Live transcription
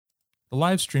The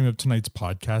live stream of tonight's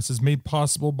podcast is made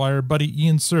possible by our buddy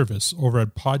Ian Service over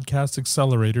at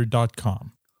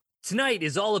podcastaccelerator.com. Tonight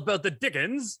is all about the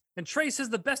Dickens, and Trace has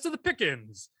the best of the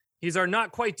pickins. He's our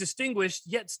not quite distinguished,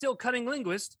 yet still cunning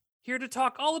linguist, here to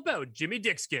talk all about Jimmy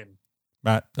Dickskin.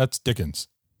 Matt, that's Dickens.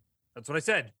 That's what I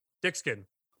said, Dickskin.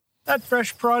 That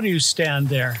fresh produce stand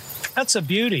there, that's a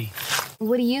beauty.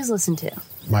 What do you listen to?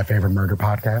 My favorite murder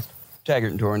podcast.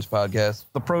 Taggart and Torrance podcast.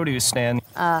 The produce stand.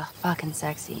 Fucking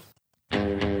sexy.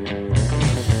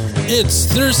 It's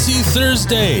Thirsty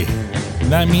Thursday.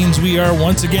 And that means we are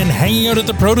once again hanging out at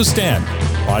the Produce Stand,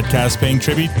 podcast paying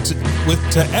tribute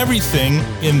to everything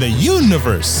in the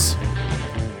universe.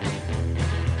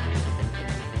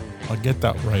 I'll get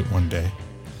that right one day.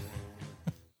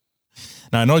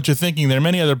 Now, I know what you're thinking. There are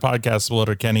many other podcasts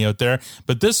about Kenny out there,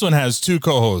 but this one has 2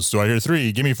 co-hosts. Do I hear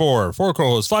 3? Give me 4. 4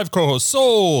 co-hosts, 5 co-hosts.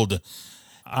 Sold.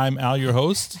 I'm Al, your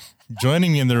host.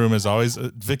 Joining me in the room, as always,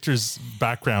 Victor's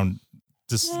background.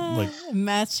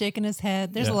 Matt's shaking his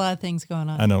head. There's a lot of things going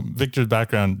on. I know. Victor's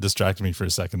background distracted me for a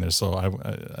second there, so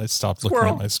I stopped looking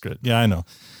at my script. Yeah, I know.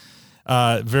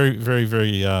 Very, very,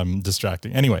 very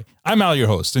distracting. Anyway, I'm Al, your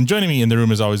host, and joining me in the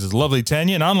room as always is lovely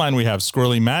Tanya, and online we have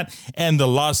Squirrely Matt and the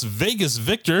Las Vegas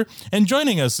Victor, and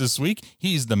joining us this week,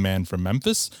 he's the man from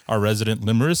Memphis, our resident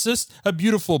lyricist, a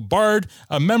beautiful bard,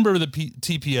 a member of the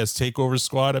TPS Takeover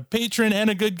Squad, a patron, and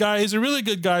a good guy. He's a really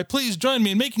good guy. Please join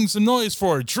me in making some noise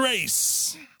for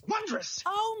Trace. Wondrous.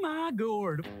 Oh my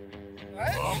god.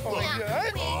 Oh my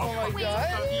god. Oh my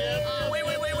god. Wait.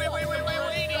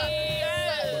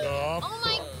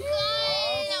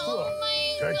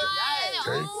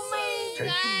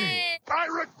 I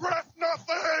regret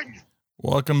nothing.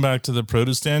 Welcome back to the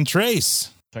Produce Stand,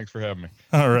 Trace. Thanks for having me.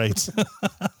 All right.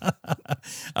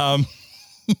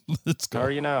 Let's go. How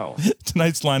are you now?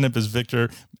 Tonight's lineup is Victor,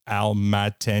 Al,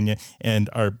 Matt, Tanya, and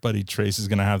our buddy Trace is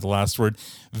going to have the last word.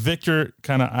 Victor,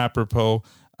 kind of apropos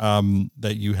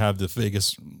that you have the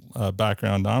Vegas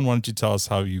background on. Why don't you tell us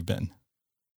how you've been?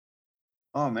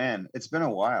 Oh, man, it's been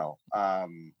a while.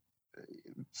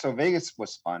 So Vegas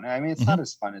was fun. I mean, it's not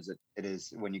as fun as it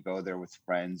is when you go there with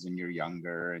friends and you're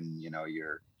younger and, you know,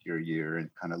 you're and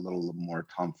kind of a little more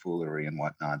tomfoolery and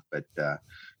whatnot. But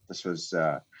this was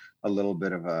a little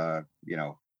bit of a, you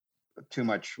know, too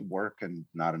much work and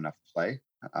not enough play.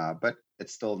 But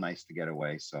it's still nice to get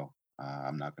away. So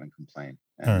I'm not going to complain.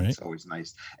 And It's always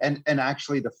nice. And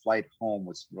actually the flight home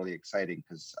was really exciting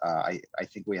because I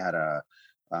think we had a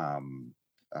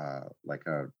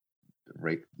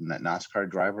NASCAR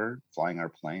driver flying our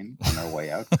plane on our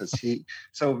way out because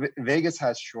Vegas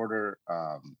has shorter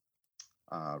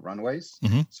runways,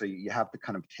 so you have to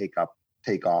kind of take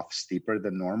off steeper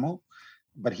than normal.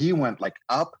 But he went like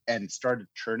up and started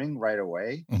churning right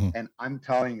away. And I'm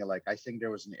telling you, like, I think there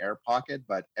was an air pocket,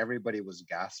 but everybody was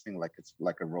gasping like it's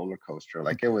like a roller coaster.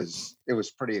 Like it was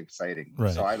pretty exciting.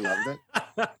 Right. So I loved it.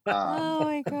 Oh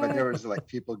my God. But there was like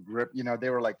people they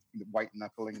were like white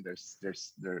knuckling their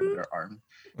arm.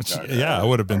 I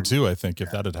would have been too, I think,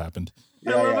 if that had happened.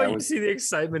 I love how you see the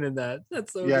excitement in that.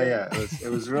 That's so good. It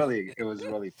was really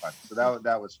fun. So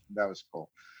that was cool.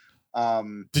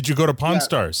 Did you go to Pawn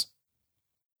Stars?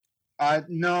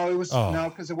 No, it was no,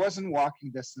 because it wasn't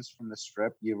walking distance from the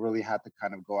strip. You really had to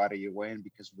kind of go out of your way, and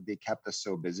because they kept us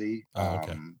so busy,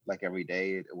 like every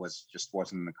day, it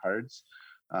wasn't in the cards.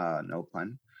 No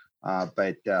pun.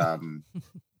 But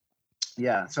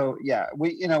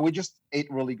we just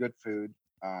ate really good food,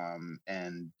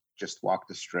 and just walked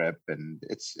the strip, and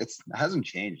it hasn't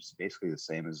changed. It's basically the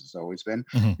same as it's always been.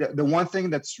 The one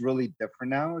thing that's really different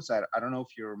now is that I don't know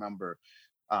if you remember.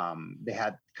 They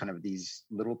had kind of these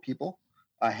little people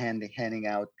handing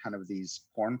out kind of these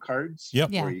porn cards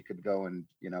where you could go and,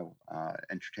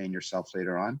 entertain yourself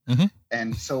later on.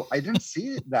 And so I didn't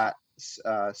see that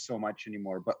so much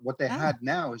anymore. But what they had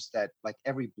now is that like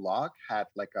every block had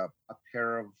like a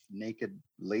pair of naked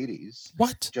ladies.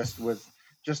 What? Just with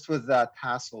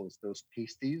tassels, those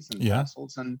pasties and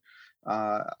tassels, and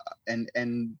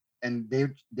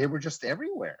they were just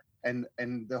everywhere. And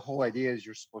the whole idea is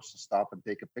you're supposed to stop and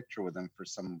take a picture with them for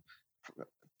some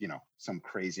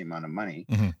crazy amount of money.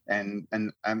 And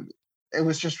it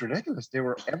was just ridiculous. They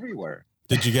were everywhere.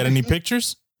 Did you get any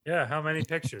pictures? Yeah. How many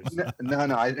pictures?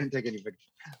 No, I didn't take any pictures.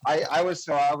 I was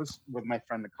with my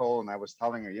friend Nicole, and I was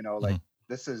telling her,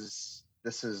 this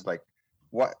is like,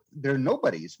 what, they're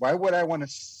nobodies. Why would I want to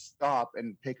stop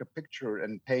and take a picture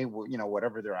and pay,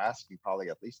 whatever they're asking, probably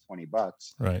at least $20.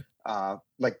 Right.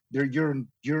 Like you're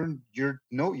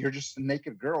just a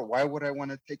naked girl. Why would I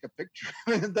want to take a picture?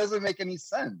 It doesn't make any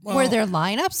sense. Were there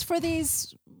lineups for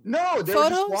these No,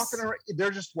 photos?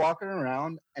 They're just walking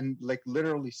around and like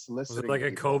literally Was soliciting. it like a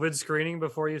people. COVID screening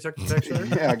before you took the picture?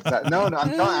 Yeah, exactly. No,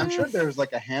 I'm sure there was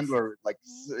like a handler, like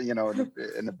in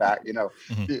the back, in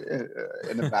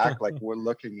the back, like we're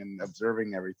looking and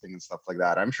observing everything and stuff like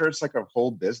that. I'm sure it's like a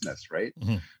whole business, right?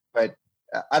 But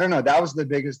I don't know. That was the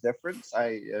biggest difference.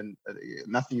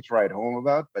 Nothing to write home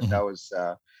about, but that was.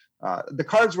 The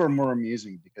cards were more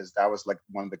amusing because that was like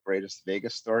one of the greatest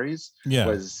Vegas stories. Yeah.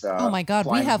 Was oh my God,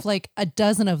 we have like a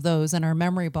dozen of those in our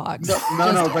memory box.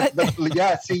 No, but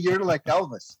yeah. See, you're like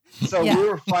Elvis. So we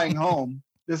were flying home.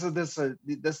 This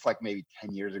like maybe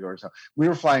 10 years ago or so. We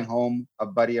were flying home, a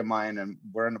buddy of mine, and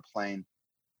we're in a plane.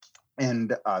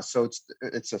 And so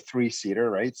it's a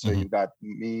 3-seater, right? So you got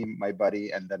me, my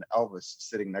buddy, and then Elvis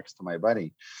sitting next to my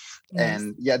buddy. Nice.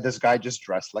 And yeah, this guy just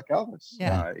dressed like Elvis.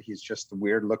 Yeah. He's just a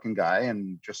weird looking guy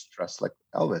and just dressed like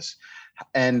Elvis.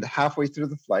 And halfway through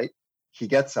the flight, he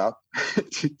gets up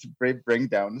to bring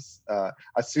down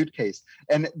a suitcase.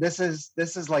 And this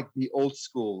is like the old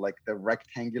school, like the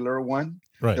rectangular one,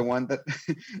 right? The one that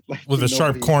like with the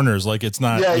sharp corners, like it's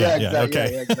not. Yeah, exactly.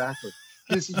 Okay. Yeah, exactly.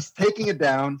 He's taking it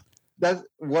down. That's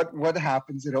what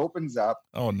happens. It opens up.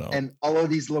 Oh no! And all of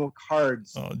these little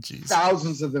cards,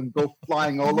 thousands of them, go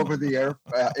flying all over the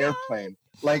airplane.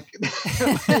 Like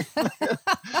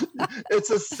it's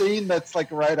a scene that's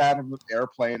like right out of an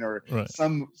airplane or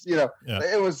some.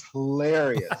 It was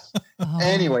hilarious.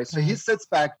 Anyway, so he sits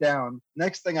back down.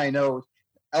 Next thing I know,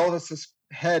 Elvis's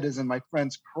head is in my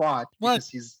friend's crotch because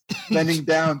he's bending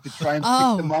down to try and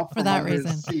pick them up for that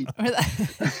reason. His seat.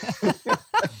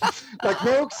 Like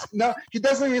no, he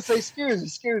doesn't even say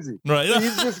excuse me. Right, he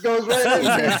just goes right in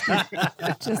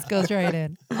there. Just goes right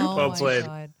in. Oh well my played.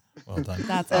 God. Well done.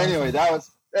 That's awesome. Anyway, that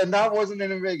wasn't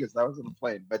in Vegas. That was in a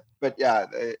plane. But yeah,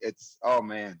 it's oh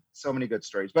man, so many good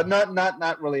stories. But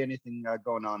not really anything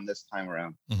going on this time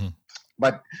around.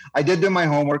 But I did do my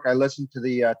homework. I listened to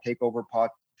the takeover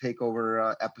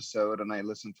episode, and I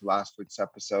listened to last week's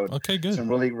episode. Okay, good. Some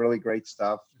really, really great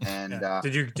stuff. And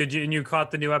did you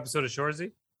caught the new episode of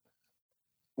Shoresy?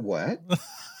 What?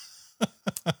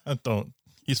 Don't.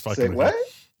 He's fucking Say with what?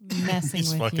 you.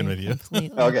 He's fucking with you.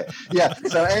 Okay. Yeah.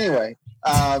 So anyway,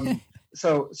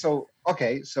 so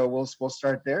we'll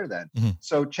start there then.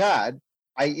 So Chad,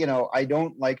 I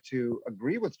don't like to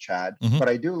agree with Chad, but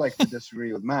I do like to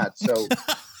disagree with Matt. So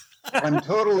I'm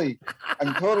totally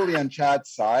on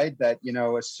Chad's side that,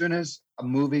 as soon as a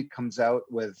movie comes out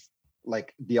with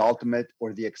like the ultimate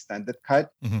or the extended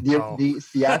cut, the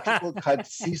theatrical cut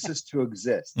ceases to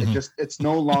exist. It's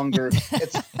no longer.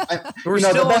 We're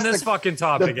still on this fucking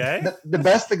topic, The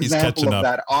best example of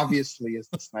that, obviously, is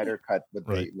the Snyder cut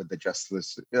with the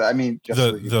Justice. I mean,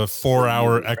 the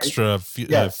 4-hour extra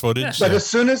footage. But as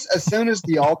soon as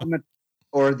the ultimate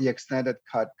or the extended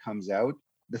cut comes out,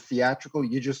 the theatrical,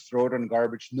 you just throw it on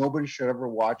garbage. Nobody should ever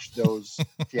watch those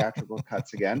theatrical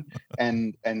cuts again.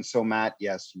 And so Matt,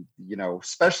 yes,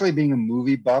 especially being a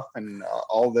movie buff and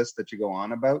all this that you go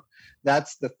on about,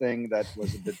 that's the thing that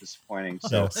was a bit disappointing.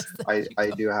 So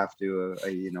I do have to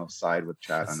side with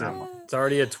Chad on that one. It's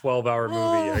already a 12-hour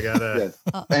movie. I gotta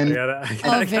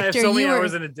I Victor, have so many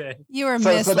hours in a day. You were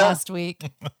missed last week.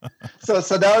 So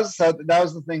that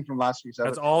was the thing from last week's episode.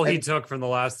 That's all he took from the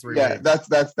last 3 weeks. Yeah, that's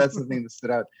the thing that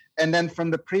stood out. And then from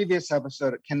the previous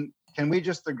episode, can we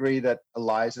just agree that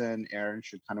Eliza and Aaron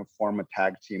should kind of form a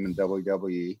tag team in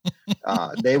WWE?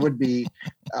 They would be,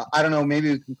 I don't know,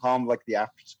 maybe we can call them like the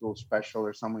after school special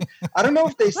or something. I don't know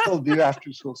if they still do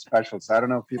after school specials. I don't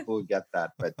know if people would get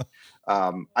that, but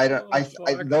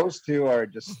those two are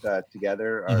just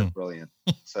together are brilliant.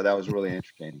 So that was really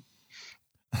entertaining.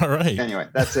 All right. Anyway,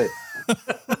 that's it.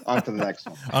 On to the next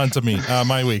one. On to me.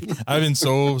 My week. I've been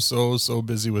so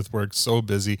busy with work. So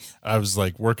busy. I was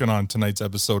like working on tonight's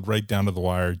episode right down to the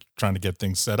wire, trying to get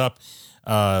things set up.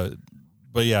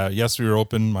 But yeah, yes, we were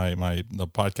open. The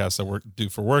podcast I do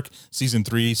for work, season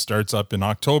 3 starts up in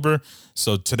October.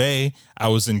 So today I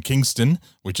was in Kingston,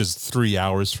 which is 3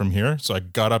 hours from here. So I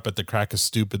got up at the crack of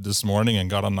stupid this morning and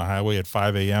got on the highway at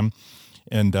 5 a.m.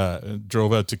 and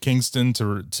drove out to Kingston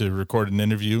to record an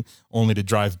interview, only to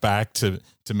drive back to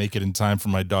make it in time for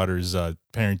my daughter's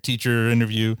parent-teacher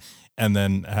interview, and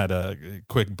then had a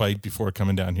quick bite before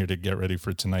coming down here to get ready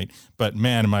for tonight. But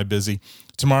man, am I busy.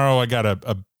 Tomorrow I got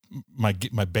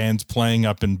my band's playing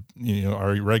up in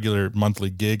our regular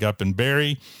monthly gig up in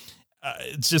Barrie.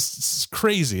 It's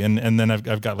crazy, and then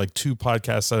I've got like 2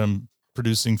 podcasts that I'm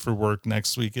producing for work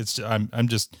next week. I'm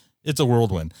just it's a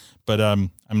whirlwind. But I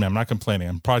mean, I'm not complaining.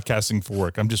 I'm podcasting for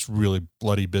work. I'm just really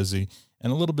bloody busy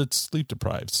and a little bit sleep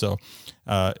deprived. So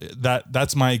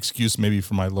that's my excuse maybe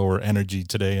for my lower energy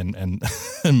today and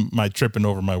my tripping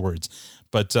over my words.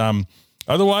 But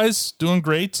otherwise, doing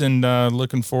great and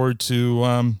looking forward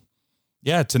to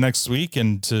to next week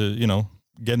and to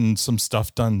getting some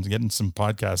stuff done, getting some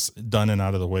podcasts done and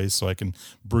out of the way so I can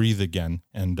breathe again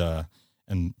and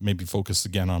maybe focus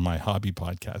again on my hobby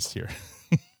podcast here.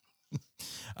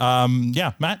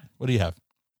 Matt, what do you have?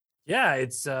 Yeah,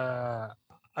 it's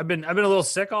I've been a little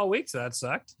sick all week, so that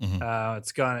sucked.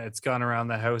 Mm-hmm. It's gone around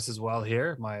the house as well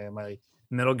here. My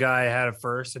middle guy had it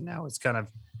first, and now it's kind of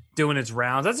doing its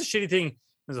rounds. That's a shitty thing.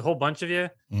 There's a whole bunch of you.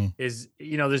 There's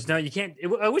no, you can't.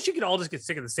 I wish you could all just get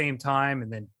sick at the same time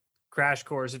and then crash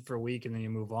course it for a week and then you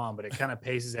move on. But it kind of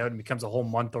paces out and becomes a whole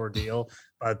month ordeal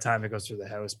by the time it goes through the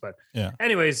house. But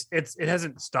anyways, it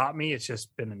hasn't stopped me. It's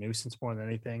just been a nuisance more than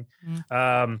anything.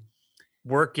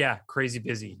 Work, crazy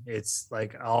busy. It's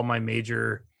like all my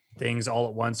major things all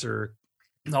at once are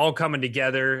all coming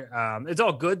together. It's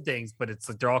all good things, but it's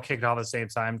like they're all kicked off at the same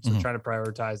time. So trying to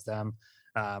prioritize them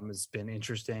has been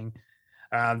interesting.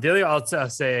 The other I'll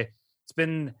say, it's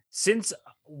been since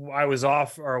I was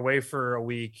off or away for a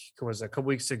week, it was a couple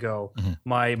weeks ago.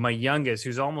 My youngest,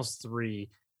 who's almost 3,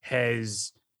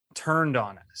 has turned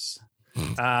on us.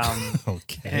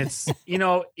 Okay. And it's,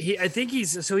 I think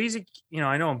he's a,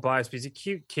 I know I'm biased, but he's a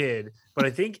cute kid, but I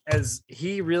think as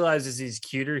he realizes he's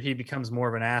cuter, he becomes more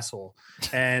of an asshole.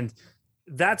 And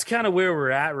that's kind of where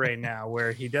we're at right now,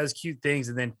 where he does cute things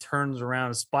and then turns around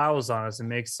and spirals on us and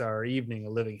makes our evening a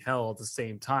living hell at the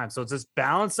same time. So it's this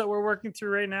balance that we're working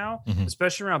through right now,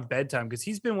 especially around bedtime, because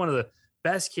he's been one of the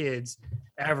best kids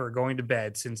ever going to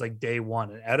bed since like day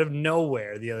one. And out of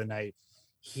nowhere the other night,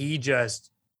 he just,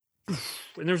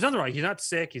 and there's nothing wrong. He's not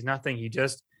sick. He's nothing. He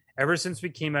just, ever since we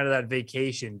came out of that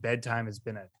vacation, bedtime has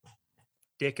been a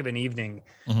dick of an evening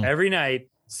every night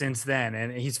since then.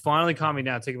 And he's finally calmed me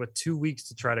down. It took about 2 weeks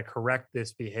to try to correct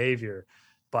this behavior.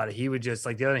 But he would just,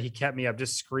 like the other night, he kept me up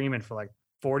just screaming for like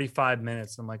 45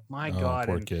 minutes. I'm like, my God.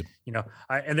 Poor and, kid.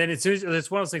 And then it's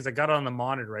one of those things. I got it on the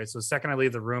monitor, right? So the second I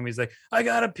leave the room, he's like, I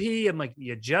gotta pee. I'm like,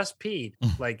 you just peed.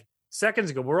 Like,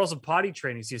 seconds ago. We're also potty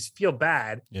training, so you feel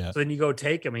bad. Yeah. So then you go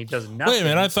take him, and he does nothing. Wait a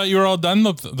minute, I thought you were all done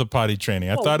the potty training.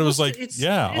 I thought it was like,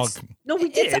 no, we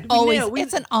did. It's always,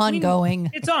 it's an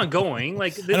ongoing. It's ongoing.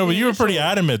 Like I know, but you were pretty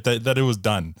adamant that it was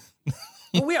done.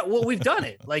 Well, we've done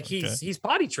it. Like he's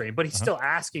potty trained, but he's still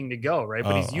asking to go, right?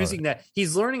 But he's using that.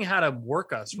 He's learning how to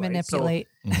work us, right? Manipulate.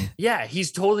 So, yeah,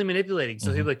 he's totally manipulating.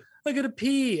 So he'll be like, I gotta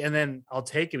pee, and then I'll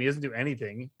take him. He doesn't do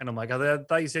anything, and I'm like, I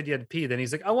thought you said you had to pee. Then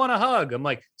he's like, I want a hug. I'm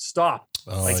like, stop.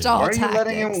 Stop. Why are you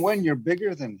letting him win? You're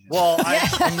bigger than him. Well,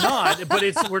 I'm not, but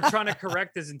we're trying to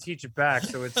correct this and teach it back.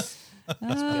 So it's.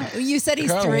 You said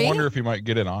he's I 3. I wonder if he might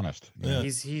get it honest. Yeah.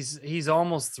 He's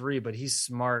almost 3, but he's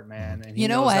smart, man, and he you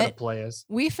know knows what? how to play us.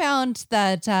 We found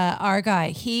that our guy,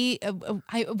 he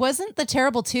wasn't the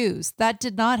terrible 2s. That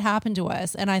did not happen to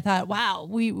us, and I thought, wow,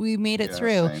 we made it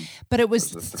through. Same. But it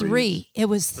was Those are 3. It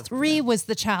was 3 was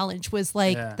the challenge. Was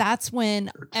like that's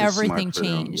when everything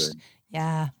changed.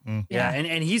 Yeah. Yeah,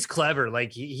 and he's clever.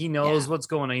 Like he knows what's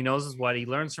going on. He knows what he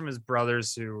learns from his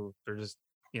brothers, who are just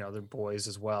they're boys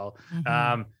as well.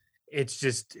 It's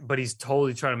just, but he's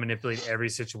totally trying to manipulate every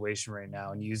situation right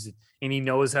now and use it, and he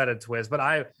knows how to twist. But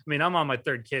I mean, I'm on my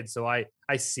 3rd kid, so I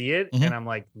see it, and I'm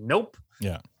like, nope.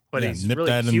 Yeah. But he's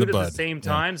really cute at the same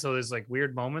time. So there's like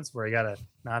weird moments where I gotta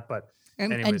not, but.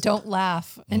 And don't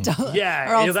laugh. And don't.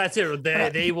 Yeah, that's it.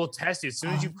 They will test you. As soon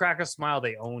as you crack a smile,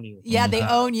 they own you. Yeah, they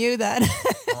own you then.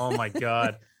 Oh my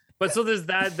God. But so there's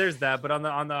that. But on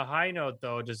the high note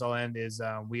though, just I'll end is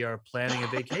we are planning a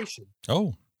vacation.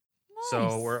 Oh.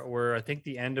 So we're I think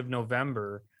the end of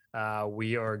November.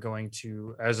 We are going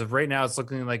to, as of right now, it's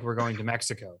looking like we're going to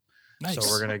Mexico. Nice. So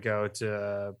we're gonna go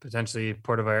to potentially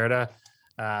Puerto Vallarta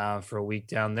for a week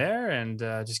down there and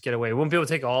just get away. We won't be able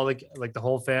to take all like the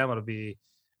whole fam. It'll be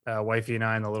wifey and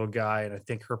I and the little guy, and I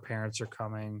think her parents are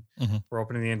coming. We're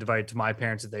opening the invite to my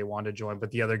parents if they want to join, but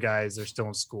the other guys, they're still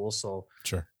in school, so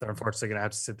sure, they're unfortunately gonna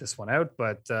have to sit this one out.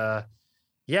 But I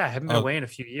haven't been away in a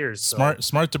few years.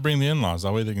 Smart to bring the in-laws.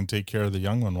 That way they can take care of the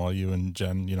young one while you and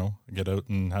Jen, get out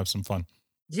and have some fun.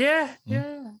 Yeah,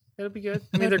 it'll be good.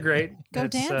 I mean, they're great. Go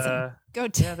dancing. Go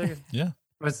dancing. Yeah.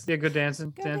 Good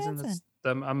dancing.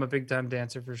 I'm a big time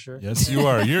dancer for sure. Yes, you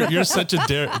are. You're such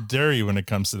a dairy when it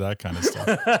comes to that kind of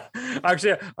stuff.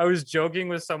 Actually, I was joking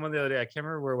with someone the other day. I can't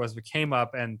remember where it was. We came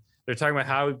up and they're talking about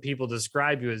how people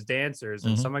describe you as dancers,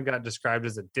 and someone got described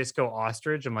as a disco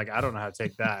ostrich. I'm like, I don't know how to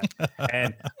take that.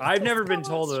 And I've never been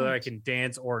told whether I can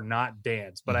dance or not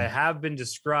dance, but I have been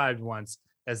described once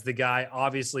as the guy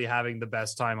obviously having the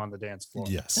best time on the dance floor.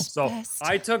 Yes. So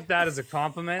I took that as a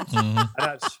compliment.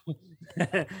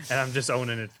 And I'm just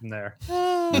owning it from there.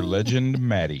 Your legend,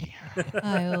 Maddie.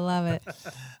 I love it.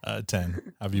 10.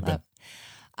 How have you been?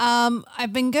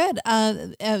 I've been good.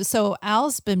 So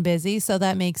Al's been busy, so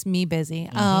that makes me busy.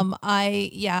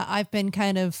 I've been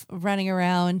kind of running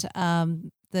around.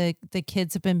 The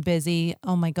kids have been busy.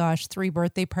 Oh my gosh, 3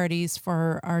 birthday parties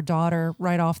for our daughter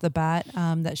right off the bat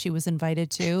that she was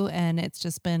invited to, and it's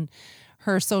just been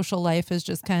her social life has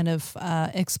just kind of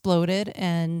exploded,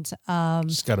 and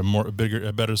she's got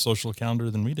a better social calendar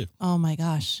than we do. Oh my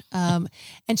gosh. And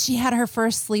she had her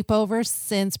first sleepover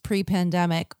since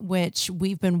pre-pandemic, which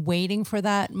we've been waiting for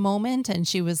that moment. And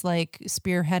she was like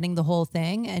spearheading the whole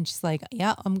thing. And she's like,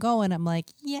 yeah, I'm going. I'm like,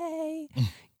 yay.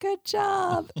 Good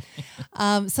job.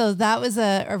 So that was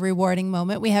a rewarding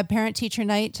moment. We had parent teacher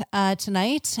night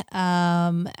tonight.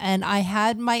 And I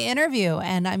had my interview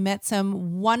and I met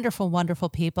some wonderful, wonderful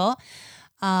people.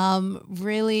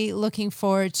 Really looking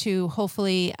forward to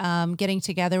hopefully getting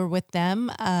together with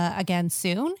them again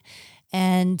soon.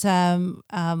 And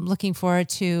looking forward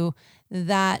to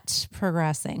that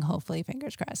progressing, hopefully,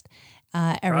 fingers crossed.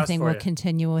 Everything will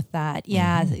continue with that.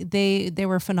 Yeah, they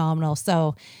were phenomenal.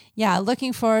 So yeah,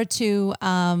 looking forward to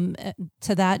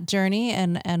that journey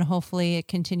and hopefully it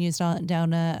continues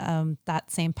down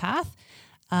that same path.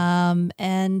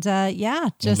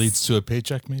 Just leads to a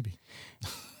paycheck maybe.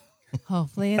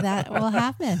 Hopefully that will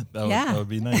happen. That would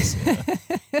be nice. Yeah.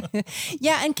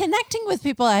 Yeah, and connecting with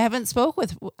people I haven't spoke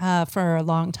with for a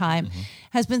long time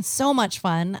has been so much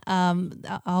fun.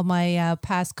 All my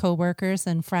past coworkers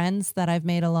and friends that I've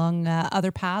made along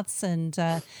other paths, and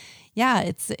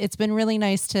it's been really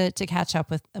nice to catch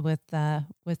up with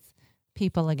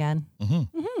people again.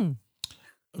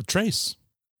 Trace,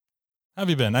 how have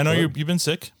you been? I know you've been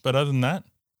sick, but other than that,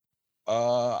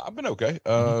 I've been okay.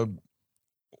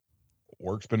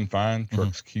 Work's been fine.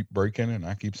 Trucks keep breaking, and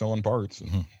I keep selling parts.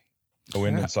 And no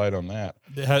end in sight on that.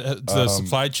 The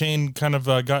supply chain kind of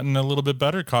gotten a little bit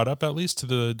better, caught up at least to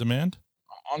the demand?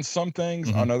 On some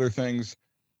things. On other things,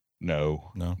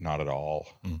 no, not at all.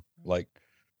 Like,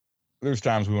 there's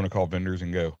times we want to call vendors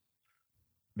and go,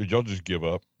 did y'all just give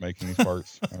up making these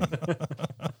parts?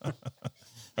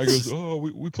 I goes,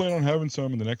 we plan on having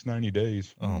some in the next 90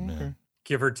 days. Oh, man. Okay.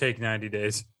 Give or take 90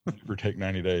 days. Give or take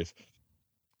 90 days.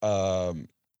 I've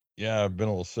been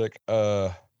a little sick.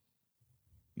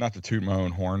 Not to toot my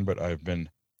own horn, but I've been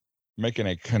making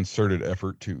a concerted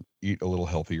effort to eat a little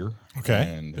healthier. Okay.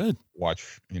 And good.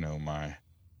 Watch, my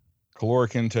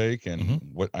caloric intake and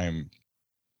what I'm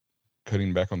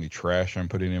cutting back on the trash I'm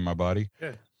putting in my body.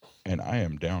 Good. And I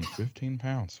am down 15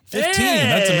 pounds. 15.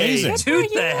 That's amazing.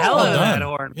 Toot the hell out of that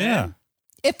horn. Yeah. Man.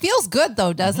 It feels good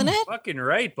though, doesn't it? Fucking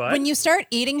right, bud. When you start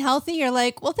eating healthy, you're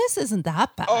like, well, this isn't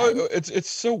that bad. Oh,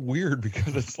 it's so weird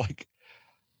because it's like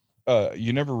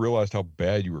you never realized how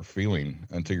bad you were feeling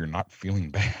until you're not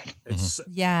feeling bad. It's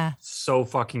so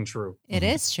fucking true. It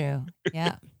is true.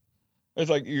 Yeah. It's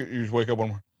like you just wake up one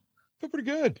morning, I feel pretty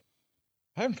good.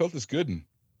 I haven't felt this good in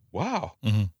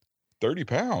 30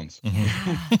 pounds.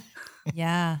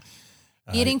 Yeah.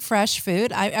 Eating fresh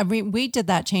food. I mean, we did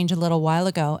that change a little while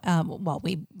ago.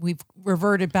 We've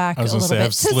reverted back a little bit.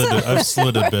 I've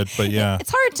slid a bit, but yeah,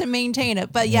 it's hard to maintain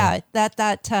it. But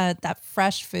that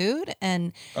fresh food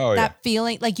and that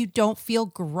feeling, like you don't feel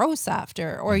gross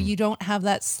after, or you don't have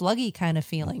that sluggy kind of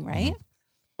feeling, right?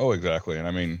 Oh, exactly. And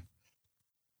I mean,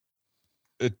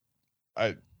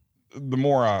 the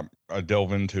more I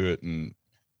delve into it and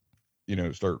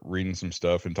start reading some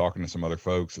stuff and talking to some other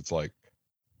folks, it's like,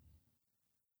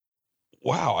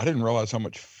 wow, I didn't realize how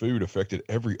much food affected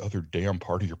every other damn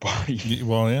part of your body.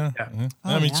 Well, yeah.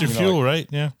 I mean, it's your fuel, right?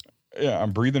 Yeah. Yeah,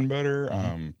 I'm breathing better.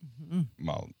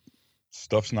 My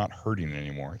stuff's not hurting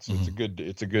anymore. It's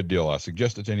a good deal. I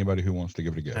suggest it to anybody who wants to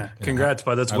give it a go. Congrats,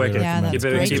 bud. That's wicked. Yeah, keep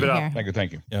it up.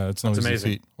 Thank you. Yeah, it's no easy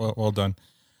amazing. feat. Well done.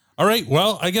 All right.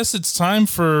 Well, I guess it's time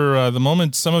for the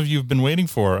moment some of you have been waiting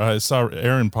for. I saw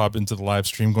Aaron pop into the live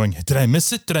stream going, did I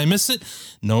miss it?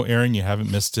 No, Aaron, you haven't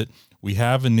missed it. We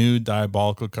have a new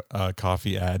Diabolical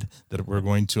coffee ad that we're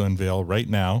going to unveil right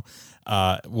now.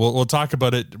 We'll talk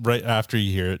about it right after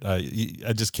you hear it.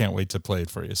 I just can't wait to play it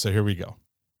for you. So here we go.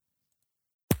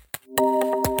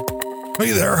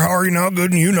 Hey there, how are you now?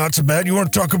 Good and you? Not so bad. You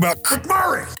want to talk about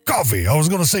McMurray coffee? I was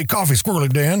going to say coffee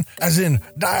squirrely, Dan, as in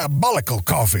diabolical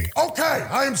coffee. Okay,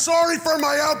 I am sorry for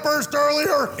my outburst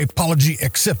earlier. Apology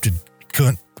accepted,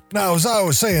 cunt. Now, as I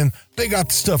was saying, they got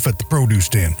the stuff at the produce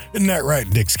stand. Isn't that right,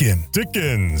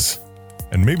 Dickens?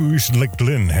 And maybe we should let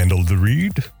Glenn handle the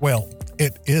read? Well,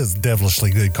 it is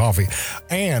devilishly good coffee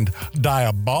and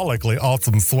diabolically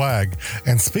awesome swag.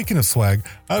 And speaking of swag,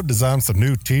 I've designed some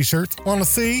new t-shirts. Want to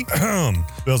see?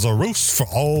 There's a roast for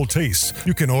all tastes.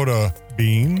 You can order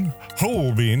bean,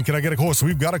 whole bean. Can I get a course?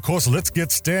 We've got a course. Let's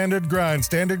get standard grind.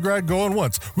 Standard grind going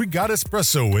once. We got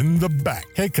espresso in the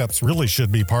back. K-Cups really should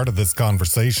be part of this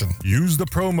conversation. Use the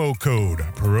promo code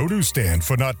Produce Stand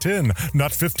for not 10,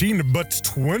 not 15, but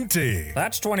 20.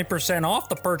 That's 20% off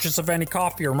the purchase of any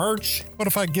coffee or merch. What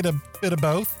if I get a bit of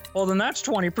both? Well, then that's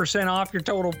 20% off your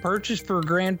total purchase for a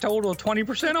grand total of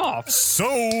 20% off.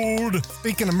 Sold!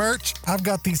 Speaking of merch, I've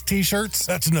got these t-shirts.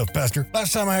 That's enough, Pastor.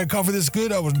 Last time I had coffee this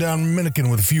good, I was down in Dominican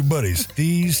with a few buddies.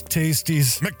 These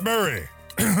tasties. McMurray.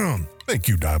 Thank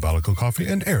you, Diabolical Coffee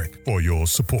and Eric, for your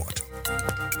support.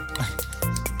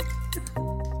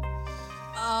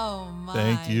 Oh, my.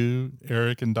 Thank you,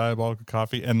 Eric and Diabolical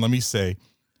Coffee. And let me say,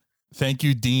 thank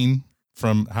you, Dean,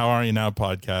 from How Are You Now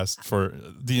podcast, for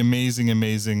the amazing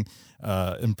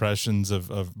impressions of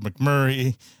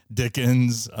McMurray,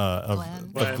 Dickens, of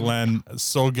Glenn.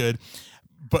 So good.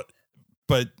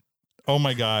 But oh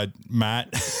my God,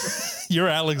 Matt, your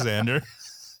Alexander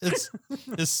is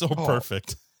so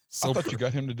perfect. So I thought you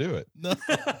got him to do it. No.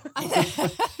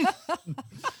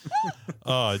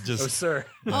 Sir.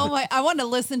 Oh my! I want to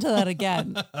listen to that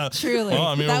again. Truly, well,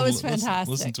 I mean, that was fantastic.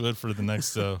 Listen to it for the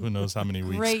next who knows how many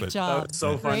weeks. Great job! That was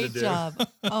so fun to do. Great job!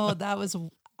 Oh, that was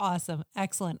awesome!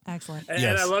 Excellent! And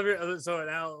Yes. I love your. So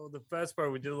now the best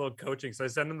part, we did a little coaching. So I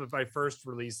sent him my first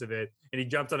release of it, and he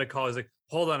jumped on a call. He's like,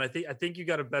 "Hold on, I think you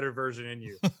got a better version in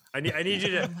you. I need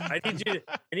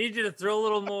you to throw a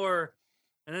little more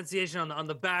enunciation on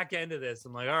the back end of this."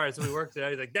 I'm like, all right, so we worked it out.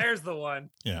 He's like, there's the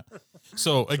one. Yeah.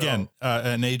 So again,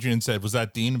 and Adrian said, was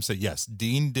that Dean? I said, yes.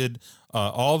 Dean did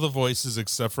all the voices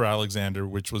except for Alexander,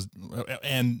 which was,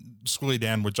 and Squirrely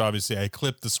Dan, which obviously I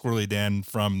clipped the Squirrely Dan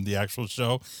from the actual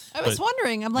show. I was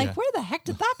wondering, I'm like, where the heck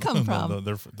did that come from? No,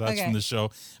 that's from the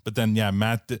show. But then, yeah,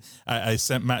 Matt, I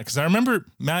sent Matt, because I remember,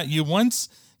 Matt, you once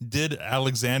did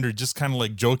Alexander just kind of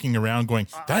like joking around going,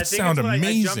 that sounded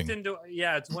amazing.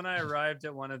 It's when I arrived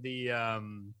at one of the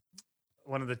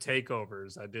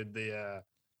takeovers. I did the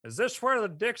is this where the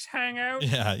dicks hang out?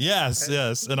 Yeah,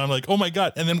 yes. And I'm like, oh my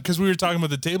God. And then because we were talking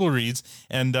about the table reads,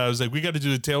 and I was like, we got to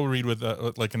do a table read with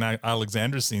like an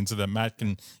Alexander scene so that Matt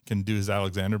can do his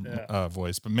Alexander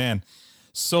voice. But man,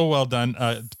 so well done.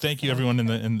 Thank you everyone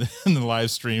in the live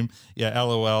stream. Yeah,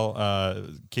 LOL,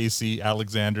 Casey,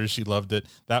 Alexander, she loved it.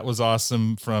 That was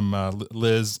awesome from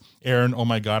Liz. Aaron, oh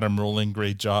my God, I'm rolling.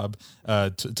 Great job.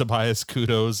 Tobias,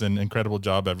 kudos, and incredible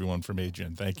job everyone from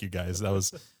Adrian. Thank you guys. That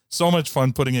was so much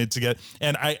fun putting it together.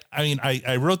 And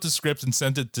I wrote the script and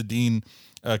sent it to Dean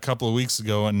a couple of weeks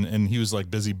ago, and he was like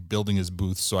busy building his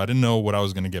booth, so I didn't know what I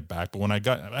was going to get back. But when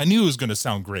I knew it was going to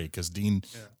sound great because Dean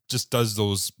just does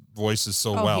those voices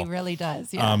so well. He really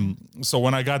does. Yeah. So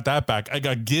when I got that back, I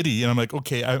got giddy, and I'm like,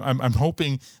 okay, I'm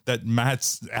hoping that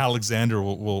Matt's Alexander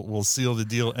will seal the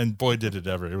deal. And boy, did it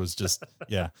ever! It was just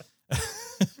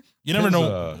You never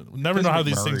know how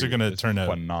these things are going to turn out.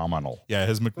 Phenomenal. Yeah,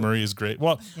 his McMurray is great.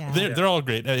 Well, they're all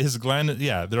great. His Glenn,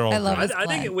 they're all. I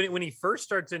think when he first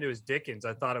starts into his Dickens,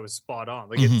 I thought it was spot on.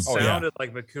 Like it sounded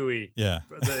like McCooey. Yeah,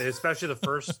 especially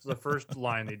the first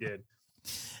line they did.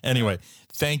 Anyway,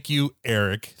 thank you,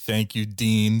 Eric. Thank you,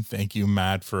 Dean. Thank you,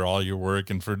 Matt, for all your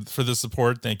work and for the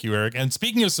support. Thank you, Eric. And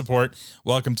speaking of support,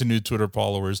 welcome to new Twitter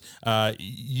followers.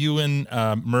 Ewan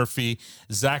Murphy,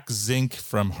 Zach Zink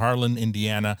from Harlan,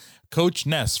 Indiana, Coach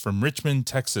Ness from Richmond,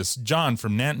 Texas, John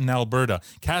from Nanton, Alberta,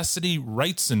 Cassidy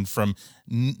Wrightson from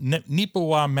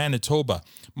Neepawa, Manitoba,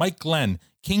 Mike Glenn,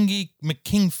 Kingy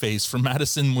McKingface from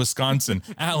Madison, Wisconsin,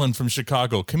 Alan from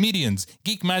Chicago, comedians,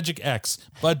 Geek Magic X,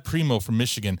 Bud Primo from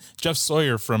Michigan, Jeff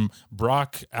Sawyer from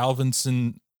Brock,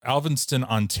 Alvinston,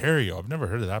 Ontario. I've never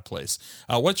heard of that place.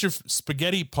 What's your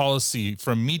spaghetti policy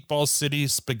from Meatball City,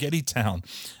 Spaghetti Town?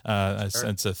 I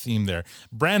sense a theme there.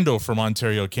 Brando from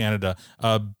Ontario, Canada.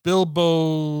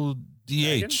 Bilbo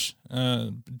DH,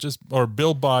 or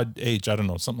Billbod H, I don't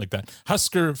know, something like that.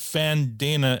 Husker fan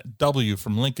Dana W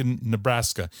from Lincoln,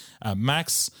 Nebraska.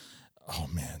 Max, oh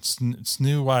man, it's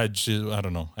new. I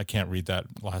don't know. I can't read that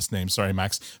last name. Sorry,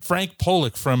 Max. Frank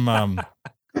Pollock from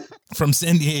from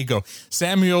San Diego,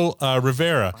 Samuel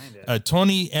Rivera,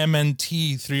 Tony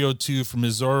MNT 302 from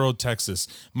Missouri, Texas,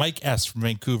 Mike S from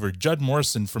Vancouver, Judd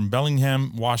Morrison from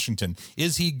Bellingham, Washington,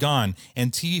 Is He Gone,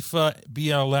 Antifa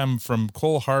BLM from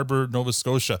Cole Harbour, Nova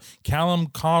Scotia, Callum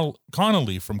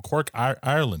Connolly from Cork,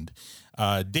 Ireland,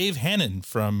 Dave Hannon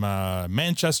from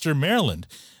Manchester, Maryland,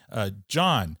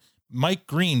 John, Mike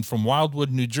Green from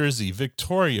Wildwood, New Jersey,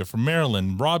 Victoria from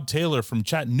Maryland, Rob Taylor from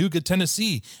Chattanooga,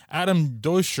 Tennessee, Adam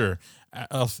Dosher,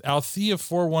 Althea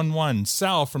 411,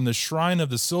 Sal from the Shrine of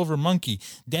the Silver Monkey,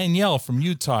 Danielle from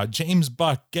Utah, James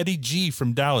Buck, Getty G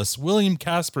from Dallas, William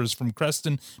Caspers from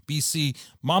Creston, BC,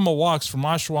 Mama Walks from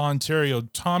Oshawa, Ontario,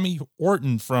 Tommy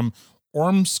Orton from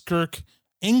Ormskirk,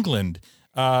 England,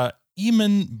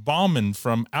 Eamon Bauman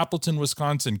from Appleton,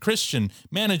 Wisconsin, Christian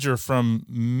Manager from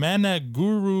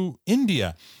Managuru,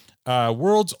 India,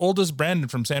 World's Oldest Brandon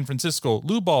from San Francisco,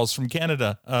 Lou Balls from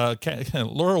Canada,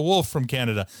 Laura Wolf from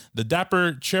Canada, The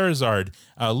Dapper Charizard,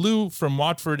 Lou from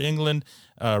Watford, England,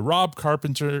 Rob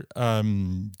Carpenter,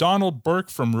 Donald Burke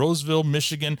from Roseville,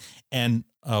 Michigan, and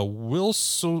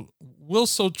Wilsotron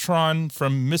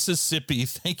from Mississippi.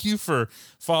 Thank you for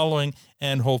following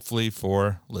and hopefully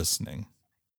for listening.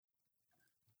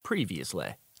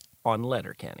 Previously on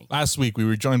Letterkenny. Last week, we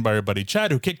were joined by our buddy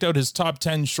Chad, who kicked out his top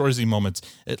 10 Shoresy moments.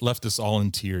 It left us all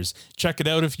in tears. Check it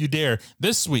out if you dare.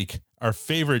 This week, our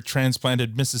favorite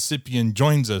transplanted Mississippian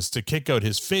joins us to kick out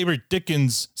his favorite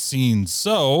Dickens scenes.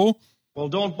 So... Well,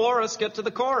 don't bore us. Get to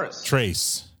the chorus.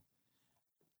 Trace,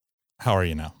 how are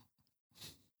you now?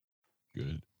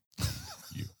 Good.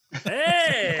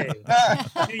 Hey!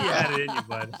 You had it in you,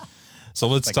 bud. So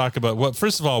let's talk about what.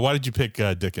 First of all, why did you pick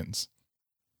Dickens?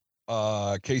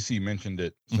 Casey mentioned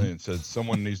it and said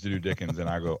someone needs to do Dickens, and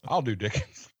I go, I'll do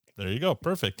Dickens. There you go.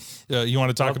 Perfect. You want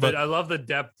to talk about? I love the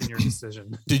depth in your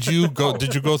decision. Did you go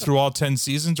through all 10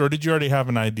 seasons, or did you already have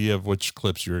an idea of which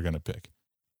clips you were going to pick?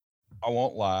 I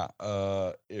won't lie.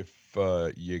 If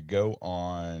you go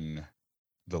on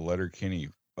the Letterkenny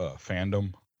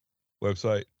fandom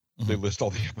website, they list all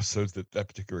the episodes that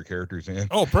particular character's in.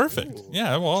 Oh, perfect. Ooh.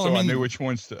 Yeah, well, so I knew which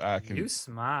ones I can. You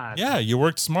smart. Yeah, you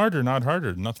worked smarter, not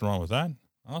harder. Nothing wrong with that.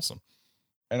 Awesome.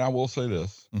 And I will say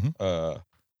this: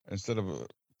 instead of a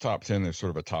top 10, there's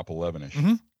sort of a top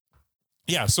 11ish.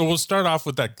 Yeah. So we'll start off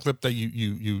with that clip that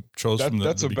you chose from the.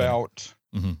 That's the about.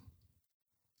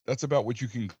 That's about what you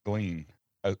can glean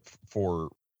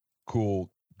for cool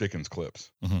Dickens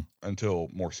clips until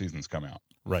more seasons come out.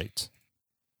 Right.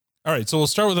 All right, so we'll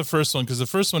start with the first one because the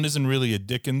first one isn't really a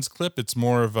Dickens clip. It's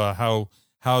more of how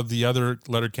the other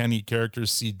Letterkenny characters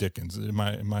see Dickens. Am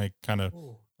I kind of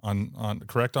on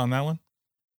correct on that one?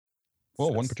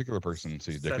 Well, one particular person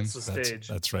sees Dickens. Sets the stage.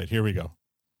 That's right. Here we go.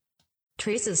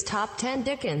 Trace's top 10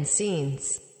 Dickens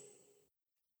scenes.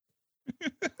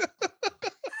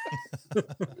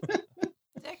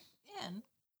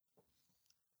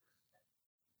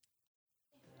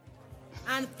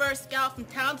 I'm the first gal from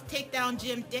town to take down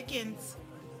Jim Dickens.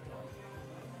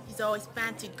 He's always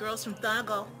fancied girls from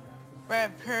Donegal, where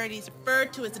I've heard he's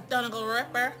referred to as the Donegal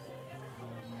Ripper.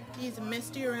 He's a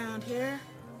mystery around here.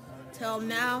 Till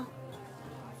now.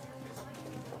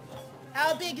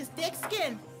 How big is Dick's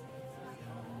skin?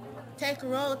 Take a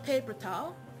roll of paper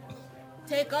towel.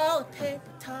 Take all the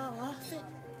paper towel off it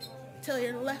till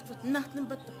you're left with nothing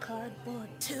but the cardboard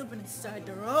tube inside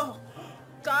the roll.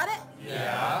 Got it?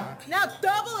 Yeah. Now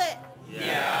double it.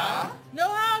 Yeah. Know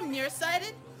how I'm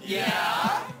nearsighted?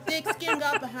 Yeah. Dick Skin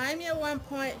got behind me at one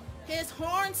point. His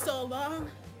horn so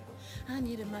long. I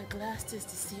needed my glasses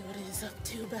to see what he's up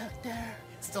to back there.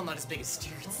 Still not as big as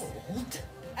Steers.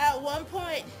 At one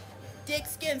point, Dick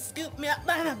Skin scooped me up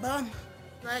by my bum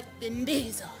like Vin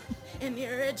Diesel in the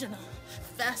original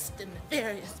Fast and the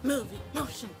Furious movie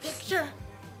motion picture.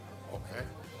 Okay.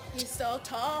 He's so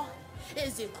tall.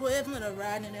 Is the equivalent of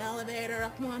riding an elevator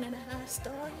up 1.5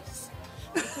 stories.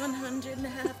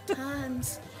 100.5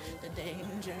 times the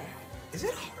danger. Is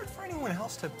it hard for anyone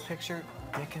else to picture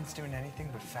Dickens doing anything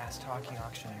but fast-talking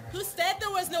auctioneering? Who said there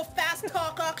was no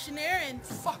fast-talk auctioneering?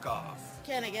 Fuck off.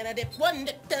 Can I get a dip? One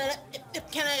dip,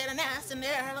 dip, can I get an ass in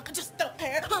there? Look, I just don't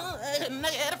care. Can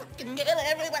I get a fucking gale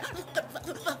everywhere?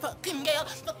 Fucking gale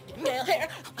here.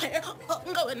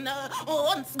 I'm going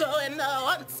once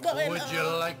going Would you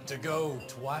like to go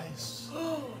twice,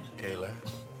 Taylor?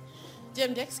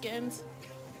 Jim Dickens.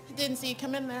 Didn't see you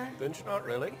come in there. Didn't you not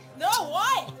really? No,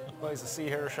 why? Well, he's a sea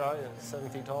hare shy and 7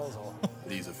 feet tall is all.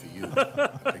 These are for you.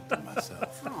 I picked them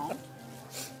myself. Oh.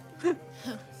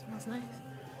 Smells nice.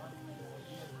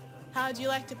 How'd you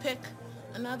like to pick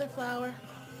another flower?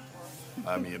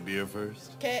 Buy me a beer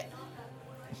first. Okay.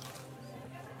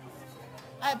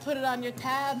 I put it on your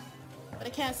tab. but I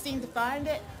can't seem to find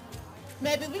it.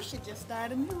 Maybe we should just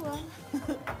start a new one.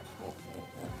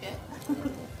 Okay.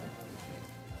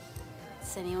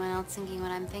 Is anyone else thinking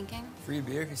what I'm thinking? Free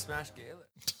beer if you smash Gaelic.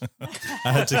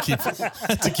 I had to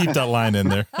keep that line in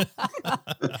there.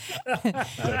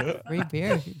 Free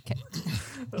beer.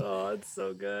 Oh, it's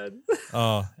so good.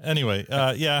 Anyway,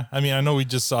 yeah. I mean, I know we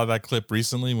just saw that clip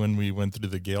recently when we went through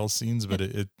the Gale scenes, but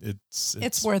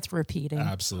it's worth repeating.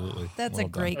 Absolutely, that's a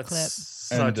great clip.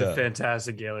 Such a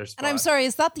fantastic Gaylor spot. And I'm sorry,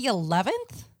 is that the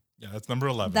 11th? Yeah, that's number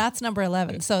 11. That's number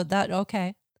 11. So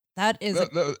okay. That is.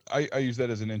 I use that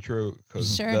as an intro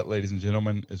because Sure. that, ladies and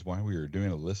gentlemen, is why we are doing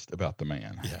a list about the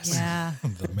man. Yes. Yeah.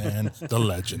 The man, the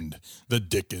legend, the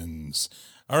Dickens.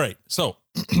 All right. So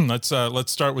let's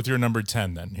start with your number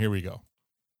 10 then. Here we go.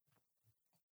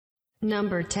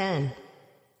 Number 10.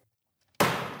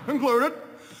 Concluded.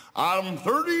 Item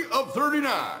 30 of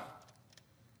 39.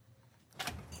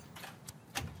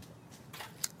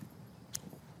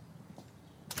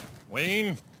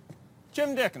 Wayne.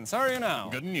 Jim Dickens, how are you now?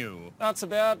 Good and you. Not so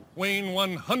bad. Wayne,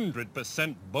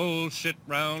 100% bullshit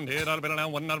round here. Not a bit now,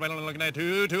 one, not a bit looking at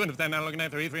two, 200% now looking at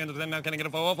three, 300% now can I get a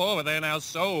four, but they're now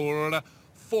sold.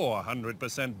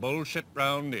 400% bullshit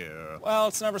round here. Well,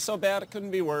 it's never so bad. It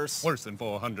couldn't be worse. Worse than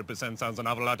 400% sounds an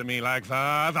awful lot to me like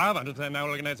 500% now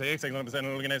looking at 6,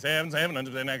 600% looking at 7,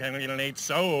 700% now can I get an 8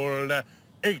 sold.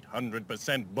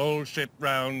 800% bullshit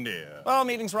round here. Well,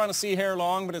 meetings run a sea hair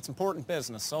long, but it's important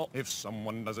business, so... If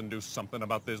someone doesn't do something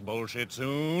about this bullshit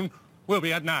soon, we'll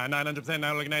be at 900%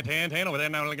 now looking at 10, 10 over there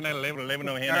now looking at 11, 11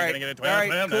 over here, now gonna get a 12,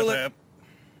 12, cool that's it.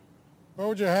 What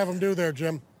would you have him do there,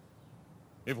 Jim?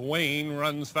 If Wayne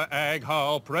runs for Ag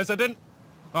Hall president,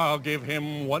 I'll give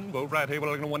him one vote right here. We're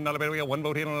looking at $1 one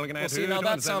vote here. Looking at Well, see, now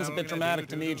that sounds a bit dramatic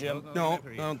to me, Jim. No,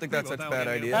 I don't think that's such a bad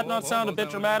idea. That not sound a bit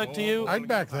dramatic to you? I'd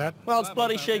back that. Well, it's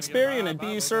bloody Shakespearean. It'd be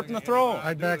usurping the throne.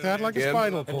 I'd back that like a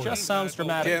spinal cord. It just sounds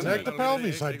dramatic to me. Take the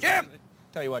pelvis. Jim!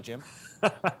 Tell you what, Jim.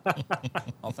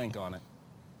 I'll think on it.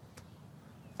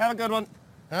 Have a good one.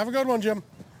 Have a good one, Jim.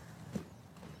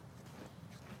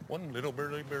 One little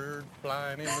birdie bird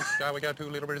flying in the sky. We got 2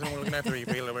 little birds and we're looking at 3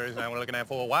 little birds. Now we're looking at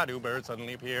 4. Why do birds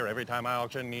suddenly appear every time I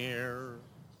auctioneer?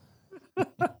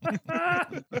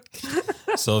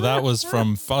 So that was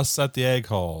from Fuss at the Egg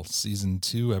Hall, season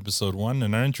 2, episode 1,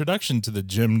 and our introduction to the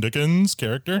Jim Dickens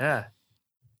character. Yeah.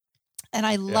 And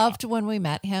I loved when we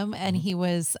met him, and he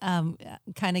was kind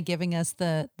of giving us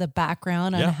the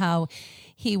background on how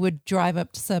he would drive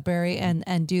up to Sudbury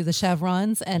and do the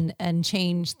chevrons and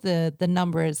change the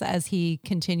numbers as he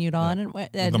continued on.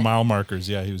 And the mile markers,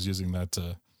 he was using that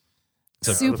to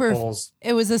super.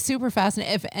 It was a super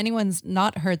fascinating. If anyone's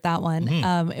not heard that one,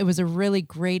 it was a really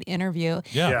great interview.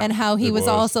 Yeah. And how he was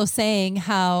also saying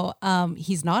how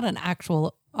he's not an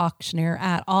actual auctioneer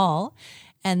at all.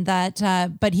 And that,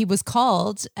 but he was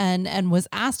called and was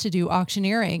asked to do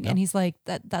auctioneering, and he's like,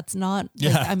 that's not.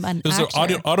 Like, I'm an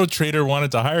Auto Trader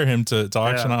wanted to hire him to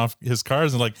auction off his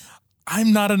cars, and like,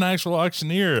 I'm not an actual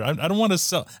auctioneer. I don't want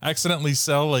to accidentally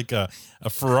sell like a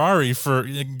Ferrari for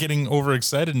getting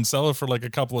overexcited and sell it for like a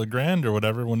couple of grand or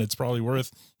whatever when it's probably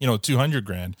worth,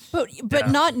 $200,000. But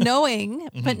not knowing,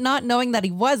 that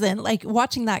he wasn't, like,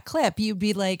 watching that clip, you'd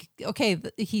be like, okay,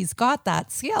 he's got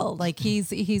that skill. Like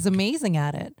he's amazing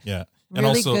at it. Yeah. Really and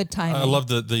also, good timing. I love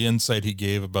the insight he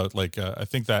gave about like, I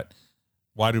think that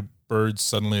why do birds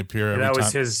suddenly appear every time? That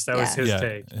was his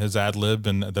take. His ad lib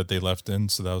and that they left in.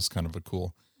 So that was kind of a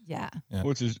cool. Yeah.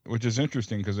 Which is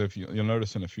interesting because if you'll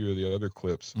notice in a few of the other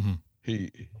clips, he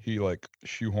like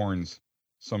shoehorns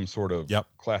some sort of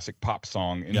classic pop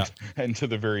song into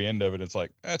the very end of it. It's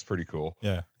like, that's pretty cool.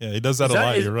 Yeah. Yeah. He does that a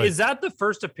lot. You're right. Is that the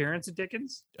first appearance of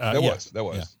Dickens? That was.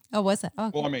 Yeah. Oh, was it?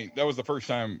 Oh, well, I mean, that was the first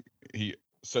time he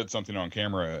said something on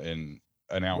camera and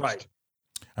announced. Right.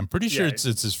 I'm pretty sure it's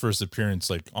his first appearance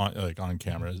like on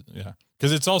camera. Yeah.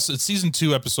 Because it's season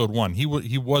 2, episode 1.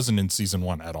 He wasn't in season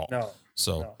 1 at all. No.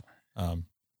 So,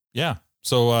 yeah.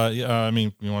 So, I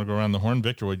mean, you want to go around the horn,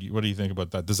 Victor? What do you think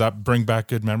about that? Does that bring back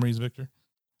good memories, Victor,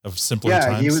 of simpler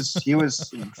times? he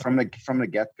was from the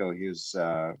get go. He was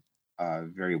a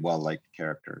very well liked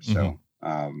character. So,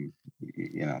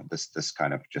 this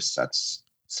kind of just sets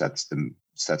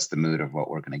the mood of what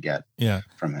we're going to get.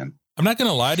 From him. I'm not going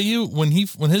to lie to you. When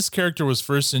his character was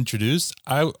first introduced,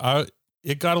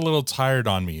 it got a little tired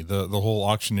on me. The whole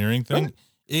auctioneering thing. Really?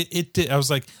 It did. I was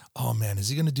like, oh man, is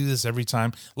he going to do this every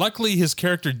time? Luckily, his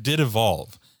character did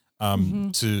evolve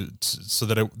to so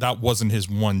that that wasn't his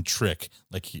one trick.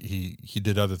 Like he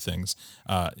did other things.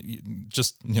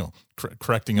 Just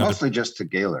correcting mostly just to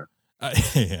Gaylor.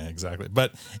 Yeah, exactly.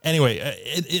 But anyway,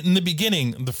 in the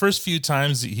beginning, the first few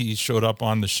times he showed up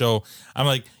on the show, I'm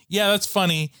like, yeah, that's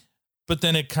funny. but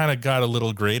then it kind of got a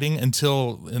little grating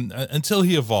until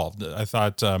he evolved. I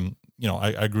thought,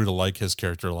 I grew to like his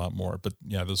character a lot more. But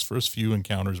yeah, those first few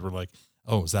encounters were like,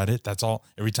 oh, is that it? That's all?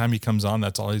 Every time he comes on,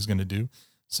 that's all he's going to do?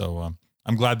 So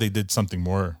I'm glad they did something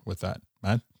more with that,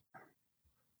 Matt.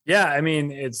 Yeah, I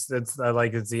mean, it's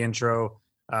the intro.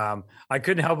 I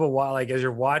couldn't help but as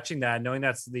you're watching that, knowing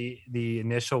that's the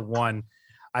initial one,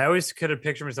 I always could have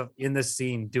pictured myself in the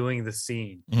scene doing the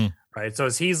scene, right? So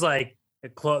as he's like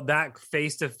that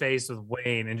face to face with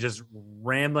Wayne and just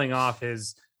rambling off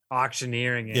his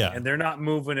auctioneering, and they're not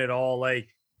moving at all. Like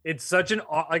it's such an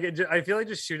I feel like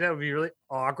just shooting that would be really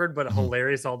awkward, but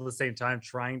hilarious all at the same time,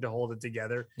 trying to hold it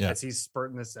together as he's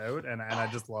spurting this out, and I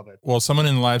just love it. Well, someone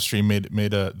in the live stream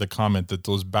made the comment that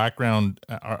those background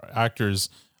actors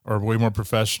are way more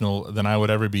professional than I would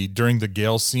ever be during the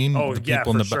Gale scene. Oh, the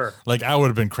people in the sure. Like I would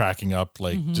have been cracking up,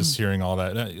 just hearing all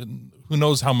that. Who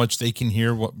knows how much they can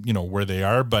hear, what where they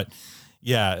are, but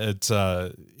yeah,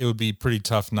 it would be pretty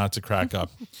tough not to crack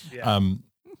up.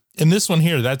 In this one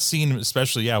here, that scene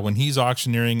especially, when he's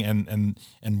auctioneering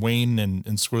and Wayne and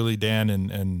Squirrely Dan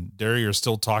and Derry are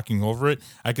still talking over it,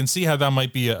 I can see how that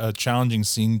might be a challenging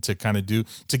scene to kind of do,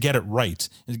 to get it right,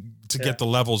 to get the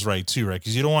levels right too, right?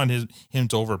 Because you don't want him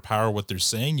to overpower what they're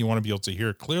saying. You want to be able to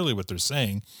hear clearly what they're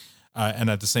saying, and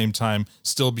at the same time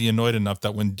still be annoyed enough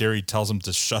that when Derry tells him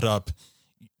to shut up,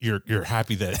 you're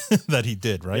happy that that he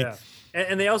did, right? Yeah.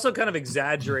 And they also kind of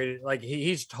exaggerated, like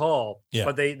he's tall,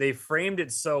 but they framed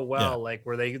it so well, like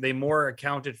where they more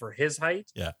accounted for his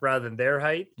height rather than their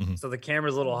height. So the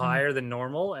camera's a little higher than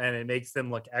normal, and it makes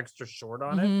them look extra short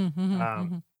on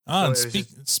it. And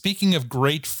speaking of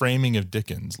great framing of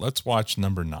Dickens, let's watch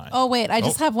number 9. Oh, wait, I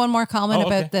just have one more comment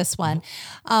about this one.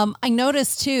 I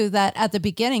noticed too that at the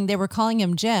beginning they were calling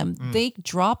him Jim. They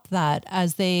dropped that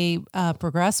as they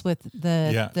progress with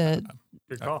the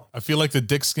I feel like the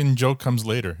Dickskin joke comes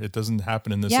later. It doesn't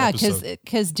happen in this episode. Yeah,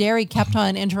 because Derry kept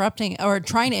on interrupting or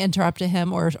trying to interrupt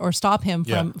him or stop him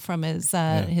from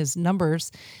his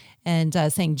numbers and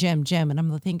saying Jim, and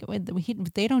I'm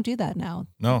thinking they don't do that now.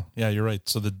 No, yeah, you're right.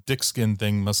 So the Dickskin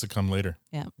thing must have come later.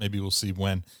 Yeah, maybe we'll see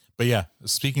when. But yeah,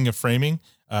 speaking of framing,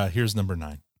 here's number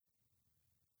 9.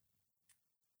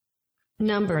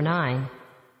 Number 9.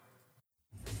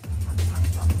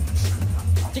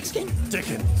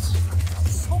 Dickens.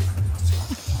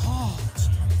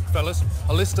 Fellas,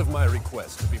 a list of my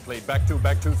requests to be played back 2,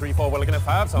 3, 4. We're looking at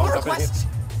 5 songs More up in here. requests?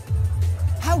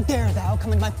 How dare thou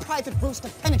come in my private roost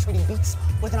of penetrating beats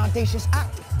with an audacious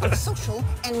act of social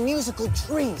and musical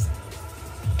treason?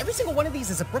 Every single one of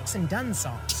these is a Brooks and Dunn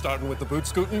song. Starting with the boot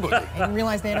scootin' boogie. I didn't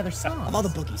realize they had other songs. Of all the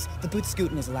boogies, the boot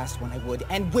scootin' is the last one I would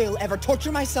and will ever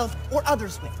torture myself or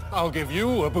others with. I'll give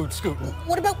you a boot scootin'.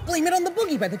 What about Blame It on the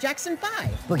Boogie by the Jackson 5?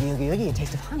 Boogie Oogie Oogie, a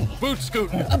taste of honey. Boot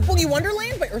scootin'. A Boogie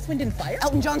Wonderland by Earth, Wind and Fire?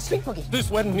 Elton John Street Boogie. This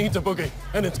wedding needs a boogie,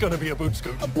 and it's gonna be a boot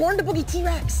scoot. A Born to Boogie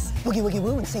T-Rex. Boogie Woogie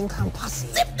Woo, Insane Clown Posse.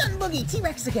 Zip Gun Boogie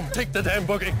T-Rex again. Take the damn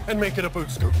boogie and make it a boot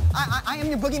scoot. I am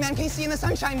your boogeyman, Casey and the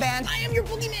Sunshine Band. I am your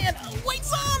boogeyman, a white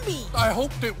zombie. I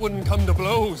hoped it wouldn't come to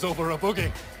blows over a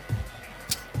boogie.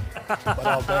 But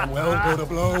I'll damn well go to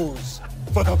blows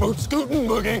for the boot scootin'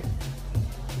 boogie.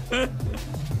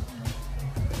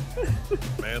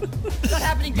 Man. What's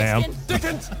happening, Dickens?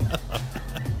 Dickens!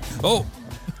 Oh,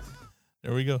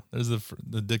 there we go. There's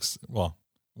the Dicks. Well,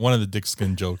 one of the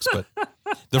Dickskin jokes, but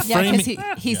the framing.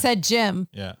 He said Jim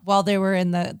while they were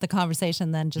in the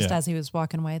conversation. Then just as he was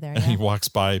walking away there, and he walks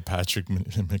by Patrick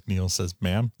McNeil, says,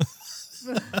 "Ma'am."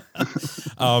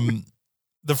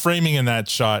 The framing in that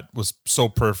shot was so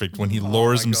perfect when he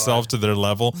lowers himself to their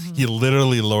level. He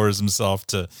literally lowers himself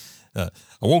to, I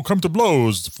won't come to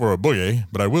blows for a boogie,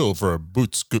 but I will for a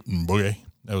boot scootin' boogie.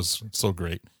 That was so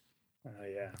great.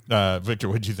 Victor,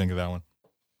 what did you think of that one?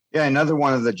 Yeah, another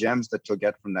one of the gems that you'll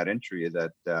get from that entry is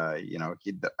that,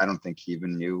 I don't think he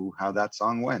even knew how that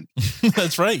song went.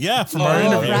 That's right. Yeah, from our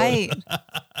interview. Right.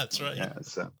 That's right. Yeah,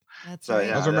 so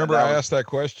I remember I asked that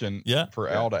question for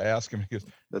Al to ask him. He goes,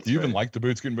 do you even like the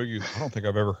boot scootin' boogie? I don't think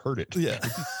I've ever heard it. Yeah.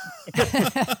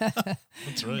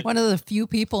 That's right. One of the few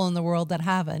people in the world that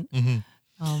haven't.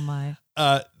 Oh, my.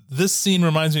 This scene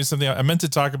reminds me of something I meant to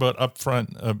talk about up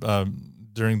front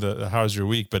during the How's Your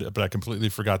Week, but I completely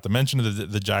forgot to mention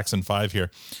the Jackson 5 here.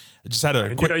 I just had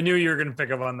I knew you were going to pick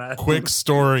up on that. Quick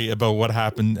story about what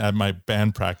happened at my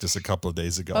band practice a couple of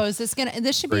days ago. Oh, is this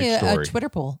this should be a Twitter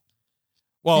poll.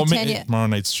 Well, tomorrow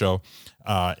night's show.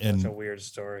 That's a weird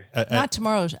story. Not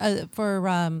tomorrow.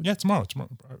 Tomorrow.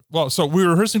 Well, so we were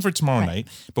rehearsing for tomorrow night,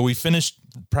 but we finished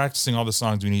practicing all the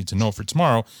songs we needed to know for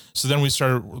tomorrow. So then we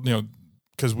started,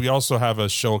 because we also have a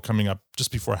show coming up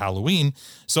just before Halloween.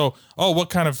 So,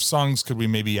 what kind of songs could we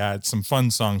maybe add? Some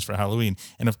fun songs for Halloween.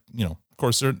 And of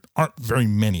course, there aren't very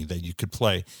many that you could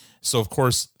play. So, of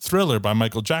course, Thriller by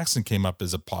Michael Jackson came up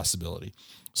as a possibility.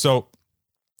 So,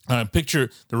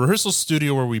 picture the rehearsal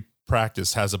studio where we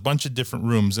practice has a bunch of different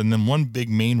rooms and then one big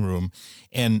main room.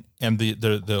 And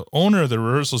the owner of the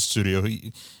rehearsal studio,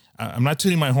 I'm not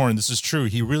tooting my horn, this is true.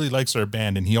 He really likes our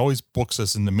band, and he always books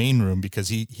us in the main room because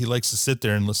he likes to sit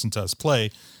there and listen to us play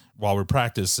while we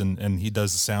practice, and he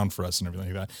does the sound for us and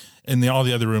everything like that. And all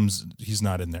the other rooms, he's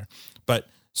not in there. But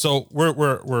so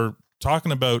we're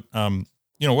talking about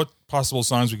what possible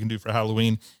songs we can do for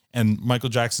Halloween. And Michael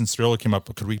Jackson's Thriller came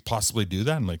up. Could we possibly do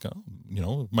that? I'm like, it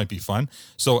might be fun.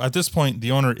 So at this point,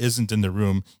 the owner isn't in the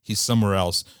room. He's somewhere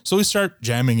else. So we start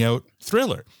jamming out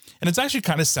Thriller. And it's actually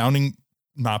kind of sounding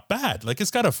not bad. Like,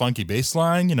 it's got a funky bass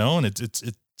line, and it's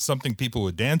something people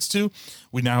would dance to.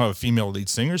 We now have a female lead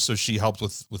singer, so she helped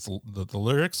with the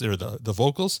lyrics or the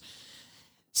vocals.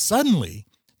 Suddenly,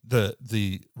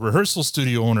 the rehearsal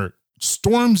studio owner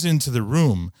storms into the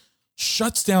room,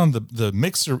 shuts down the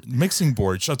mixing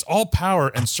board, shuts all power,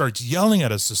 and starts yelling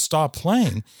at us to stop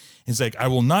playing. He's like, I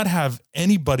will not have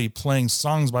anybody playing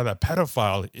songs by that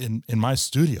pedophile in my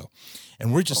studio.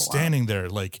 And we're just standing there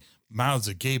like mouths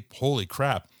agape. Holy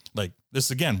crap. Like, this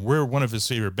again, we're one of his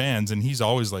favorite bands, and he's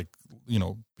always like,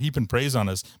 heaping praise on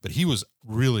us, but he was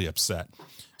really upset.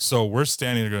 So we're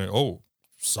standing there going, oh,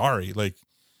 sorry. Like,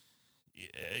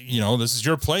 this is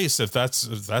your place. If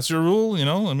that's your rule,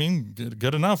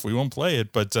 good enough. We won't play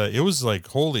it. But it was like,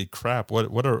 holy crap.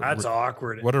 That's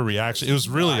awkward. What a reaction. It was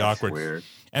really awkward. Weird.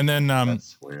 And then,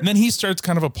 he starts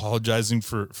kind of apologizing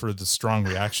for the strong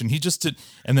reaction. He just did.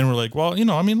 And then we're like, well,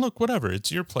 look, whatever.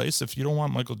 It's your place. If you don't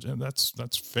want Michael,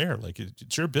 that's fair. Like,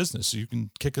 it's your business. So you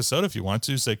can kick us out if you want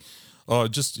to. It's like, oh,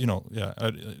 just,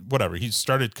 whatever. He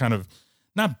started kind of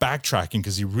not backtracking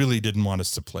because he really didn't want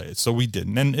us to play it. So we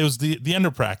didn't. And it was the end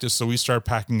of practice. So we started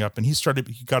packing up, and he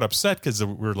got upset because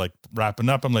we were like wrapping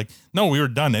up. I'm like, no, we were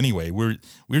done anyway. We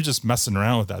were just messing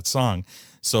around with that song.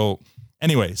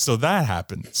 Anyway, so that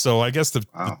happened. So I guess the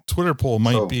Twitter poll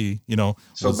might be,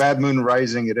 So Bad Moon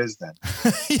Rising it is then.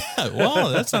 Yeah, well,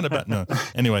 that's not a bad, no.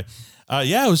 Anyway,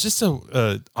 it was just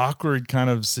a awkward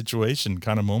kind of situation,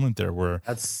 kind of moment there where.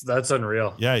 That's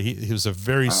unreal. Yeah, he was a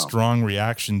very strong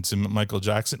reaction to Michael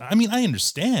Jackson. I mean, I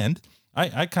understand.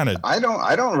 I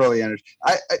don't really understand.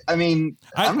 I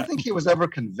don't think he was ever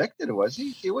convicted, was he?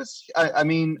 He was, I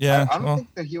don't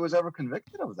think that he was ever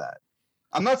convicted of that.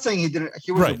 I'm not saying he didn't.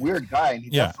 He was a weird guy, and he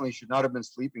definitely should not have been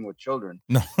sleeping with children.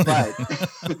 No,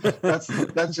 but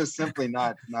that's just simply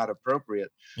not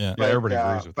appropriate. Yeah, but, everybody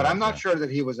agrees with that. But I'm not sure that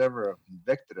he was ever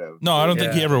convicted of. No, I don't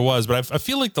think he ever was. But I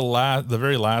feel like the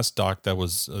very last doc that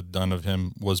was done of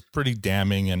him was pretty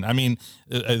damning. And I mean,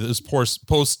 it was post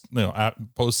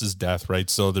his death, right?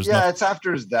 So there's it's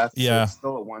after his death. Yeah, so it's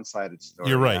still a one-sided story.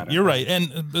 You're right.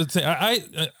 And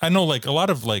I know, like,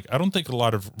 I don't think a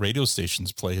lot of radio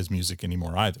stations play his music anymore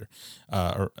either,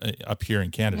 or up here in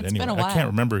Canada. It's anyway, been a while. I can't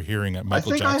remember hearing it.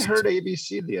 Michael Jackson. I think I heard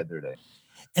ABC the other day.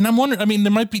 And I'm wondering, I mean,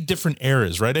 there might be different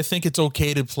eras, right? I think it's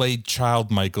okay to play child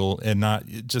Michael and not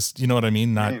just, you know what I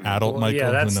mean? Not adult Michael.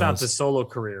 Yeah, that's not the solo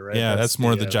career, right? Yeah, that's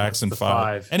more the Jackson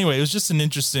 5. Anyway, it was just an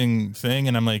interesting thing.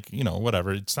 And I'm like,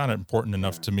 whatever. It's not important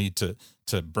enough to me to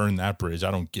burn that bridge. I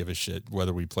don't give a shit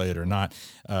whether we play it or not.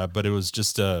 But it was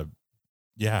just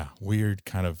weird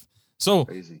kind of. So,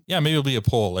 crazy. Yeah, maybe it'll be a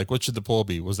poll. Like, what should the poll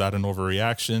be? Was that an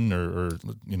overreaction or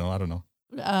I don't know.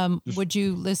 Would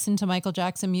you listen to Michael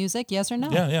Jackson music? Yes or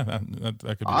no? Yeah.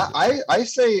 That could be. I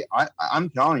say, I'm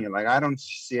telling you, like, I don't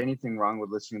see anything wrong with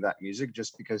listening to that music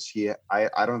just because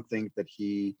I don't think that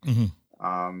he,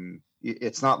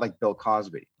 it's not like Bill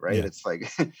Cosby, right? Yeah. It's like,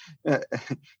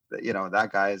 that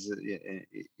guy is,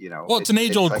 Well, it's an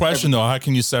age-old question, though. How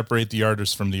can you separate the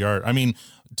artist from the art? I mean,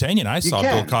 Tanya and I saw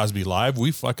Bill Cosby live. We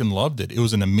fucking loved it. It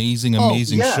was an amazing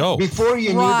show. Before you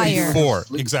knew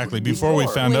that before we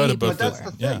found out about that's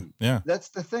the thing. Yeah. That's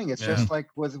the thing. It's just like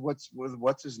with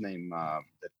what's his name?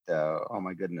 Oh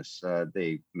my goodness,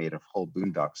 they made a whole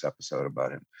Boondocks episode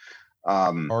about him.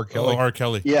 R. Kelly. R.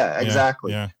 Kelly. Yeah,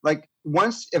 exactly. Yeah. Like,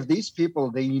 if these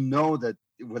people, they know that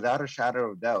without a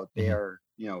shadow of doubt they are,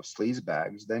 sleaze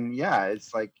bags, then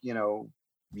it's like,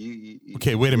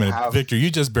 okay, wait a minute, Victor, you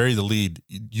just buried the lead.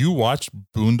 You watched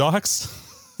Boondocks?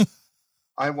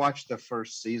 I watched the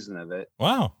first season of it.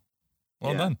 Wow.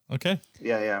 Well done. Okay.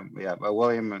 Yeah.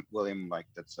 William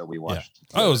liked it, so we watched.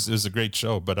 Yeah. It was a great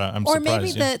show, but I'm or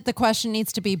surprised. Maybe the question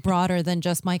needs to be broader than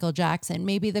just Michael Jackson.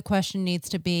 Maybe the question needs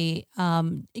to be,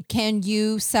 can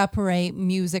you separate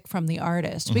music from the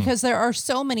artist? Because there are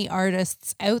so many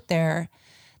artists out there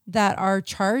that are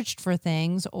charged for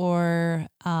things or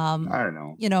I don't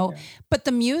know. But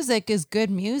the music is good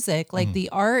music. Like the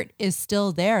art is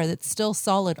still there. That's still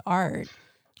solid art.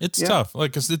 It's tough.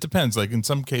 Like, 'cause it depends. Like in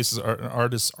some cases,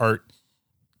 artists' art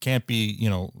can't be,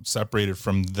 separated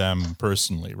from them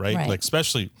personally. Right. Like,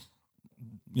 especially,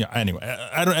 anyway,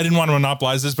 I didn't want to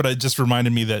monopolize this, but it just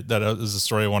reminded me that was a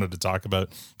story I wanted to talk about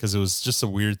because it was just a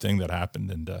weird thing that happened.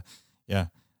 And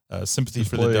sympathy just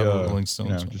for play, the devil, Rolling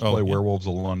Stones. Play Werewolves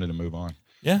of London and move on.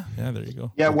 Yeah, there you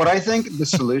go. Yeah, what I think the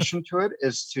solution to it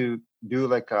is to do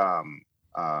like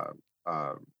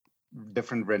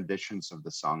different renditions of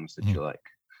the songs that you like.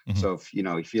 So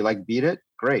if you like Beat It,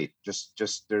 great.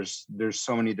 Just there's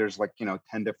so many, there's like 10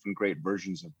 different great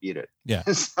versions of Beat It. Yeah.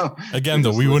 So again,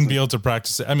 though, we wouldn't be able to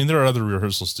practice it. I mean, there are other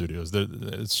rehearsal studios.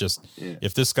 It's just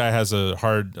if this guy has a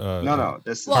hard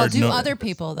other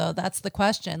people though? That's the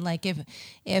question. Like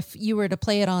if you were to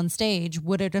play it on stage,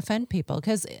 would it offend people?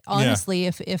 Because honestly,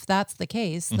 if that's the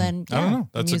case, then I don't know.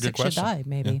 That's music a good question. should die.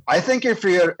 Maybe. I think if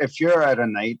you're at a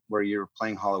night where you're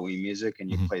playing Halloween music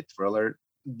and you play Thriller,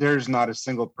 there's not a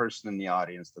single person in the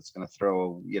audience that's going to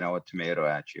throw, a tomato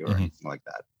at you or anything like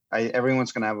that.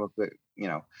 Everyone's going to have a good,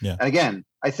 And again,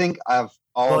 I think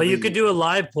you could do a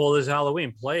live poll this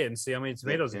Halloween, play it and see how many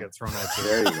tomatoes get thrown at you.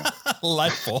 There you go.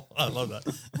 Live poll. I love that.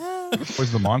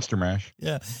 Where's the Monster Mash?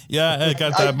 Yeah. I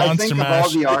got that Monster I think Mash.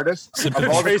 Of all the artists, of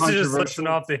all the Tracy just listing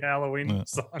off the Halloween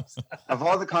songs. Of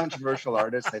all the controversial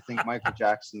artists, I think Michael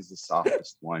Jackson's the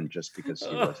softest one just because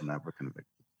he wasn't ever convicted.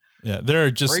 Yeah, there are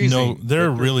just Crazy. no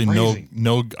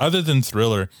other than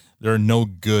Thriller, there are no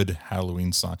good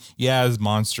Halloween songs. Yeah, it's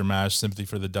Monster Mash, Sympathy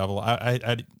for the Devil.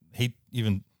 I hate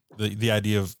even the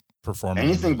idea of performing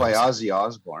anything by Ozzy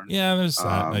Osbourne. Yeah, there's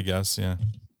that, I guess. Yeah.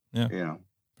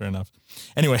 Fair enough.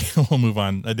 Anyway, we'll move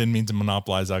on. I didn't mean to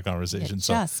monopolize that conversation.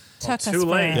 Just took us too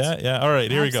late. Yeah. All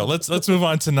right, here we go. Let's move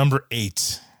on to number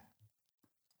 8.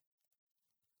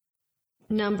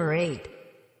 Number 8.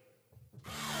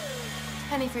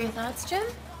 Penny for your thoughts, Jim?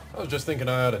 I was just thinking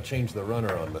I ought to change the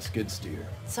runner on my skid steer.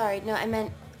 Sorry, no, I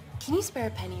meant, can you spare a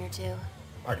penny or two?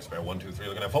 I can spare 1, 2, 3,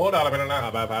 looking at $4,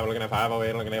 looking at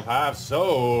 508, looking at 5,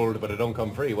 sold, but it don't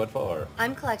come free. What for?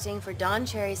 I'm collecting for Don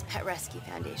Cherry's Pet Rescue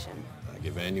Foundation. I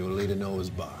give annually to Noah's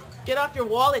bark. Get off your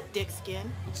wallet, Dickskin.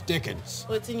 It's Dickens.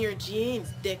 What's in your jeans,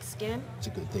 Dickskin? It's a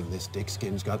good thing this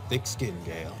Dickskin's got thick skin,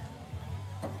 Gail.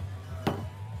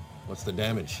 What's the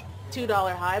damage?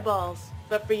 $2 highballs.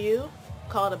 But for you,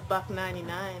 call it $1.99.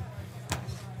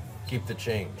 Keep the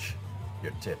change.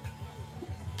 Your tip.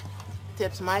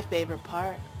 Tip's my favorite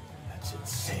part. That's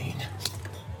insane.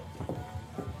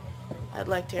 I'd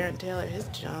like Taryn Taylor his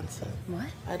Johnson. What?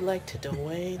 I'd like to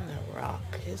Dwayne The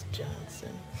Rock his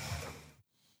Johnson.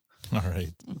 All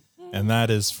right. And that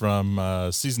is from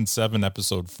season 7,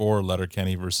 episode 4,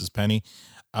 Letterkenny versus Penny.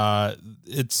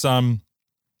 It's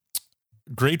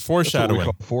great foreshadowing.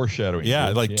 Foreshadowing. Yeah,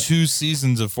 like 2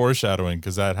 seasons of foreshadowing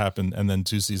because that happened, and then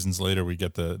 2 seasons later we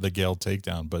get the Gale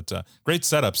takedown. But great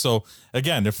setup. So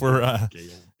again, if we're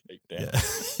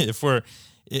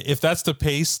if that's the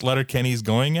pace Letterkenny's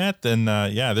going at, then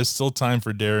there's still time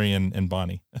for Derry and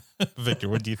Bonnie. Victor,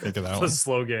 what do you think of that It's one? a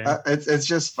slow game. It's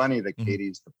just funny that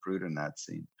Katie's the prude in that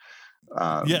scene.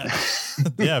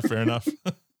 Yeah, fair enough.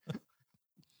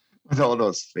 All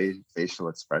those facial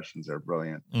expressions are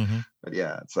brilliant. But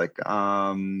yeah, it's like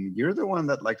you're the one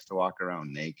that likes to walk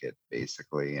around naked,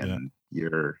 basically, and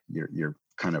you're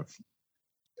kind of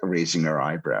raising our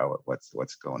eyebrow at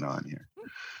what's going on here.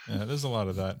 Yeah, there's a lot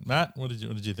of that. Matt, what did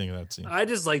you think of that scene? I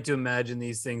just like to imagine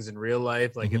these things in real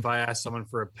life. Like if I asked someone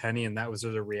for a penny and that was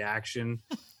their reaction,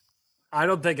 I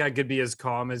don't think I could be as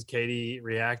calm as Katie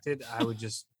reacted. I would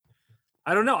just,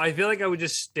 I don't know. I feel like I would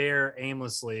just stare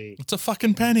aimlessly. It's a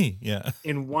fucking penny. Yeah.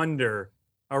 In wonder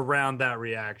around that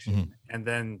reaction and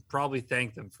then probably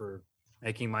thank them for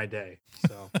making my day.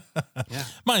 So, yeah.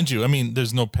 Mind you, I mean,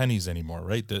 there's no pennies anymore,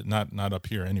 right? Not up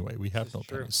here anyway. We have no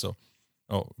pennies. So,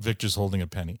 Victor's holding a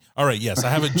penny. All right. Yes, I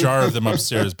have a jar of them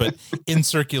upstairs, but in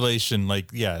circulation,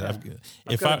 like, I've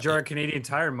got a jar of Canadian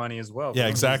Tire money as well. Yeah,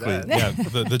 exactly. Yeah.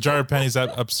 The jar of pennies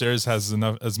upstairs has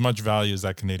as much value as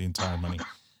that Canadian Tire money.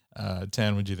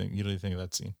 Tan, what do you think? You think of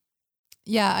that scene?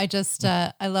 Yeah, I just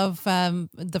I love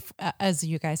as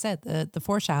you guys said, the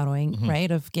foreshadowing, right,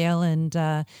 of Gale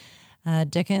and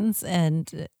Dickens,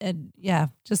 and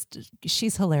just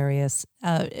she's hilarious.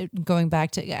 Going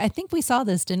back to, I think we saw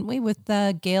this, didn't we, with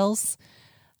Gale's,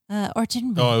 or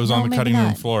didn't we? Oh, it was on the cutting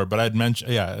room floor, but I'd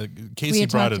mentioned, Casey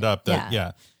brought it up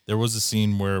that there was a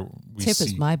scene where Tip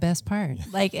is my best part.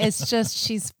 Like it's just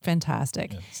she's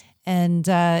fantastic, and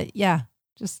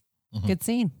just good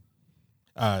scene.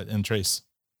 And Trace.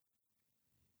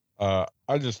 I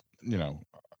just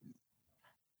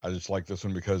like this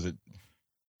one because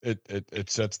it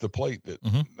sets the plate that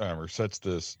or sets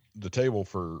the table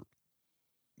for,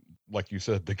 like you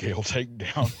said, the Gale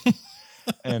takedown.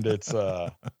 And it's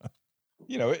it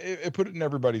put it in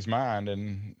everybody's mind,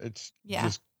 and it's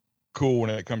just cool when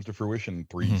it comes to fruition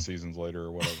 3 seasons later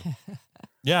or whatever.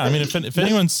 Yeah, I mean, if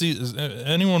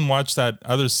anyone watched that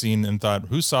other scene and thought,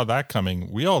 "Who saw that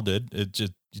coming?" We all did. You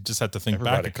just had to think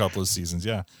back a couple of seasons.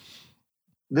 Yeah.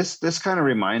 This kind of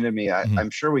reminded me. I'm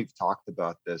sure we've talked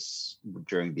about this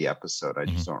during the episode. I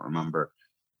just don't remember.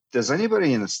 Does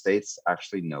anybody in the States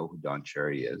actually know who Don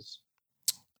Cherry is?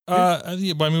 I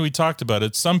mean, we talked about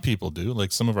it. Some people do,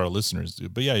 like some of our listeners do.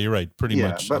 But yeah, you're right. Pretty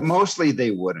much. But mostly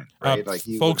they wouldn't, right? Like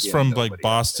folks from like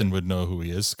Boston would know who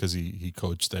he is because he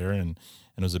coached there and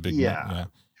was a big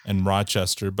and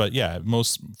Rochester. But yeah,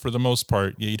 for the most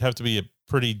part, you'd have to be a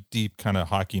pretty deep kind of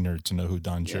hockey nerd to know who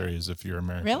Don Cherry is if you're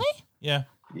American. Really? Yeah.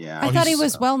 Yeah. I thought he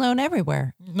was well known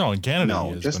everywhere. No, in Canada.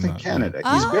 No, he is, just but in Canada.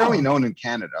 He's barely known in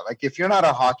Canada. Like if you're not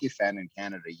a hockey fan in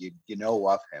Canada, you know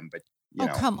of him, but you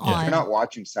know, come if on. you're not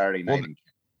watching Saturday night,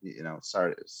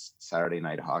 Saturday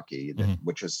night hockey,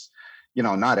 which is,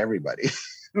 not everybody.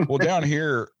 Well, down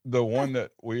here, the one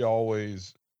that we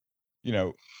always,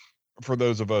 for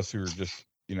those of us who are just,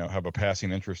 have a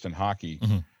passing interest in hockey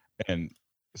and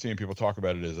seeing people talk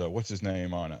about it is, what's his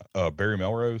name on Barry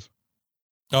Melrose?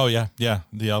 Oh yeah,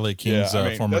 the LA Kings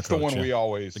former that's coach. the one we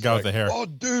always the guy with the hair. Oh,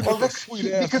 dude, with the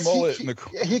sweet ass mullet.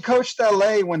 He coached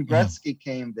LA when Gretzky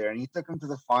came there, and he took him to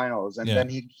the finals. And then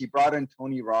he brought in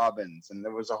Tony Robbins, and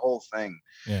there was a whole thing.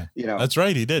 Yeah, that's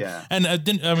right, he did. Yeah. And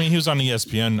he was on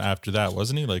ESPN after that,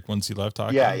 wasn't he? Like once he left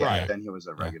hockey. Yeah. Right. Then he was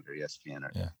a regular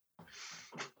ESPNer. Yeah.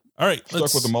 All right,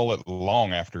 stuck with the mullet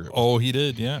long after. Oh, he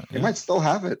did. Yeah, he might still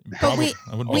have it. But we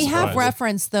have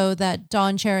reference though that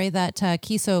Don Cherry, that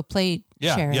Kiso played.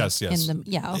 Cherry yes.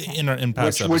 In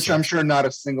past which I'm sure not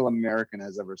a single American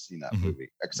has ever seen that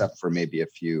movie, except for maybe a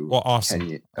few. Well,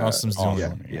 Awesome's the only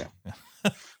one. Yeah.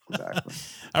 Exactly.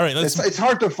 All right, it's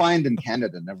hard to find in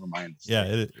Canada. Never mind. Yeah,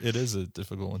 it is a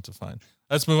difficult one to find.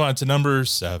 Let's move on to number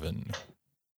 7.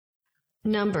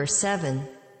 Number 7.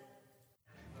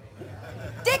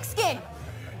 Dick skin.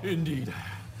 Indeed.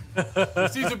 The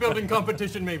Caesar building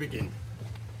competition may begin.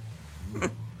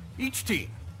 Each team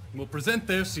will present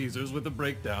their Caesars with a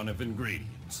breakdown of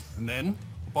ingredients. And then,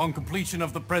 upon completion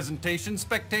of the presentation,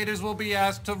 spectators will be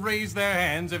asked to raise their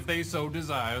hands if they so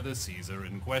desire the Caesar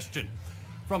in question.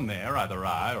 From there, either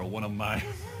I or one of my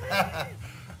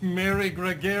merry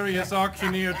gregarious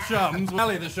auctioneer chums will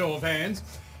tally the show of hands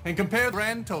and compare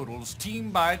grand totals team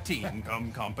by team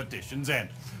come competition's end.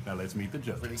 Now let's meet the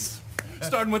judges.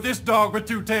 Starting with this dog with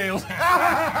 2 tails.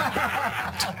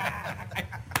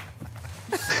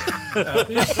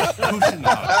 This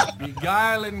Cushionhouse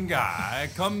beguiling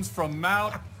guy comes from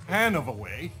Mount Hanover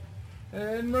way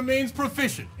and remains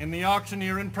proficient in the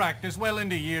auctioneer in practice well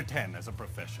into year 10 as a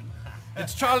profession.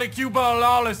 It's Charlie Cuba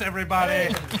Lawless,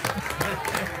 everybody.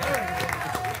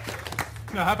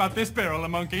 Now, how about this barrel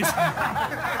of monkeys? The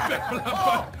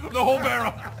whole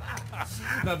barrel.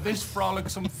 Now, this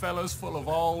frolicsome fella's full of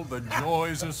all the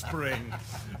joys of spring.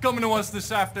 Coming to us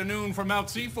this afternoon from Mount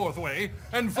Seaforth way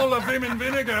and full of vim and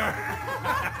vinegar.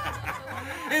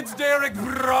 It's Derek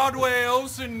Broadway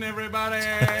Olsen, everybody.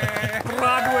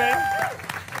 Broadway.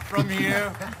 From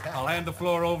here, I'll hand the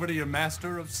floor over to your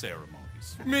master of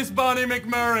ceremonies, Miss Bonnie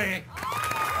McMurray.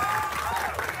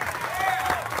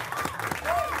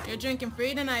 You're drinking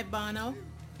free tonight, Bono.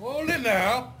 Hold it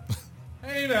now.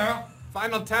 Hey now.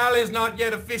 Final tally is not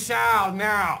yet official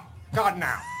now. God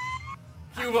now.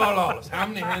 Cuba Lawless. How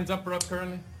many hands up are up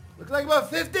currently? Looks like about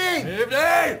 15. 50.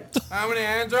 How many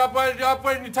hands are up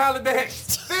when you tally the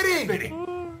hits? 50.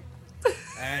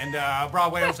 And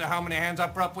Broadway also, how many hands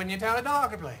up when you tally the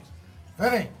hockey plays?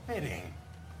 50.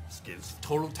 This gives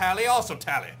total tally also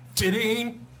tally.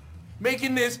 15.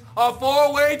 Making this a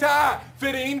 4-way tie.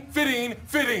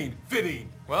 15.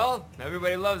 Well,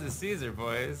 everybody loves a Caesar,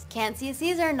 boys. Can't see a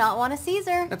Caesar, not want a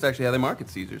Caesar. That's actually how they market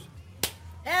Caesars.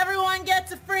 Everyone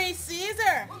gets a free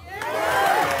Caesar.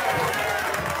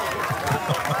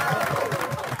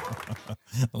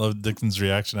 I love Dickens'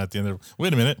 reaction at the end of,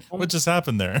 wait a minute, what just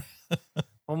happened there?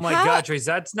 Oh my God, Trace,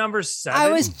 that's number 7. I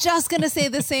was just going to say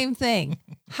the same thing.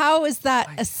 How is that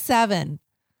a 7?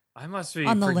 I must be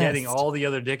on the forgetting list? all the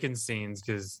other Dickens scenes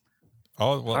because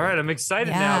Oh, well, all right. I'm excited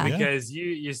Yeah. now because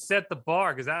you set the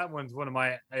bar, because that one's one of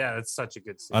my that's such a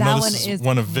good scene. I know That this one is is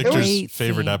one of Victor's great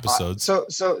favorite scene. episodes.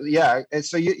 So you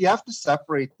have to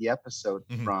separate the episode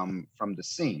from the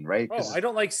scene, right? Oh, I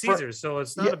don't like Caesars, so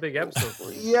it's not a big episode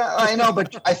for you. Yeah, I know,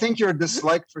 but I think your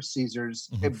dislike for Caesars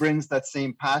it brings that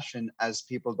same passion as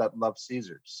people that love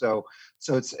Caesars. So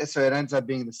it ends up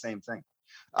being the same thing.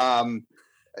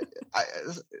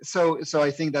 So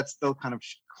I think that's still kind of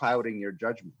clouding your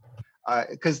judgment,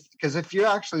 because if you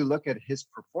actually look at his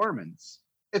performance,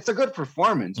 it's a good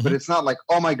performance, but it's not like,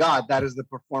 oh my God, that is the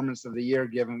performance of the year.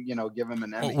 Give him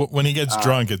an Emmy. When he gets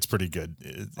drunk, it's pretty good.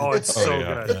 It's so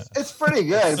good. It's pretty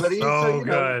good, but he's so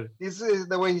good. He's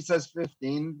the way he says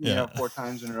 15, 4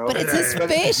 times in a row. But it's his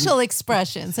facial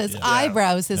expressions, his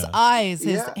eyebrows, his eyes,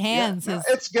 his hands. His...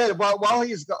 It's good. While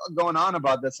he's going on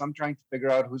about this, I'm trying to figure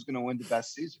out who's going to win the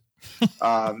best Caesar.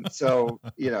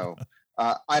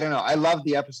 I don't know. I love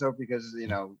the episode because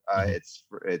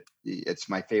it's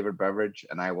my favorite beverage,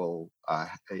 and I will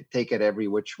take it every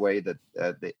which way that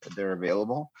they're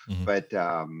available. But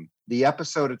the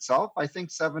episode itself, I think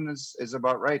 7 is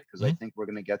about right, because I think we're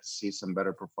going to get to see some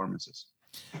better performances.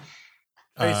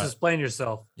 Trace, explain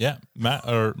yourself. Yeah,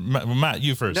 Matt,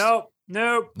 you first.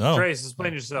 No. Trace,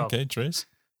 explain yourself. Okay, Trace.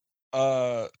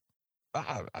 I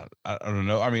don't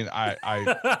know. I mean,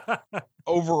 I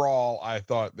overall, I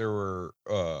thought there were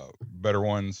better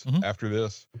ones after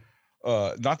this.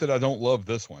 Not that I don't love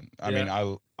this one. I mean,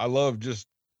 I love just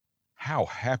how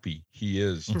happy he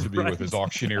is to be with his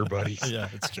auctioneer buddies. Yeah,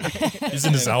 it's true. He's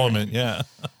in his element. Yeah.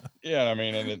 Yeah, I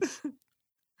mean,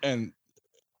 and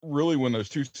really when those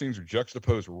two scenes are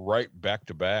juxtaposed right back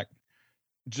to back,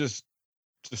 just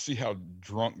to see how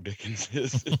drunk Dickens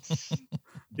is. It's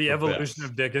the evolution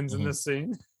of Dickens in this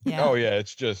scene. Yeah. Oh yeah,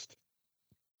 it's just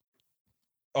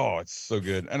it's so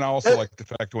good. And I also like the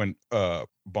fact when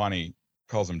Bonnie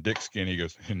calls him Dick Skin, he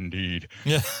goes, "Indeed."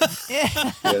 Yeah.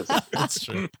 Yes, that's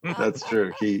true. That's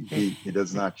true. He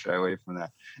does not shy away from that.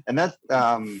 And that's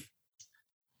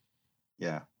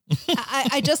yeah.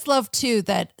 I just love too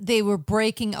that they were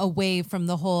breaking away from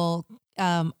the whole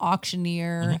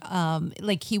auctioneer.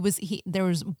 Like there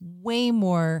was way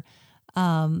more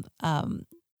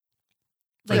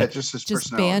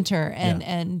just banter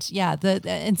and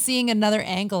seeing another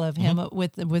angle of him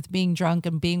with being drunk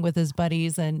and being with his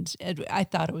buddies, and I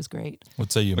thought it was great.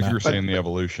 What say you, Matt? You were saying the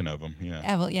evolution of him,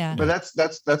 yeah. But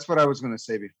that's what I was going to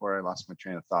say before I lost my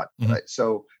train of thought. Right?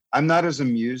 So I'm not as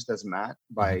amused as Matt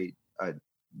by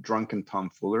drunken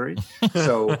tomfoolery.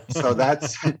 So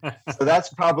that's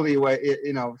probably what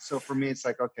so for me it's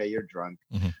like, okay, you're drunk.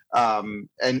 And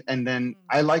then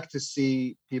I like to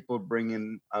see people bring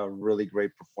in a really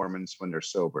great performance when they're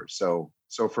sober. So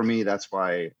for me, that's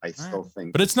why I still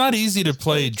think. But it's not easy to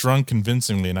play drunk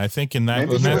convincingly, and I think in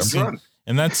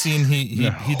that scene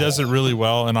he does it really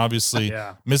well. And obviously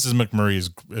Mrs. McMurray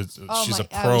she's a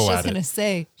pro at it. I was just gonna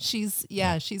say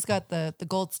she's got the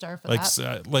gold star for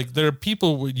that. Like there are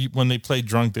people when they play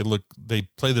drunk, they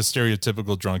play the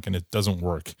stereotypical drunk, and it doesn't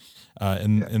work.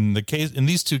 In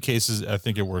these two cases, I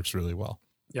think it works really well.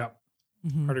 Yeah.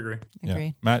 I'd agree.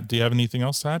 Agree. Matt, do you have anything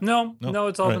else to add? No,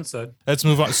 it's all been said. Let's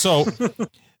move on. So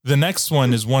the next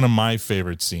one is one of my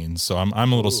favorite scenes. So I'm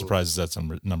a little surprised that's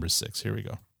number 6. Here we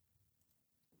go.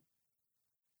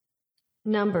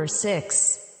 Number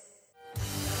 6.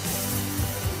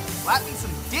 Slap me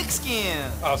some dick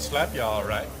skin. I'll slap you all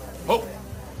right. Oh,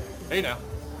 hey now.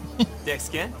 Dick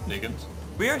skin? Dickens.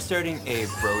 We are starting a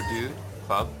bro dude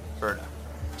club, Berta.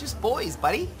 Just boys,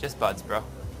 buddy. Just buds, bro.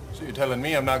 So you're telling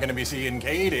me I'm not going to be seeing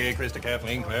Katie, Krista,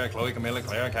 Kathleen, Claire, Chloe, Camilla,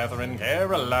 Claire, Catherine,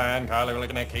 Caroline, Carla,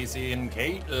 looking at Casey, and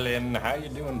Caitlin. How you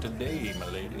doing today, my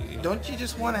lady? Don't you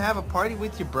just want to have a party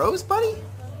with your bros, buddy?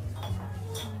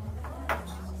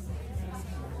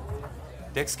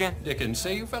 Dick skin? Dickens,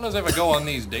 say you fellas ever go on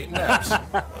these dating apps?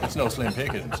 It's no slim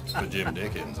pickings for Jim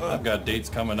Dickens. I've got dates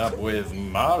coming up with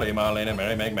Marley, Marlene, and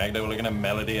Mary Magda. We're looking at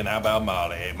Melody, and how about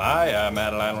Molly? Maya,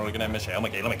 Madeline, we're looking at Michelle,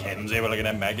 Michaela, Mackenzie. We're looking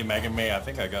at Maggie, me. I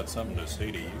think I got something to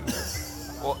say to you.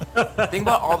 Well, think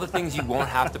about all the things you won't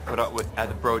have to put up with at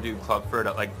the Bro Dude Club for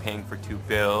like paying for 2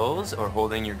 bills or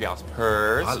holding your gal's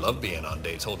purse. I love being on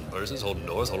dates, holding purses, holding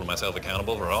doors, holding myself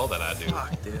accountable for all that I do.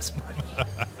 Fuck this, buddy.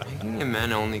 Making a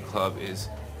men-only club is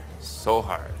so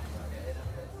hard.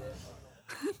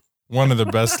 One of the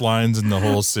best lines in the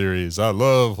whole series. I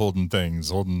love holding things,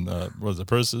 holding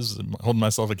purses, holding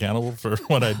myself accountable for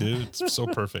what I do. It's so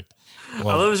perfect. I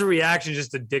love his reaction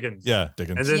just to Dickens. Yeah,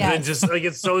 Dickens. And then just like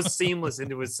it's so seamless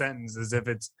into his sentence as if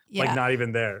it's like not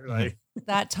even there. Like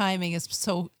that timing is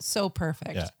so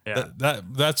perfect. Yeah.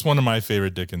 That's one of my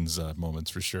favorite Dickens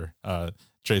moments for sure.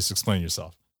 Trace, explain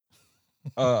yourself.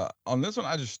 On this one,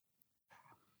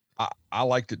 I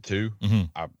liked it too.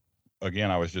 I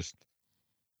was just,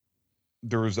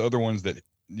 there was other ones that,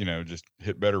 just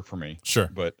hit better for me. Sure.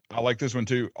 But I like this one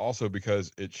too, also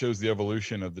because it shows the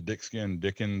evolution of the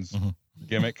Dickens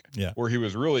gimmick, where he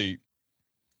was really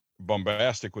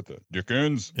bombastic with the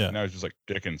Dickens. Yeah. Now he's just like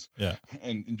Dickens. Yeah.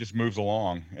 And just moves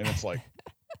along. And it's like,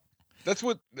 that's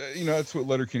what, that's what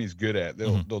Letterkenny's good at.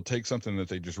 They'll take something that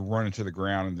they just run into the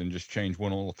ground and then just change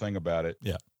one little thing about it.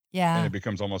 Yeah. Yeah. And it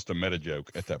becomes almost a meta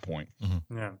joke at that point.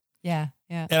 Yeah. Yeah.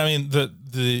 Yeah. And I mean,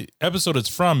 the episode it's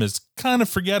from is kind of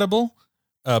forgettable.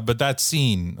 But that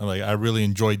scene, like, I really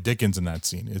enjoyed Dickens in that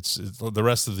scene. It's the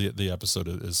rest of the episode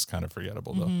is kind of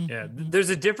forgettable though. Yeah. There's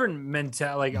a different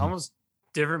mentality, like almost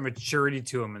different maturity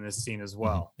to him in this scene as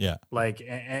well. Yeah. Like,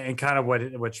 and kind of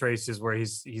what Trace is, where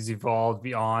he's evolved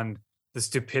beyond the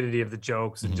stupidity of the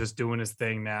jokes and just doing his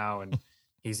thing now. And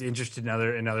he's interested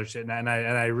in other shit. And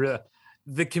I really,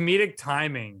 the comedic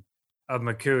timing of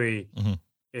McCooey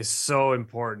is so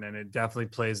important, and it definitely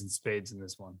plays in spades in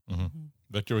this one.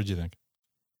 Victor, what do you think?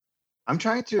 I'm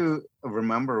trying to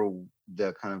remember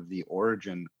the kind of the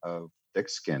origin of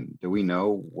Thickskin. Do we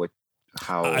know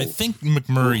how? I think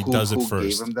McMurray does it who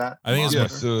first. Gave him that? I think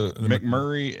it's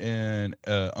McMurray and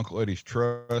Uncle Eddie's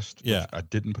Trust. Yeah, I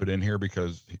didn't put in here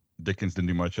because Dickens didn't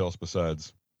do much else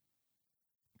besides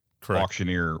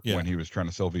auctioneer when he was trying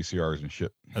to sell VCRs and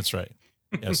shit. That's right.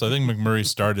 Yeah, so I think McMurray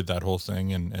started that whole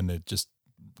thing, and it just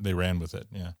they ran with it.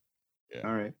 Yeah.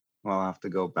 All right. Well, I'll have to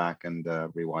go back and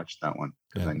rewatch that one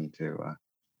because I need to.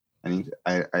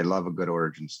 I love a good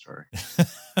origin story.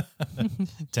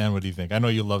 Tan, what do you think? I know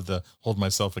you love the "hold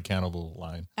myself accountable"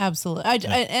 line. Absolutely.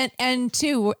 And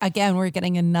two, again, we're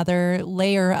getting another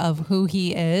layer of who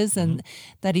he is, and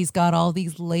that he's got all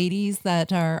these ladies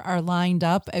that are lined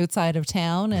up outside of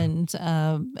town,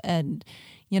 and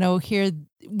here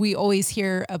we always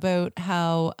hear about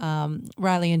how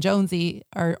Riley and Jonesy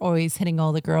are always hitting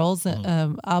all the girls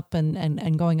up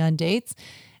and going on dates.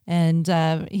 And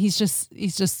he's just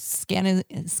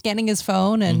scanning his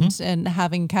phone and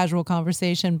having casual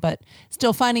conversation, but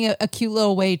still finding a cute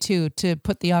little way to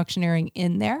put the auctioneering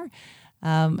in there,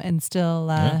 and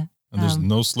still. And there's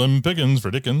no slim pickings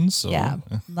for Dickens. So. Yeah,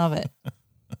 love it.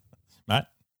 Matt.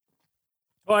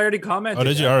 Oh, I already commented. Oh,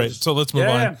 did you? All right, so let's move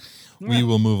on. Yeah. We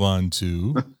will move on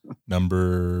to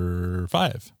number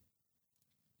 5.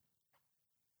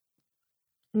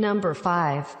 Number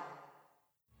 5.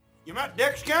 You met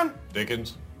Dickskin?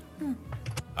 Dickens?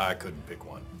 I couldn't pick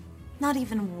one. Not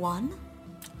even one?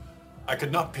 I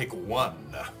could not pick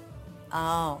one.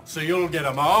 Oh. So you'll get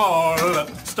them all.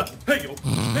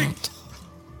 Hey.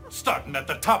 Starting at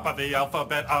the top of the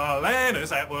alphabet,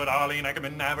 Alanis, Atwood, Arlene,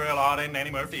 Ackerman, Avril, Arden,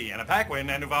 Annie Murphy, Anna Paquin,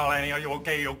 Annie Duval, Annie, are you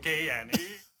okay, Annie?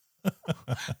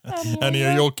 Annie,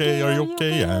 are you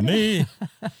okay, Annie?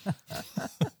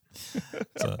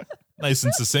 So, nice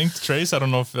and succinct. Trace, I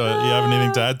don't know if you have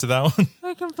anything to add to that one.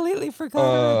 I completely forgot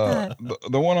about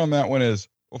that. The one on that one is,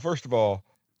 well, first of all,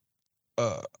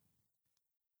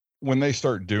 when they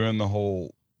start doing the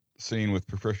whole scene with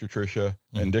Professor Tricia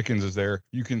and Dickens is there,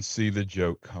 you can see the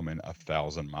joke coming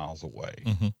 1,000 miles away.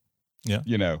 Yeah.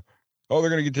 They're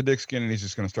going to get to Dickskin and he's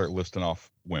just going to start listing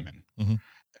off women.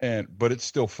 But it's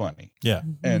still funny. Yeah.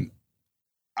 And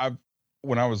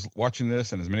when I was watching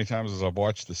this, and as many times as I've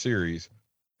watched the series,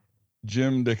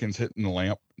 Jim Dickens hitting the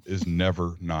lamp is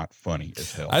never not funny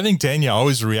as hell. I think Tanya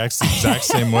always reacts the exact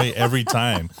same way every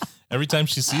time. Every time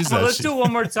she sees that. Let's do it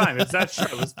one more time. Is that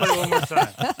true? Let's play it one more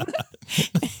time.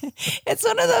 It's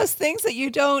one of those things that you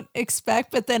don't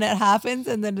expect, but then it happens,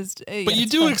 and then it's. But you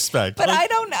do expect. But I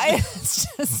don't know.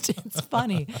 It's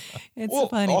funny. It's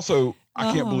funny. Also,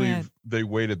 I can't believe they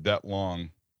waited that long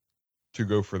to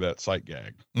go for that sight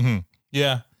gag.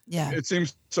 Yeah. Yeah. It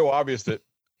seems so obvious that,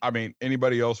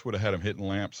 anybody else would have had him hitting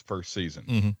lamps first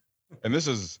season. And this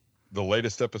is the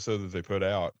latest episode that they put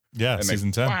out. Yeah, and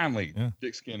season 10. Finally,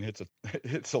 Dickskin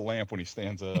hits a lamp when he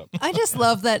stands up. I just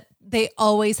love that they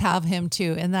always have him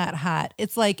too in that hat.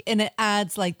 It's like, and it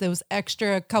adds like those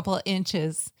extra couple of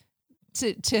inches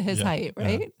to his height,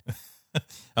 right?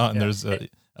 And there's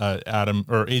Adam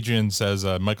or Adrian says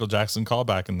Michael Jackson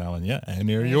callback in that one. Yeah, and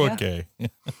are you okay?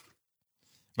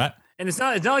 Matt. And it's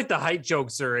not like the height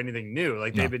jokes or anything new.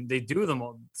 Like they do them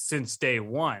since day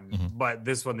one, but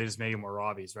this one they just make it more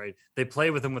obvious, right? They play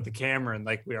with him with the camera, and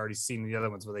like we already seen the other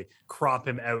ones where they crop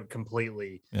him out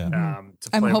completely. Yeah.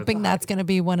 I'm hoping that's going to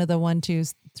be one of the 1, 2,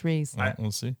 3s.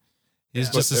 We'll see.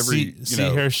 He's just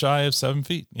a hair shy of 7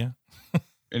 feet. Yeah.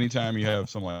 Anytime you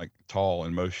have someone like tall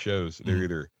in most shows, they're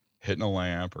either hitting a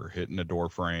lamp or hitting a door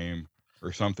frame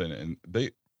or something, and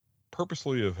they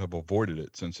purposely have avoided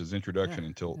it since his introduction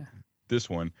until this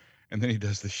one. And then he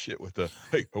does the shit with the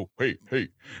hey, oh, hey.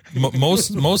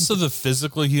 Most of the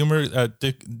physical humor at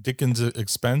Dickens'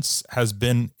 expense has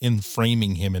been in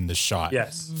framing him in the shot.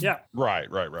 Yes. Yeah. Right.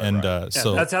 And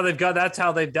so that's how they've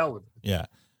dealt with it. Yeah.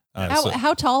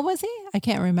 How tall was he? I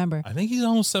can't remember. I think he's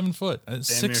almost 7 foot. Damn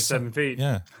near 7 feet.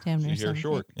 Yeah. Damn near See here 7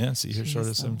 short. feet. Yeah. See here short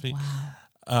of 7 feet.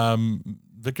 Wow.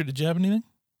 Victor, did you have anything?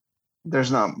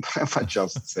 There's not much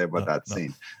else to say about that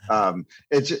scene.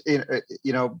 It's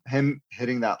him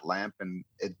hitting that lamp and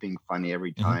it being funny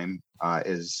every time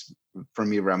is for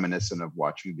me reminiscent of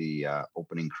watching the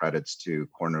opening credits to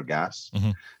Corner Gas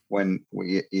when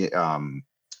we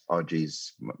oh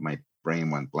geez, my brain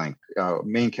went blank.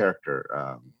 Main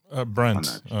character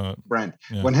Brent. Brent.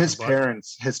 Yeah. When his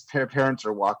parents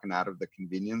are walking out of the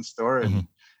convenience store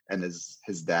and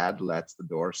his dad lets the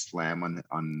door slam on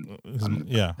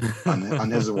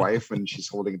his wife when she's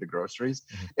holding the groceries.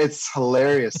 It's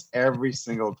hilarious every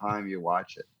single time you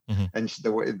watch it, and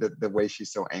the way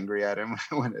she's so angry at him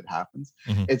when it happens.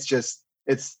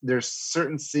 There's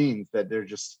certain scenes that they're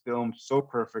just filmed so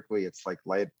perfectly. It's like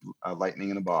lightning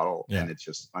in a bottle, and it's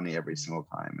just funny every single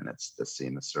time. And this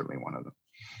scene is certainly one of them.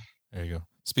 There you go.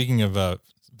 Speaking of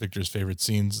Victor's favorite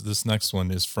scenes, this next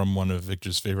one is from one of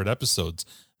Victor's favorite episodes,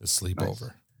 The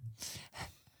Sleepover.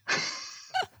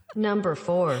 Number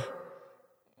 4.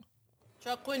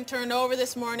 Truck wouldn't turn over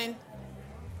this morning.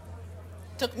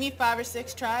 Took me 5 or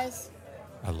 6 tries.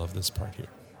 I love this part here.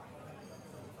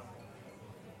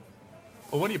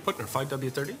 Well, what do you put in her?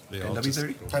 5W30?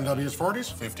 10W30? 10Ws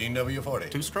 40s?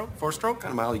 15W40. 2-stroke? 4-stroke? What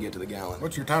kind of mile you get to the gallon?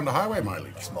 What's your time to highway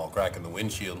mileage? Small crack in the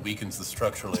windshield weakens the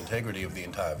structural integrity of the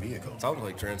entire vehicle. Sounds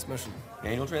like transmission.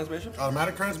 Manual transmission?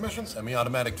 Automatic transmission?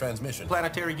 Semi-automatic transmission.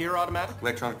 Planetary gear automatic?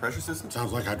 Electronic pressure system?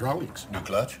 Sounds like hydraulics. New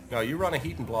clutch? Now, you run a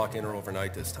heating block in or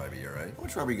overnight this time of year, right? How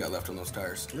much rubber you got left on those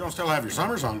tires? You don't still have your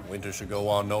summers on. Winter should go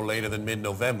on no later than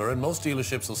mid-November, and most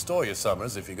dealerships will store your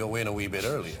summers if you go in a wee bit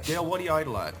earlier. Gail, what do you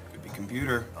idle at? Could be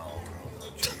computer.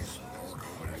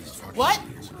 What?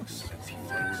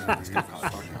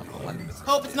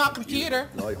 Hope it's not computer.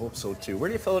 No, I hope so too. Where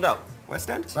do you fill it out? West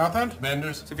End? South End?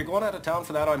 Vendors? So if you're going out of town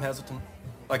for that, I'm hesitant.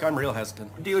 Like, I'm real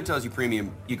hesitant. The dealer tells you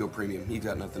premium, you go premium. You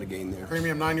got nothing to gain there.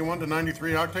 Premium 91 to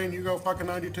 93 octane, you go fucking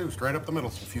 92, straight up the middle.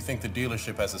 If you think the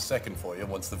dealership has a second for you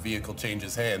once the vehicle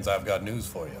changes hands, I've got news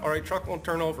for you. All right, truck won't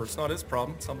turn over. It's not his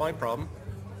problem. It's not my problem.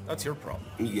 That's your problem.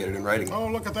 You get it in writing. Oh,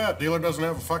 look at that. Dealer doesn't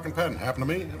have a fucking pen. Happened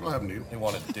to me. It'll happen to you. You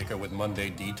want a dicker with Monday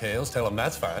details? Tell him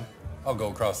that's fine. I'll go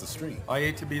across the street. I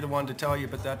hate to be the one to tell you,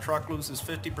 but that truck loses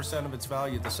 50% of its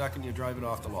value the second you drive it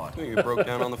off the lot. You broke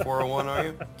down on the 401, are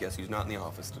you? Guess he's not in the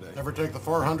office today. Ever take the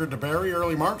 400 to Barrie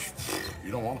early March?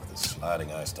 You don't want it. The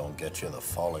sliding ice don't get you, the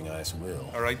falling ice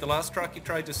will. All right, the last truck you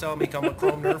tried to sell me come with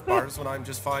chrome nerf bars when I'm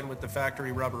just fine with the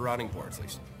factory rubber running boards.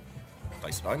 I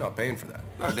said, I'm not paying for that.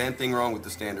 Not a damn thing wrong with the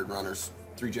standard runners.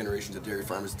 3 generations of dairy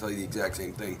farmers tell you the exact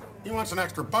same thing. He wants an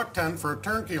extra $1.10 for a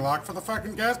turnkey lock for the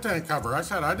fucking gas tank cover. I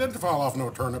said I didn't fall off no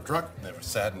turnip truck. Never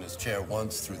sat in his chair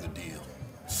once through the deal.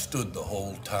 Stood the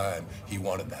whole time. He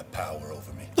wanted that power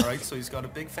over me. All right, so he's got a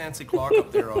big fancy clock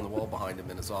up there on the wall behind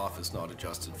him in his office, not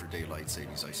adjusted for daylight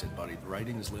savings. I said, buddy, the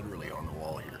writing is literally on the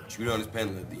wall here. Chewed on his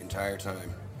pen lid the entire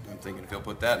time. I'm thinking if he'll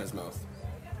put that in his mouth,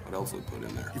 what else will he put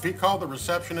in there? If he called the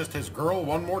receptionist his girl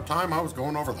one more time, I was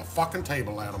going over the fucking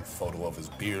table at him. Photo of his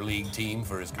beer league team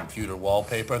for his computer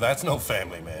wallpaper. That's no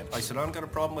family, man. I said, I don't got a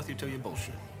problem with you till you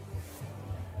bullshit.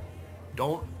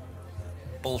 Don't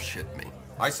bullshit me.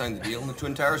 I signed the deal and the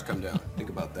Twin Towers come down. Think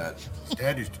about that.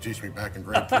 Dad used to teach me back in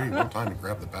grade 3. One time he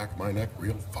grabbed the back of my neck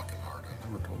real fucking hard. I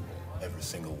never told him. Every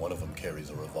single one of them carries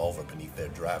a revolver beneath their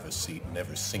driver's seat, and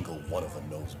every single one of them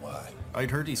knows why. I'd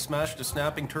heard he smashed a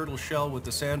snapping turtle shell with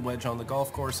the sand wedge on the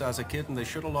golf course as a kid, and they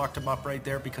should have locked him up right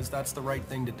there because that's the right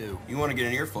thing to do. You want to get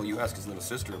an earful, you ask his little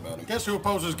sister about him. Guess who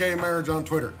opposes gay marriage on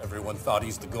Twitter? Everyone thought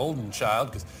he's the golden child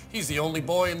because he's the only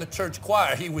boy in the church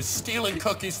choir. He was stealing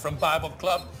cookies from Bible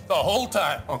club the whole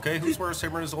time. Okay, who's worse,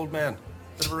 him or his old man?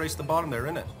 Bit of a race to the bottom there,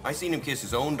 isn't it? I seen him kiss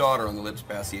his own daughter on the lips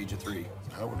past the age of 3.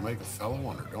 That would make a fellow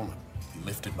wonder, don't it? He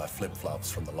lifted my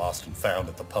flip-flops from the lost and found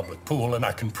at the public pool, and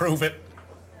I can prove it.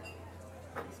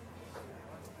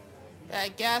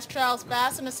 That gas trial's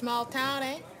fast in a small town,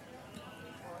 eh?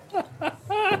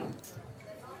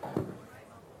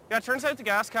 Yeah, it turns out the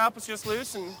gas cap was just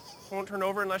loose and won't turn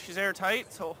over unless she's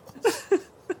airtight, so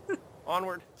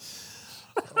onward.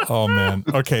 Oh man.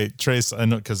 Okay, Trace, I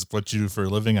know because what you do for a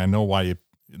living, I know why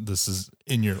this is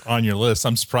on your list.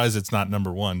 I'm surprised it's not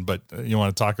number 1, but you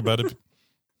want to talk about it?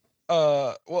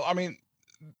 Well, I mean,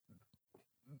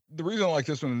 the reason I like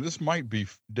this one, this might be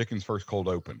Dickens' first cold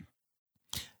open.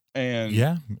 And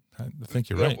yeah, I think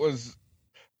you're right.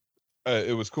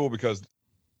 it was cool because,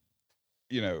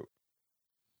 I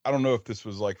don't know if this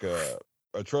was like a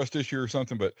trust issue or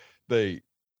something, but they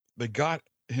got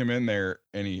him in there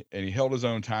and he held his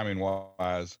own timing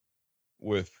wise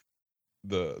with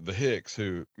the Hicks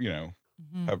who,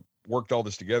 have worked all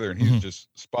this together, and he's just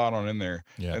spot on in there.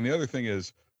 Yeah. And the other thing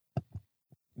is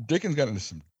Dickens got into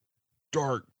some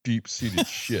dark, deep-seated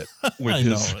shit with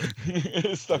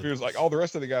his stuff. He was like, all the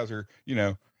rest of the guys are,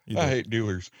 I hate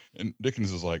dealers. And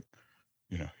Dickens is like,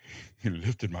 he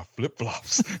lifted my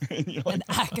flip-flops. And you're like, and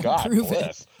I can God prove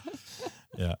bless.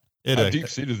 Yeah. How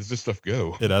deep-seated does this stuff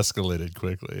go? It escalated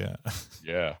quickly. Yeah.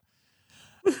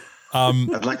 Yeah.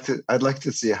 I'd like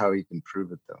to see how he can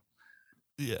prove it though.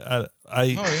 Yeah. Oh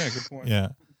yeah, good point. Yeah.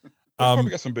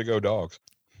 Probably got some big O dogs.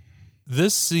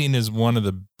 This scene is one of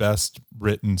the best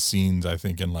written scenes, I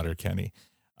think, in Letterkenny.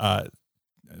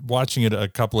 Watching it a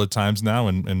couple of times now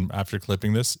and after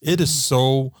clipping this, it is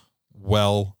so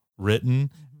well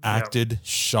written, acted,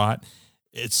 shot.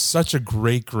 It's such a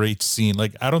great scene.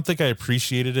 Like, I don't think I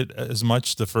appreciated it as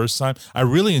much the first time. I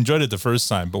really enjoyed it the first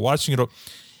time, but watching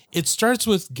it starts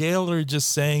with Gaylor just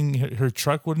saying her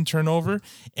truck wouldn't turn over,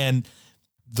 and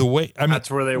the way,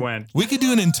 that's where they went. We could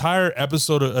do an entire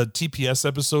episode, a TPS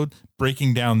episode,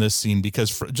 breaking down this scene, because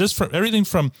from everything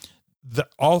from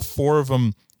all four of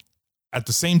them at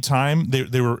the same time,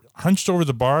 they were hunched over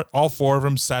the bar. All four of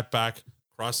them sat back,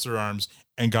 crossed their arms,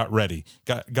 and got ready.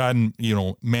 Got in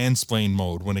mansplain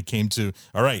mode when it came to,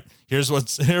 all right, here's what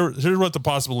the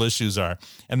possible issues are,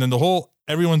 and then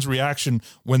everyone's reaction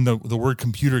when the word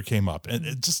computer came up, and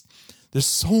it just, there's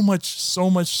so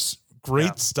much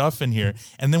great stuff in here.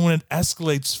 And then when it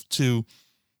escalates to,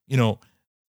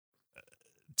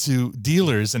 to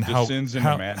dealers and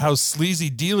how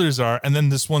sleazy dealers are, and then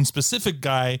this one specific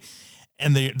guy,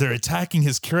 and they're attacking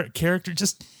his character.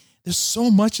 Just, there's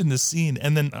so much in this scene.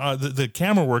 And then the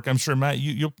camera work, I'm sure, Matt,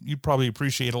 you probably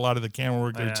appreciate a lot of the camera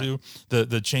work there too.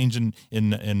 The change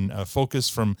in focus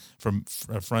from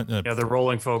front. The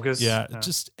rolling focus. Yeah,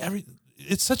 just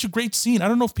it's such a great scene. I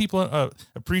don't know if people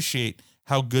appreciate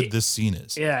how good this scene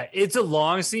is. Yeah, it's a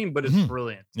long scene, but it's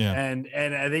brilliant. Yeah, and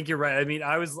I think you're right. I mean,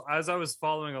 I was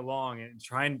following along and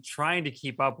trying to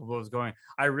keep up with what was going,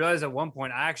 I realized at one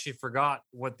point I actually forgot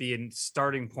what the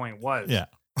starting point was. Yeah.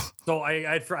 So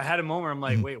I had a moment where I'm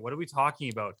like, wait, what are we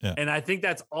talking about? Yeah. And I think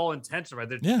that's all intentional,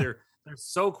 right? They're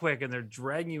so quick and they're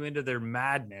dragging you into their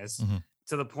madness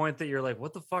to the point that you're like,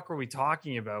 what the fuck are we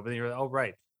talking about? But then you're like, oh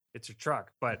right, it's a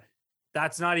truck. But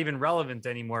that's not even relevant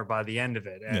anymore by the end of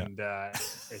it. And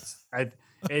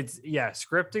it's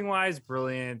scripting wise,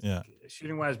 brilliant. Yeah.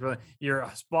 Shooting wise, brilliant. You're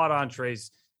spot on,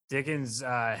 Trace. Dickens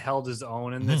held his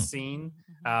own in this scene.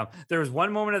 There was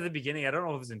one moment at the beginning, I don't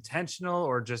know if it was intentional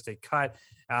or just a cut.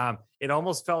 It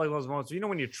almost felt like one of those moments,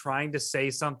 when you're trying to say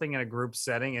something in a group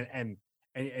setting and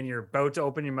you're about to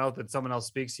open your mouth and someone else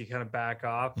speaks, you kind of back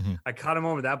off. I caught a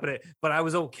moment of that, but I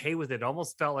was okay with it. It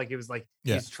almost felt like it was like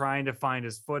he's trying to find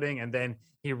his footing, and then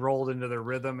he rolled into the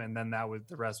rhythm, and then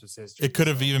the rest was history. It could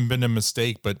have even been a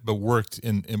mistake, but worked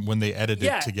in when they edited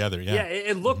it together. Yeah,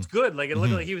 it looked good. Like it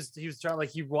looked like he was trying, like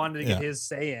he wanted to get his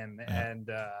say in, and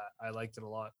I liked it a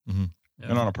lot. And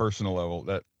on a personal level,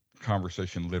 that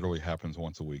conversation literally happens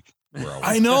once a week.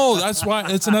 I know, that's why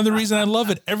it's another reason I love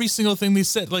it. Every single thing they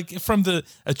said, like from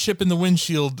a chip in the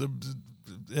windshield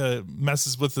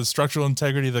messes with the structural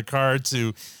integrity of the car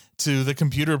to the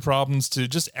computer problems, to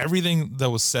just everything that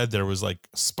was said there was like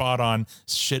spot on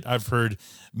shit I've heard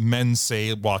men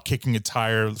say while kicking a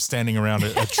tire, standing around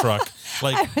a truck.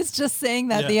 Like, I was just saying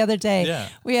that the other day. Yeah.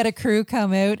 We had a crew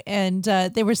come out, and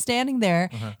they were standing there,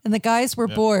 and the guys were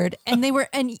bored, and they were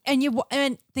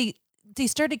they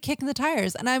started kicking the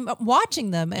tires, and I'm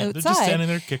watching them outside. They're just standing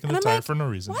there kicking the tire for no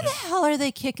reason. Why the hell are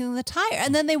they kicking the tire?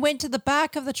 And then they went to the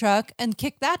back of the truck and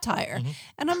kicked that tire.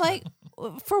 And I'm like,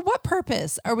 for what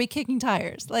purpose are we kicking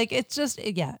tires? Like, it's just,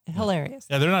 hilarious.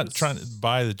 Yeah, they're not trying to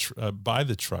buy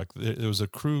the truck. There was a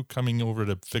crew coming over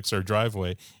to fix our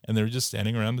driveway, and they were just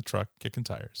standing around the truck kicking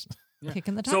tires.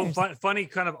 Kicking the tires. So funny,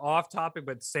 kind of off topic,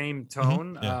 but same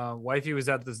tone. Wifey was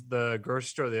at the grocery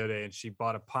store the other day, and she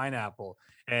bought a pineapple,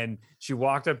 and she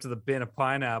walked up to the bin of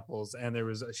pineapples, and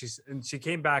she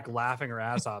came back laughing her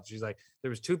ass off. She's like, there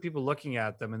was two people looking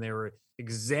at them, and they were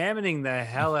examining the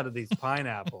hell out of these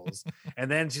pineapples.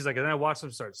 And then she's like, and then I watched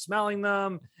them start smelling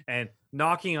them and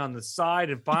knocking on the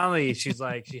side. And finally, she's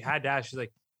like, she had to ask, she's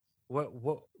like,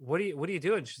 what are you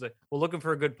doing? She's like, well, looking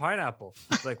for a good pineapple.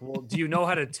 It's like, well, do you know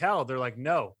how to tell? They're like,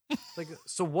 no. Like,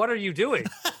 so what are you doing?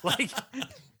 Like,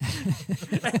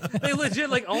 they legit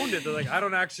like owned it. They're like, I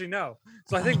don't actually know.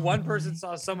 So I think one person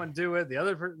saw someone do it. The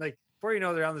other person, like, before you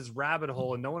know, they're on this rabbit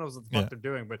hole and no one knows what the fuck they're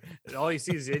doing. But all you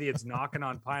see is idiots knocking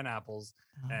on pineapples,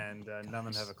 and none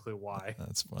of them have a clue why.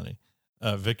 That's funny.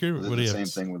 Vicar, Well, what do you the have?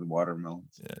 same thing with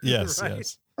watermelons. Yes, Right?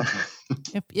 yes.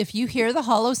 If you hear the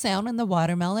hollow sound in the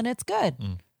watermelon, it's good.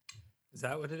 Is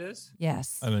that what it is?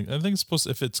 Yes. I think it's supposed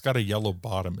to, if it's got a yellow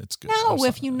bottom, it's good. No, Or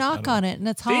if you something. knock on it and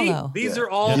it's hollow. These are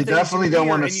all. You things definitely you don't hear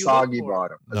want a and you soggy look for.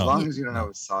 bottom. As No. long as you don't have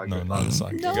a soggy No, not a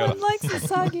soggy. No one likes the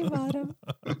soggy bottom.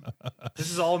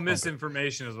 This is all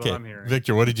misinformation, is what I'm hearing.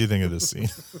 Victor, what did you think of this scene?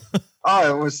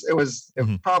 Oh, it was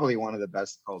probably one of the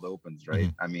best cold opens, right?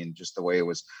 I mean, just the way it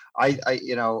was. I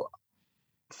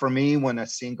for me, when a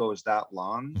scene goes that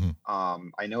long,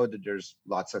 I know that there's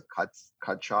lots of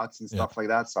cut shots and stuff like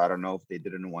that. So I don't know if they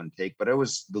did it in one take, but it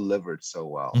was delivered so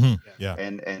well. Yeah.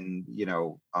 And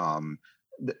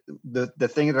the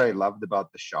thing that I loved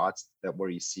about the shots that where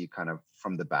you see kind of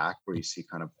from the back, where you see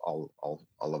kind of all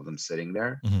of them sitting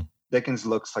there. Dickens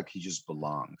looks like he just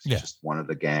belongs. He's just one of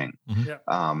the gang.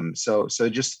 So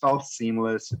it just felt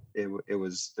seamless. It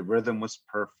was, the rhythm was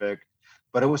perfect,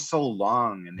 but it was so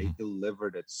long and they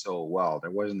delivered it so well.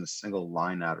 There wasn't a single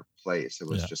line out of place. It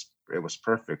was it was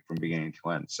perfect from beginning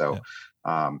to end. So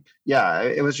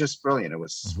it was just brilliant. It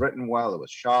was written well, it was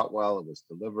shot well, it was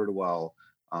delivered well,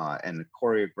 and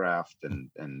choreographed, and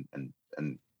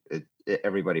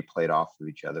everybody played off of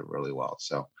each other really well.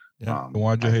 So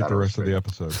why'd you hate the rest of the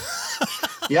episode?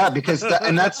 Yeah, because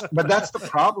that's the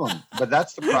problem.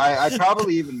 I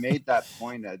probably even made that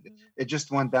point. It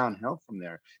just went downhill from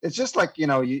there. It's just like,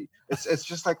 it's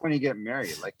just like when you get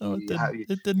married. Like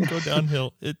it didn't go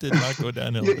downhill. It did not go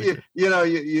downhill.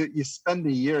 You spend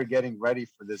a year getting ready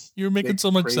for this. You're making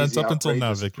so much sense up until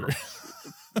now, Victor.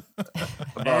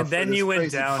 And then you went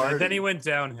down. And then he went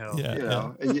downhill.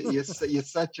 You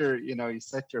set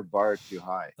your bar too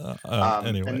high.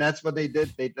 Anyway. And that's what they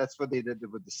did. That's what they did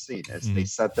with the scene. They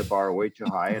set the bar way too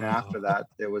high, and after that,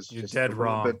 there was just dead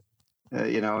wrong.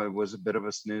 It was a bit of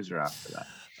a snoozer after that.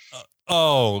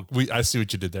 I see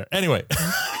what you did there. Anyway,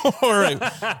 all right,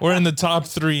 we're in the top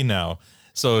 3 now.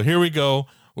 So here we go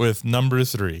with number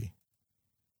 3.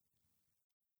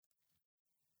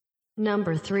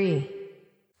 Number 3.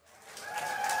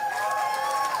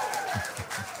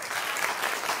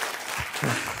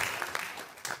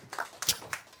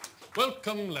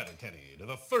 Welcome, Letterkenny, to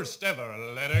the first ever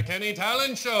Letterkenny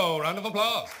Talent Show. Round of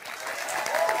applause.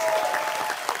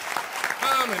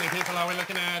 How many people are we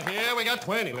looking at here? We got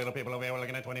 20 little people over here. We're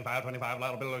looking at 25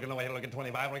 little people looking over here, looking at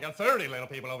 25. We got 30 little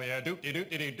people over here.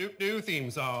 Doop-de-doop-de-doop-de-doop theme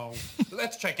song.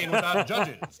 Let's check in with our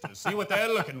judges to see what they're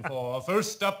looking for.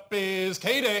 First up is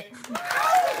Katie.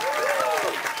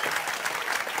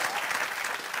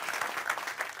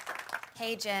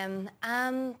 Hey, Jim.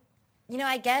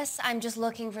 I guess I'm just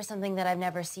looking for something that I've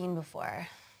never seen before.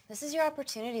 This is your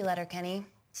opportunity, Letterkenny.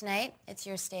 Tonight, it's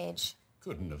your stage.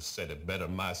 Couldn't have said it better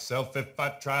myself if I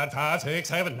tried 5, 6,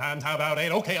 7 times. How about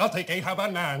 8? Okay, I'll take 8. How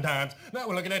about 9 times? Now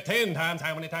we're looking at 10 times.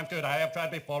 How many times could I have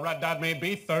tried before I died?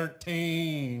 Maybe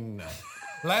 13.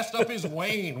 Last up is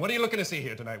Wayne. What are you looking to see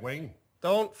here tonight, Wayne?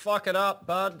 Don't fuck it up,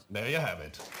 bud. There you have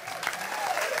it.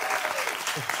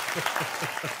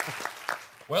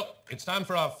 Well, it's time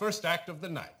for our first act of the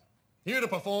night. Here to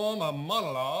perform a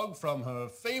monologue from her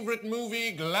favorite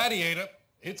movie, Gladiator,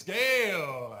 it's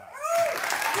Gail.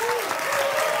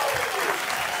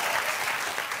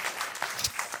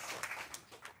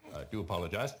 I do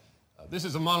apologize. This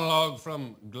is a monologue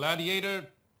from Gladiator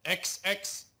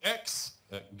XXX.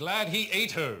 Glad he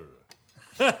ate her.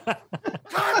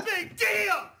 Carpe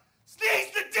diem!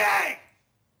 Seize the day!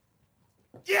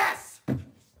 Yes!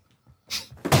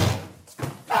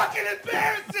 Fucking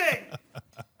embarrassing!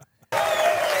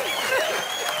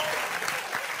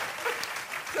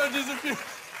 Judges, a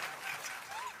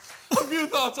few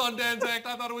thoughts on Dan's act.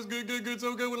 I thought it was good,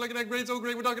 so good. We're looking at great, so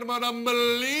great. We're talking about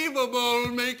unbelievable,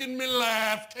 making me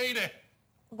laugh. Katie.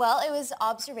 Well, it was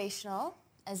observational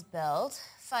as billed.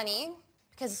 Funny,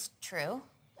 because it's true,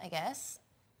 I guess.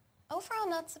 Overall,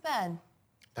 not so bad.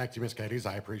 Thank you, Miss Katie's.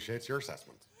 I appreciate your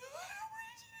assessment.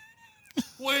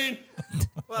 Wayne.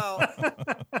 Well,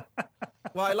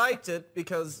 I liked it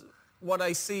because what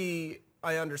I see,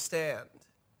 I understand.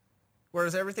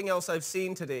 Whereas everything else I've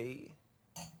seen today,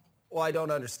 well, I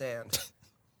don't understand.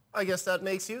 I guess that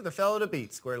makes you the fellow to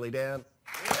beat, Squarely Dan.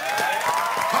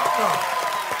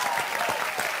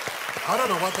 I don't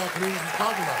know what that means he's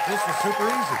talking about. This was super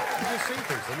easy. You just see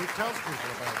things and he tells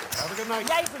people about it. Have a good night.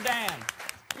 Yay for Dan.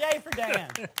 Yay for Dan.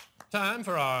 Time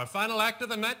for our final act of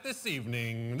the night this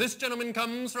evening. This gentleman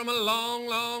comes from a long,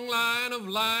 long line of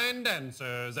line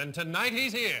dancers, and tonight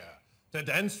he's here to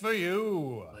dance for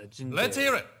you. Legendary. Let's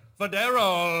hear it for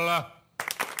Daryl.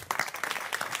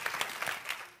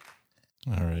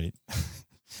 All right.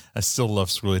 I still love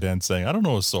Squirrely Dan saying, I don't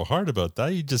know what's so hard about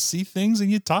that. You just see things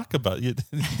and you talk about it.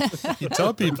 You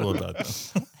tell people about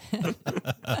them.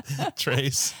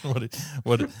 Trace,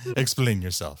 what explain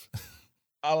yourself.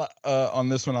 On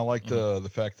this one, I like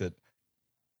the fact that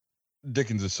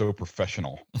Dickens is so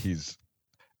professional.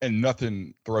 And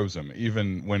nothing throws him.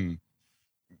 Even when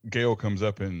Gale comes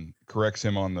up and corrects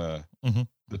him on the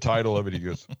title of it, he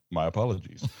goes, "My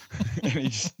apologies," and he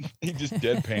just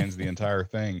deadpans the entire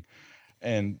thing.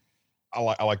 And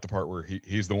I like the part where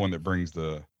he's the one that brings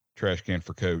the trash can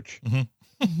for Coach.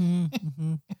 But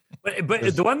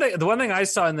the one thing I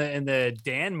saw in the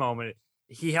Dan moment,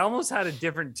 he almost had a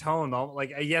different tone.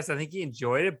 Like, yes, I think he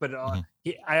enjoyed it, but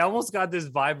I almost got this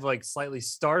vibe of like slightly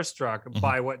starstruck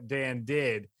by what Dan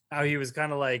did. How he was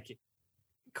kind of like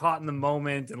caught in the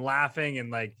moment and laughing and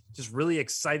like just really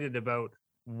excited about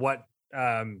what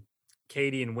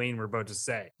Katie and Wayne were about to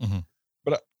say.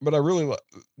 But I really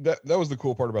that was the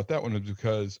cool part about that one, was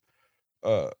because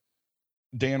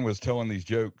Dan was telling these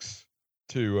jokes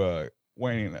to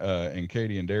Wayne and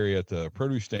Katie and Derry at the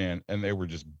produce stand, and they were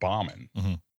just bombing.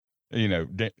 You know,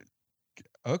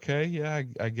 okay, yeah,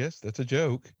 I guess that's a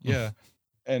joke. Yeah.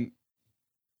 And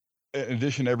in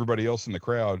addition to everybody else in the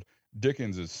crowd,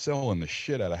 Dickens is selling the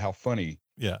shit out of how funny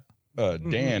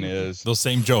Dan is. Those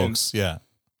same jokes.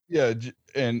 Yeah,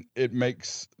 and it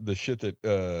makes the shit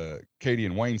that Katie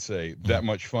and Wayne say that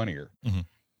much funnier.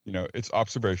 You know, it's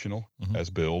observational as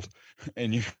billed,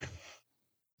 and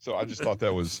so I just thought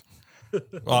that was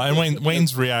well. And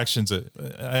Wayne's reactions,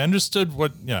 I understood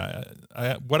what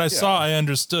I saw. I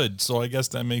understood, so I guess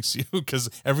that makes you, because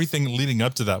everything leading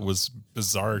up to that was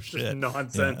bizarre shit,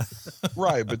 nonsense.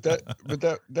 Right? But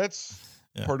that's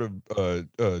part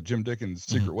of Jim Dickens'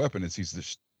 secret weapon is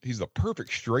he's the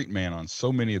perfect straight man on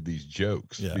so many of these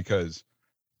jokes because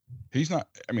he's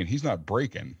not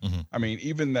breaking. I mean,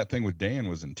 even that thing with Dan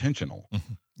was intentional.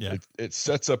 It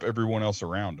sets up everyone else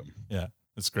around him. Yeah,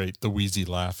 it's great. The wheezy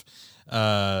laugh.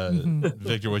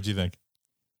 Victor, what do you think?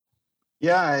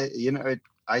 Yeah,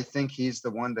 I think he's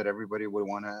the one that everybody would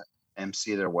want to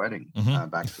MC their wedding,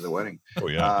 back to the wedding. Oh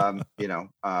yeah.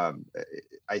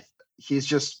 He's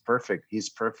just perfect. He's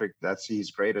perfect.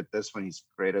 He's great at this one. He's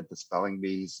great at the spelling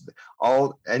bees.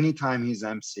 Anytime he's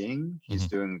MCing, he's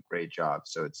doing a great job.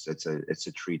 So it's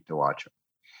a treat to watch him.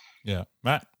 Yeah,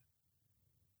 Matt.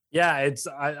 Yeah,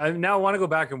 I now want to go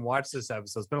back and watch this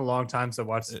episode. It's been a long time since I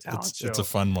watched the talent show. It's a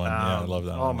fun one. Yeah, I love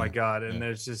that. Oh my god! And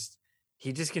there's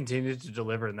he just continued to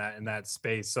deliver in that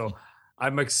space. So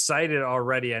I'm excited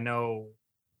already. I know,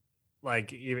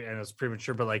 like, even, and it's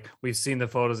premature, but like we've seen the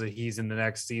photos that he's in the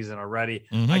next season already.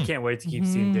 I can't wait to keep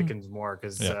seeing Dickens more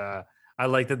because I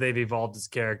like that they've evolved his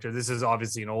character. This is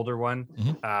obviously an older one,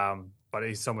 but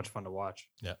he's so much fun to watch.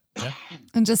 Yeah.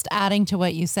 And just adding to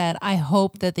what you said, I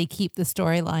hope that they keep the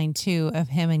storyline too of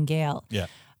him and Gale.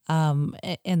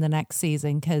 In the next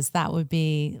season, because that would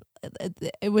be.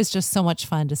 It was just so much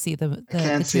fun to see the I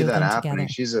can't see that happening.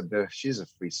 Together. She's a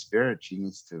free spirit. She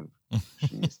needs to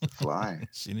fly.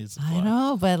 She needs to fly. I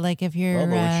know, but like if you're but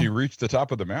when she reached the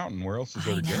top of the mountain, where else is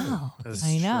there to go?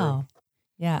 I know.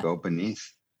 Yeah. Go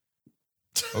beneath.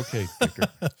 Okay, Victor.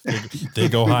 They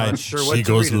go high. Sure, she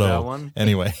goes low.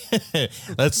 Anyway,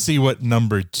 let's see what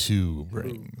number 2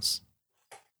 brings.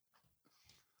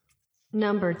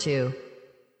 Number 2.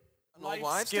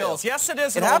 Life skills. Yes, it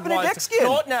is. It happened in Dickens.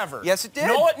 No, it never. Yes, it did.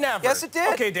 No, it never. Yes, it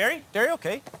did. Okay, Derry,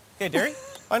 okay. Okay, Derry,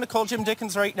 I'm going to call Jim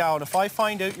Dickens right now, and if I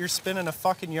find out you're spinning a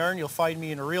fucking yarn, you'll find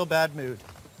me in a real bad mood.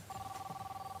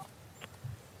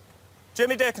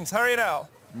 Jimmy Dickens, how are you now?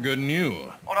 Good and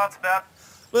you. Oh, that's bad.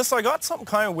 Listen, I got something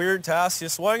kind of weird to ask you,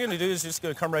 so what I'm going to do is just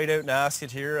going to come right out and ask it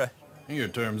here. Your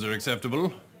terms are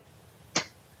acceptable.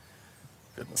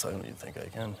 Goodness, I don't even think I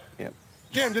can. Yep.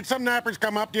 Jim, did some nappers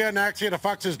come up to you and ask you to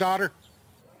fuck his daughter?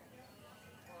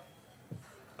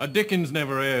 A Dickens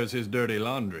never airs his dirty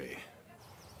laundry.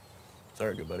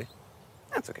 Sorry, good buddy.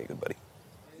 That's okay, good buddy.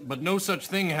 But no such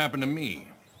thing happened to me.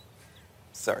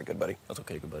 Sorry, good buddy. That's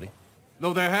okay, good buddy.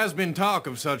 Though there has been talk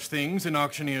of such things in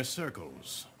auctioneer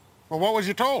circles. Well, what was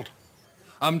you told?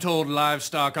 I'm told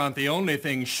livestock aren't the only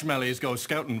thing schmellies go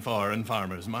scouting for in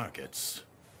farmers' markets.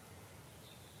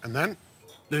 And then?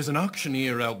 There's an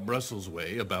auctioneer out Brussels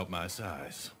way about my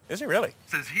size. Is he really?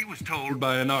 Says he was told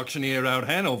by an auctioneer out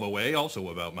Hanover way, also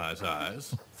about my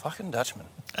size. Fucking Dutchman.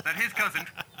 That his cousin,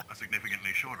 a significantly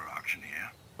shorter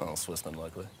auctioneer, Oh, Swissman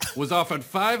likely. was offered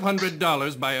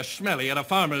 $500 by a schmelly at a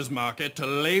farmer's market to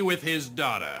lay with his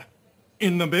daughter.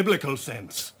 In the biblical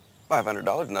sense.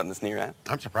 $500, nothing to sneer at.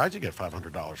 I'm surprised you get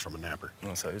 $500 from a napper.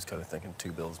 So he was kind of thinking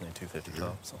 2 bills made 250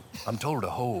 top. So I'm told a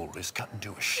hole is cut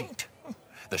into a sheet.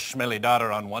 The schmelly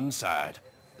daughter on one side,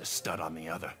 the stud on the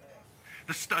other.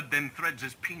 The stud then threads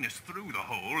his penis through the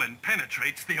hole and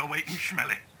penetrates the awaiting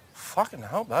schmelly. Fucking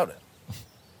how about it?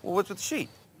 Well, what's with the sheet?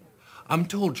 I'm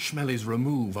told schmellies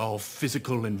remove all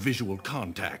physical and visual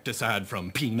contact, aside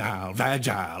from penile,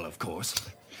 vaginal, of course.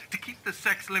 To keep the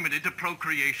sex limited to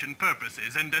procreation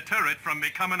purposes and deter it from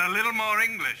becoming a little more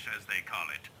English, as they call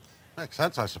it. Makes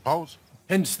sense, I suppose.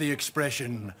 Hence the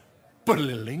expression, put a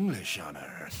little English on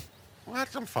her. Well,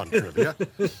 that's some fun trivia.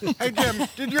 Hey, Jim,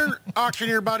 did your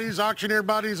auctioneer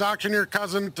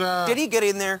cousin... Did he get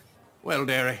in there? Well,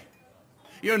 Derry,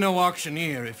 you're no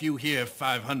auctioneer if you hear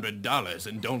 $500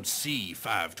 and don't see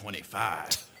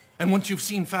 $525. And once you've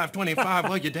seen $525,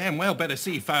 well, you damn well better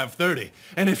see $530.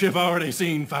 And if you've already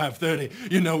seen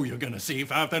 $530, you know you're going to see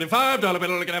 $535. Dollar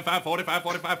bill looking at $545,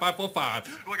 $45, $545.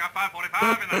 We got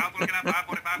 $545 in the house. We're looking at $545.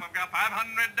 We've got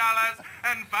 $500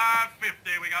 and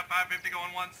 $550. We got $550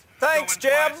 going once. Thanks,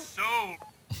 going Jim. Sold.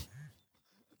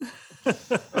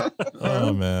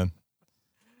 Oh, man.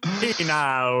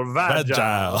 Penile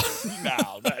vagile.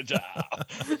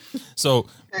 So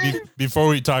before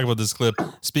we talk about this clip,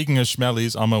 speaking of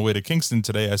schmellies, on my way to Kingston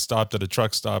today, I stopped at a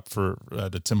truck stop for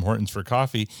the Tim Hortons for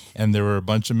coffee, and there were a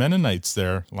bunch of Mennonites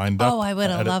there lined up. Oh, I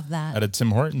would have loved that. At a Tim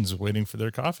Hortons waiting for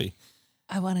their coffee.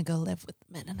 I want to go live with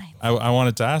Mennonites. I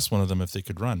wanted to ask one of them if they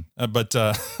could run, but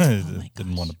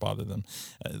didn't want to bother them.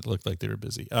 It looked like they were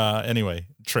busy. Anyway,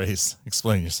 Trace,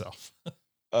 explain yourself.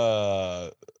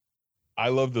 I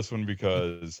love this one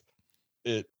because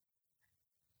it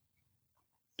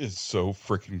is so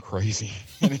freaking crazy.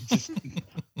 And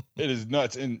it is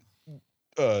nuts. And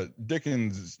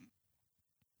Dickens'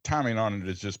 timing on it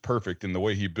is just perfect in the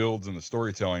way he builds and the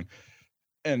storytelling.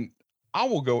 And I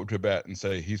will go to bat and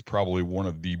say he's probably one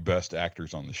of the best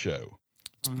actors on the show,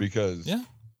 because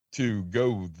to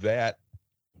go that,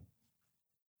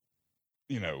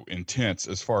 intense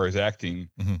as far as acting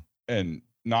and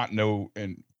not know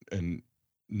and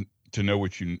to know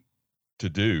what you to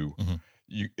do,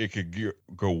 it could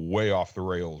go way off the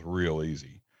rails real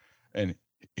easy. And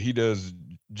he does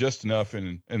just enough.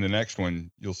 And in the next one,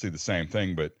 you'll see the same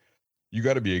thing, but you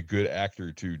got to be a good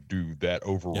actor to do that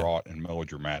overwrought and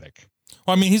melodramatic.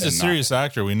 Well, I mean, he's a serious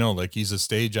actor. We know, like, he's a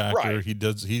stage actor. Right.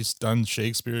 He's done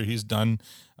Shakespeare. He's done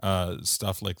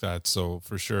stuff like that. So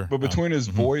for sure. But between his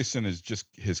voice and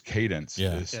his cadence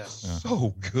is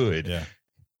so good. Yeah.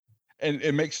 And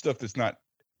it makes stuff that's not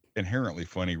inherently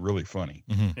funny really funny.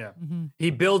 Yeah. He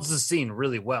builds the scene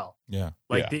really well. Yeah.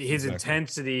 Like his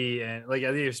intensity, and like, I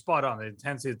think you're spot on. The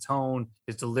intensity, the tone,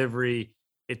 his delivery,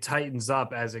 it tightens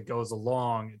up as it goes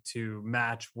along to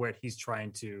match what he's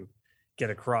trying to get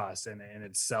across, and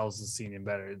it sells the scene in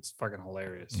better. It's fucking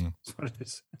hilarious. That's what it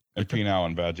is. And penile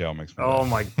and vagile makes me Oh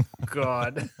my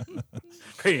God.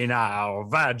 Penile,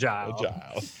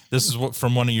 vagile. This is what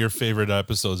from one of your favorite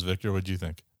episodes, Victor. What do you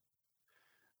think?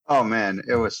 Oh man,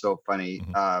 it was so funny.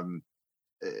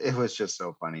 It was just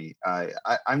so funny.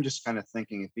 I'm just kind of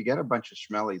thinking, if you get a bunch of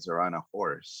schmellies or on a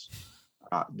horse,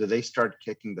 do they start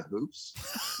kicking the hoops?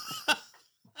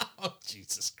 Oh,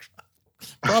 Jesus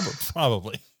Christ.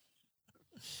 Probably.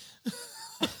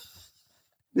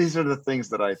 These are the things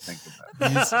that I think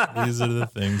about. These are the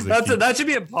things that should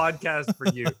be a podcast for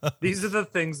you. These are the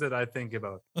things that I think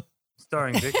about.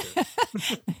 Starring Victor.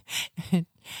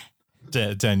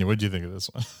 Tanya, what do you think of this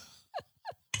one?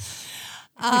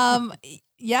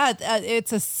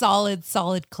 It's a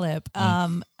solid clip.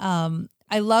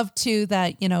 I love too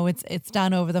that it's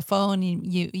done over the phone.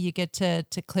 You get to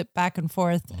clip back and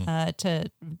forth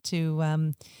to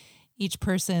each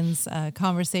person's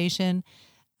conversation.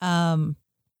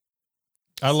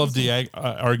 I love the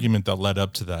argument that led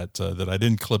up to that. That I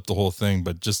didn't clip the whole thing,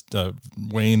 but just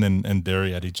Wayne and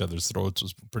Derry at each other's throats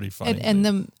was pretty funny. And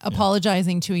them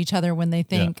apologizing to each other when they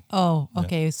think, "Oh,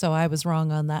 okay, so I was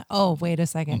wrong on that. Oh, wait a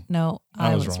second, no,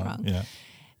 I was wrong."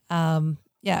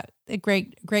 Yeah. A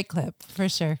great clip for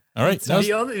sure. All right.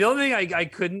 The only thing I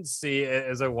couldn't see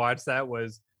as I watched that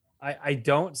was I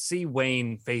don't see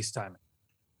Wayne FaceTiming.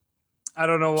 I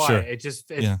don't know why. Sure. It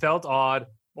felt odd.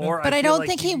 But I don't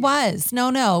think he was.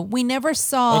 No. We never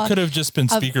saw. It could have just been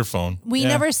speakerphone. We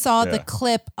never saw the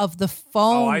clip of the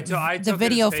phone. I took the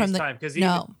video it as from the FaceTime, because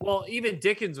even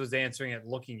Dickens was answering it,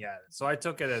 looking at it. So I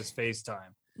took it as FaceTime.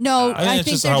 No, I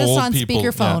think they're just on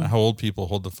speakerphone. How old people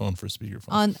hold the phone for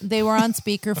speakerphone? They were on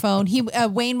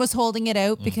speakerphone. Wayne was holding it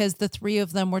out because the three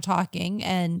of them were talking,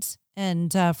 and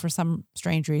for some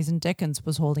strange reason, Dickens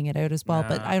was holding it out as well.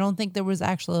 But I don't think there was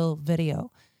actual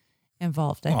video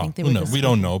involved. I think they were. We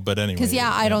don't know, but anyway. Because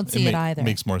I don't see it either.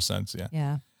 Makes more sense. Yeah.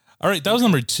 Yeah. All right, that was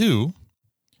number 2.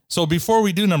 So before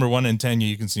we do number one, and Tanya,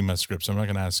 you can see my script, so I'm not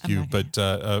going to ask you. But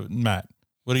Matt,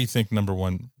 what do you think number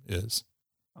one is?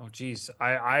 Oh, geez.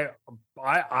 I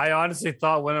honestly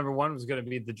thought number one was going to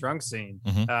be the drunk scene.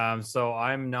 So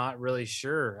I'm not really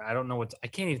sure. I don't know I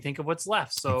can't even think of what's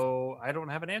left. So I don't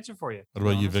have an answer for you. What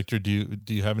about you, Victor? Do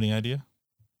you have any idea?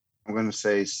 I'm going to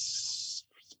say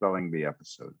spelling bee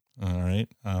episode. All right.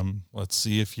 Let's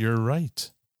see if you're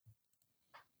right.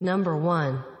 Number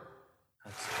one.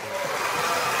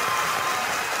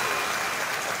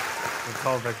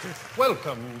 Call Victor.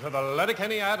 Welcome to the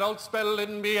Letterkenny Adult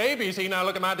Spelling Bee ABC. Now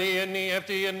look at my D and E F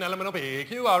G and L M N O P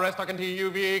Q R S talking T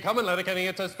U V. Come on, Letterkenny,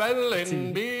 it's a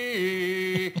spelling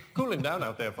bee. Cooling down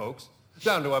out there, folks.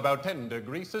 Down to about 10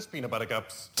 degrees as peanut butter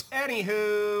cups.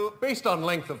 Anywho, based on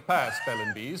length of past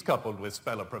spelling bees coupled with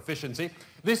speller proficiency,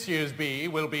 this year's bee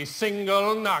will be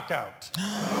single knockout.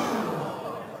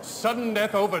 Sudden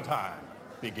death overtime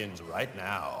begins right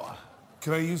now.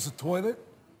 Can I use the toilet?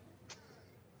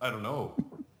 I don't know.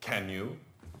 Can you?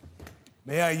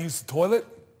 May I use the toilet?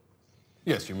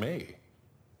 Yes, you may.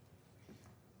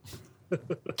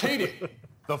 Katie,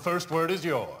 the first word is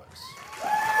yours.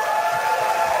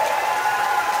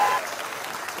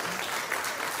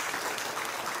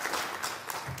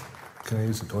 Can I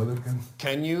use the toilet again?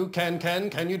 Can you?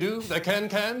 Can you do the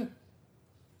can?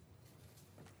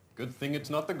 Good thing it's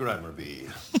not the grammar bee.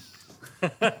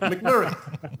 McMurray,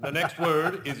 the next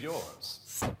word is yours.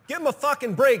 Give them a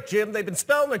fucking break, Jim. They've been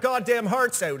spelling their goddamn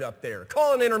hearts out up there.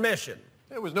 Call an intermission.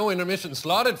 There was no intermission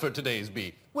slotted for today's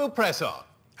bee. We'll press on.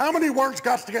 How many words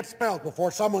got to get spelled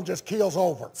before someone just keels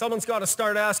over? Someone's got to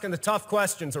start asking the tough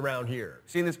questions around here.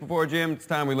 Seen this before, Jim. It's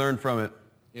time we learned from it.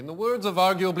 In the words of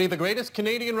arguably the greatest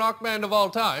Canadian rock band of all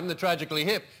time, the Tragically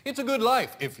Hip, it's a good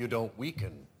life if you don't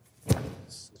weaken.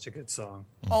 Such a good song.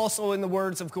 Also in the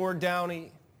words of Gord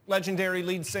Downey, legendary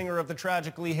lead singer of the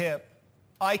Tragically Hip,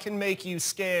 I can make you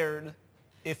scared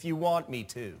if you want me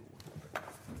to.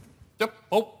 Yep.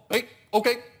 Oh, hey,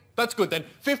 okay. That's good then.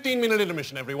 15-minute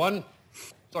intermission, everyone.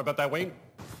 Sorry about that, Wayne.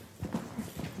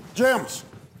 Jims.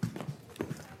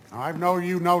 Now, I've known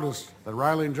you noticed that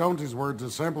Riley and Jonesy's words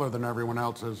is simpler than everyone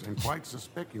else's and quite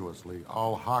conspicuously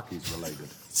all hockey's related.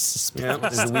 Yeah,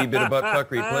 there's a wee bit of butt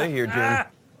fuckery play here, Jim.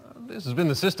 This has been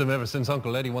the system ever since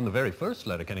Uncle Eddie won the very first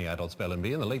Letterkenny Adult Spelling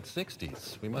Bee in the late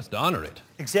 60s. We must honor it.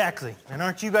 Exactly. And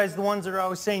aren't you guys the ones that are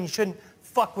always saying you shouldn't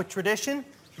fuck with tradition?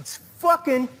 It's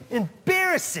fucking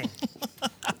embarrassing.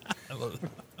 I love it.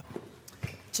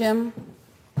 Jim,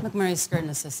 McMurray's skirting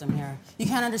the system here. You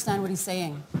can't understand what he's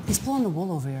saying. He's pulling the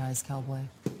wool over your eyes, cowboy.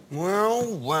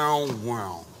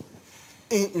 Well.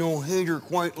 Ain't no hater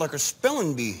quite like a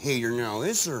spelling bee hater now,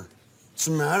 is there? What's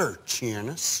the matter,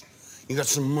 Janice? You got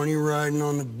some money riding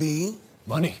on the bee?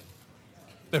 Money?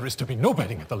 There is to be no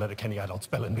betting at the Letterkenny Adult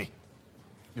Spelling Bee.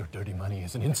 Your dirty money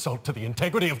is an insult to the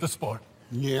integrity of the sport.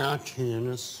 Yeah,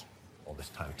 Janice. All this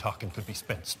time talking could be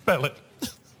spent spelling.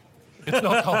 It's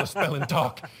not called a spelling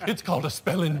talk. It's called a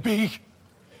spelling bee.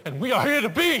 And we are here to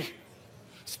be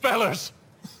spellers.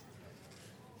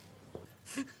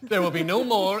 There will be no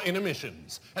more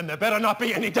intermissions, and there better not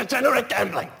be any degenerate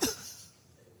gambling.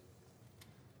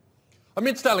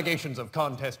 Amidst allegations of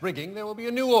contest rigging, there will be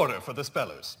a new order for the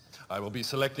spellers. I will be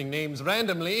selecting names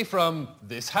randomly from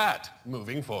this hat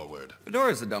moving forward.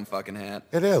 Fedora's a dumb fucking hat.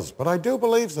 It is, but I do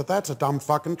believe that that's a dumb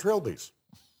fucking trilbies.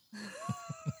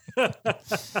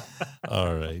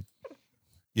 All right.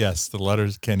 Yes, the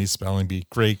Letterkenny Spelling Bee.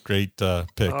 Great pick,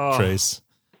 Trace.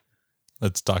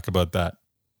 Let's talk about that.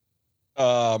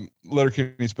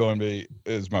 Letterkenny Spelling Bee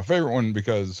is my favorite one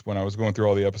because when I was going through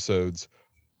all the episodes,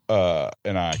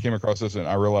 and I came across this and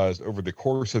I realized over the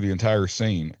course of the entire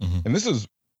scene, and this is,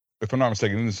 if I'm not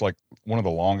mistaken, this is like one of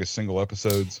the longest single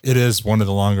episodes. It is one of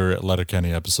the longer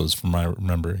Letterkenny episodes from I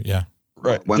remember. Yeah.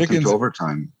 Right. Went through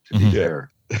overtime, to be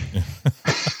fair.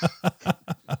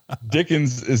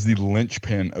 Dickens is the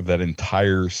linchpin of that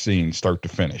entire scene, start to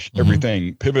finish.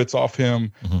 Everything pivots off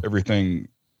him. Everything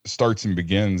starts and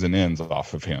begins and ends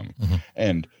off of him.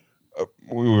 And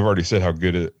we've already said how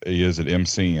good he is at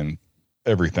MC and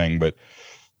everything, but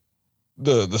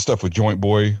the stuff with Joint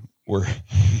Boy, where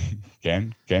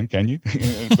can you?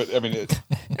 But I mean,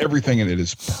 everything in it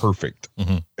is perfect.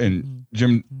 And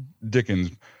Jim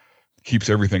Dickens keeps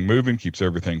everything moving, keeps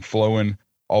everything flowing.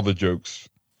 All the jokes,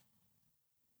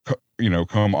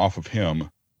 come off of him,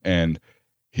 and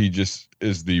he just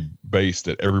is the base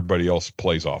that everybody else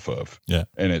plays off of. Yeah,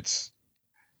 and it's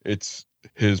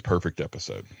his perfect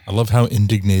episode. I love how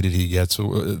indignated he gets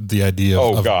with the idea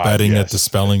of betting at the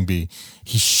spelling bee.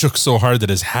 He shook so hard that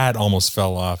his hat almost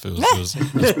fell off. It was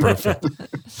perfect.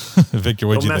 Victor,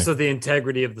 what'd you think? Don't mess with the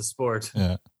integrity of the sport.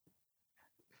 Yeah.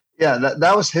 Yeah,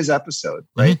 that was his episode,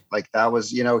 right? Like that was,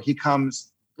 he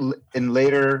comes in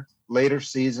later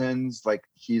seasons, like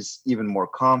he's even more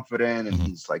confident, and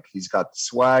he's got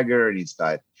swagger, and he's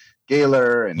got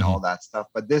Gaylor and all that stuff.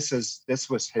 But this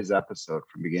was his episode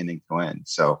from beginning to end.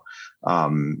 So,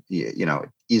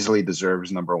 easily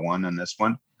deserves number one on this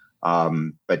one.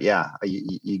 But yeah,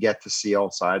 you get to see all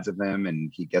sides of him,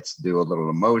 and he gets to do a little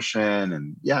emotion,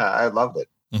 and yeah, I loved it.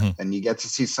 And you get to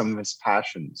see some of his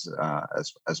passions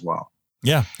as well.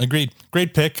 Yeah, agreed.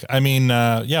 Great pick. I mean,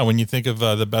 when you think of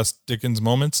the best Dickens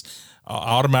moments,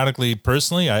 automatically,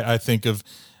 personally, I think of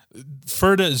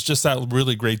Ferda is just that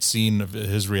really great scene of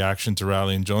his reaction to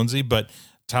Riley and Jonesy, but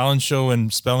Talent Show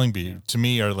and Spelling Bee to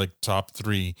me are like top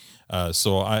three.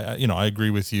 So I agree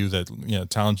with you that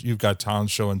you've got Talent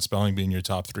Show and Spelling Bee in your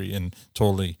top three, and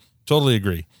totally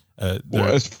agree. Well,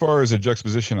 as far as a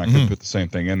juxtaposition, I could put the same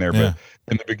thing in there, but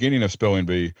in the beginning of Spelling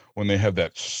Bee, when they have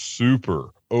that super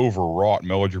overwrought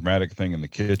melodramatic thing in the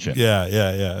kitchen,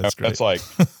 that's great. That's like,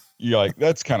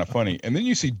 that's kind of funny. And then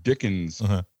you see Dickens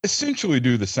essentially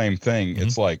do the same thing.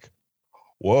 It's like,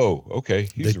 whoa, okay,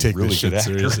 he's a really good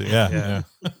actor. Seriously. Yeah.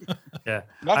 Yeah.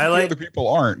 Not that the other people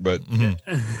aren't, but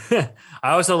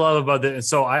I also love about this.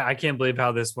 So I can't believe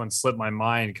how this one slipped my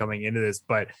mind coming into this,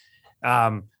 but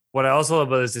what I also love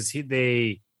about this is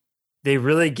they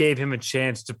really gave him a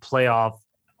chance to play off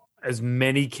as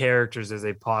many characters as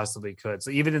they possibly could. So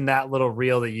even in that little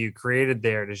reel that you created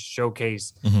there to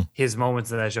showcase his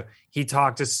moments in that show, he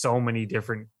talked to so many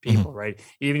different people, right?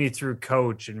 Even he threw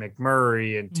Coach and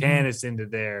McMurray and Tanis into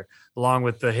there, along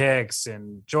with the Hicks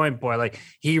and Joint Boy. Like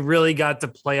he really got to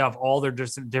play off all their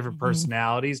different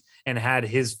personalities and had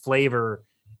his flavor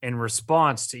in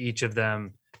response to each of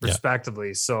them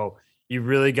respectively. So you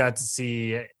really got to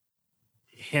see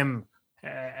him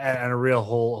at a real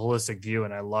holistic view,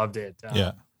 and I loved it.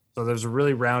 So there's a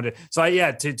really rounded. So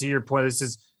to your point,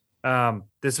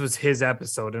 this was his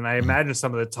episode, and I imagine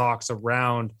some of the talks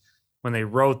around when they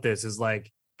wrote this is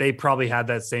like they probably had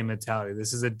that same mentality.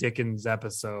 This is a Dickens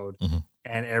episode,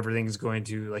 and everything's going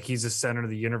to, like, he's the center of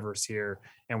the universe here,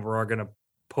 and we're all going to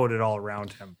put it all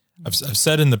around him. I've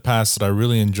said in the past that I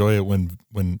really enjoy it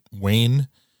when Wayne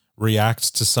reacts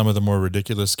to some of the more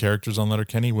ridiculous characters on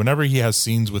Letterkenny. Whenever he has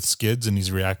scenes with Skids and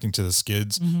he's reacting to the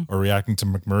Skids or reacting to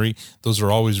McMurray, those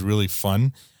are always really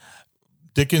fun.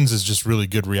 Dickens is just really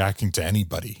good reacting to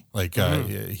anybody. Like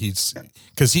he's,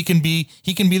 because he can be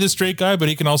the straight guy, but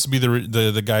he can also be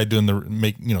the guy doing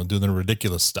doing the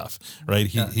ridiculous stuff, right?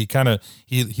 He kind of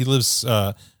he lives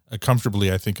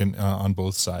comfortably, I think, on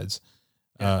both sides.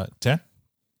 10.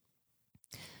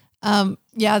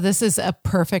 This is a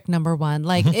perfect number one.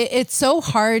 Like it's so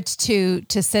hard to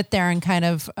sit there and kind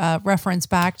of reference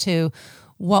back to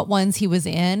what ones he was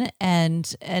in,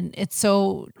 and it's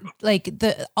so like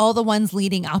all the ones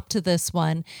leading up to this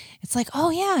one, it's like, oh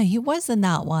yeah, he was in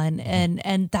that one,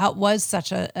 and that was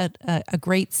such a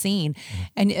great scene,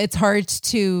 and it's hard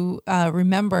to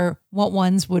remember what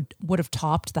ones would have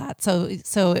topped that. So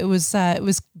it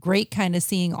was great kind of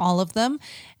seeing all of them,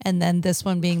 and then this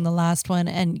one being the last one,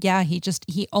 and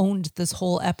he owned this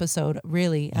whole episode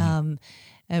really.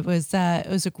 It was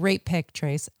a great pick,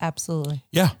 Trace. Absolutely.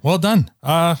 Yeah, well done.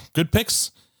 Good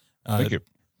picks. Thank you.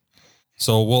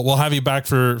 So we'll have you back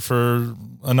for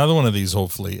another one of these,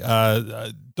 hopefully.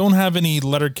 Don't have any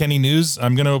Letterkenny news.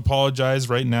 I'm going to apologize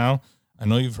right now. I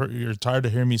know you're tired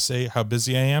of hearing me say how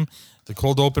busy I am. The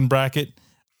cold open bracket,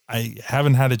 I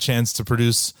haven't had a chance to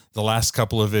produce the last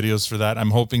couple of videos for that.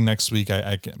 I'm hoping next week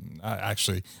I can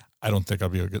actually. I don't think I'll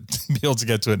be able to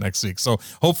get to it next week. So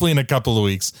hopefully in a couple of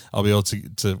weeks, I'll be able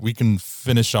to we can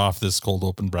finish off this cold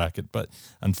open bracket. But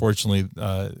unfortunately,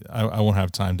 I won't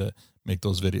have time to make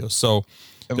those videos. So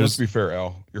let's be fair,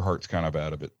 Al, your heart's kind of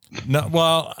out of it. No,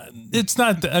 well, it's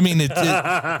not. I mean,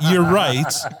 you're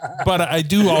right, but I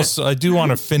do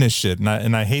want to finish it, and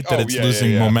I hate that it's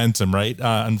losing momentum, right?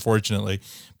 Unfortunately,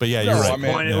 but yeah, you're right.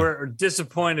 We're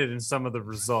disappointed in some of the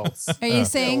results. Are you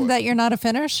saying that you're not a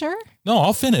finisher? No,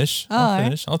 I'll finish. I'll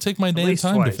finish. Right. I'll take my damn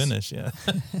time to finish. Yeah.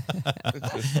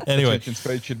 Anyway,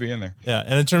 spade should be in there. Yeah,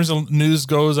 and in terms of news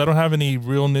goes, I don't have any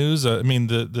real news. I mean,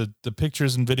 the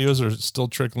pictures and videos are still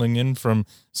trickling in from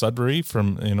Sudbury,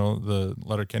 from the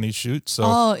Letterkenny shoot.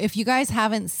 So if you guys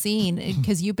haven't seen,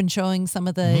 because you've been showing some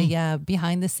of the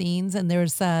behind the scenes, and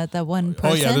there's that one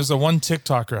person. Oh yeah, there's a one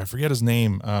TikToker. I forget his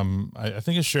name. I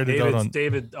think I shared it out on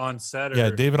David on set.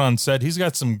 David on set. He's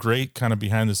got some great kind of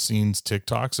behind the scenes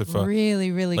TikToks.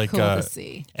 Really cool to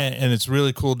see, and it's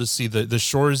really cool to see the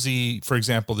Shoresy, for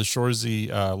example, the Shoresy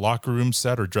locker room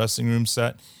set or dressing room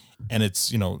set, and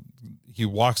it's he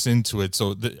walks into it.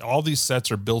 So all these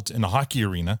sets are built in a hockey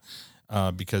arena.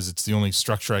 because it's the only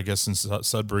structure, I guess, in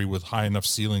Sudbury with high enough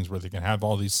ceilings where they can have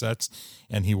all these sets.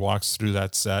 And he walks through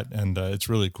that set, and it's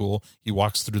really cool. He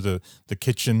walks through the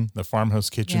kitchen, the farmhouse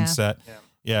kitchen set.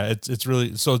 Yeah, it's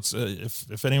really, so it's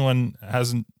if anyone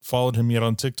hasn't followed him yet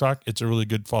on TikTok, it's a really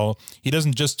good follow. He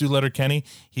doesn't just do Letterkenny.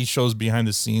 He shows behind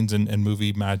the scenes and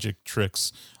movie magic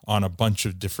tricks on a bunch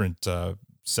of different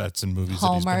sets and movies.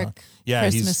 Hallmark, that he's been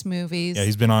on. Christmas movies. Yeah,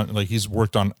 he's been on, like, he's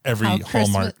worked on every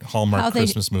Hallmark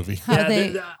Christmas movie.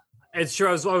 It's true.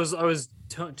 I was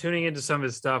tuning into some of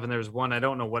his stuff, and there was one, I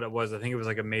don't know what it was. I think it was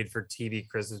like a made-for-TV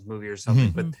Christmas movie or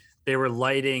something, but they were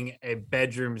lighting a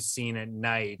bedroom scene at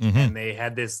night, and they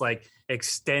had this like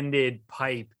extended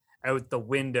pipe out the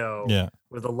window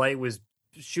where the light was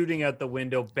shooting out the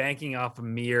window, banking off a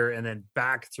mirror, and then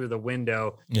back through the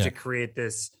window to create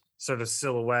this sort of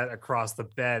silhouette across the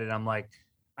bed. And I'm like,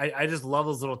 I just love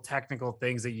those little technical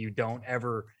things that you don't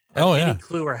ever have any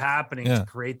clue are happening to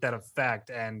create that effect.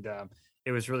 And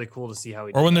it was really cool to see how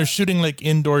he or when they're shooting like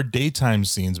indoor daytime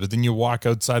scenes, but then you walk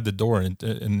outside the door and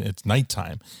it's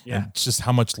nighttime. And it's just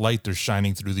how much light they're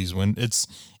shining through these windows.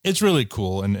 It's really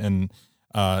cool. And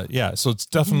so it's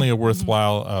definitely a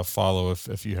worthwhile follow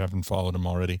if you haven't followed him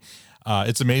already.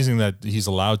 It's amazing that he's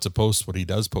allowed to post what he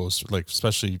does post, like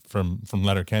especially from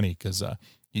Letterkenny, because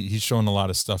he's showing a lot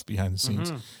of stuff behind the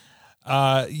scenes.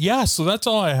 So that's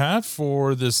all I have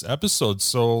for this episode.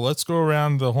 So let's go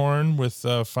around the horn with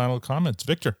final comments.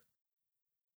 Victor.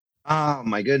 Oh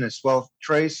my goodness. Well,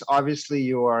 Trace, obviously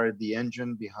you are the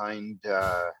engine behind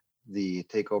the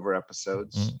takeover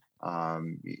episodes.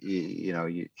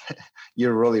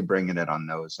 You're really bringing it on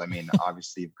those. I mean,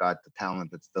 obviously you've got the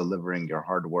talent that's delivering your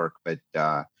hard work, but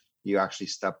you actually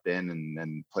stepped in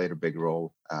and played a big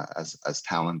role as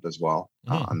talent as well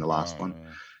on the last one.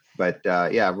 But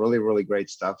really, really great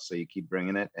stuff. So you keep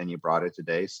bringing it, and you brought it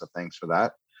today. So thanks for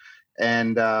that.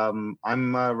 And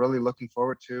I'm really looking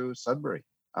forward to Sudbury.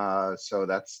 So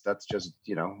that's just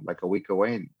like a week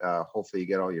away. And hopefully you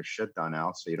get all your shit done,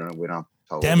 Al. So we don't have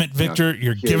to. Damn it, Victor!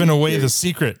 You're giving away the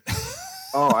secret.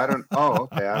 I don't. Oh,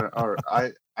 okay.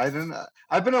 I don't.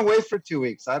 I've been away for 2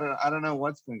 weeks. I don't know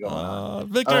what's been going on.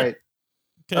 Victor. All right.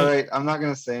 Okay. All right. I'm not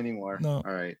gonna say anymore. No.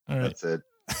 All right. That's it.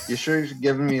 You sure you're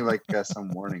giving me like some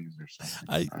warnings or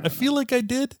something? I feel like I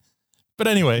did, but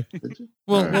anyway,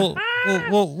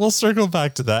 we'll circle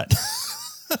back to that.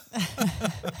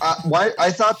 Why?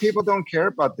 I thought people don't care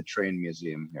about the train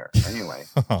museum here. Anyway,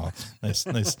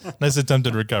 nice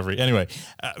attempted recovery. Anyway,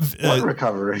 what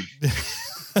recovery?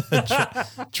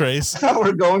 Trace, I thought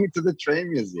we're going to the train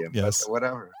museum. Yes, but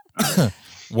whatever.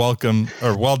 Welcome,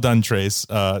 or well done, Trace.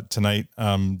 Tonight,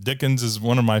 Dickens is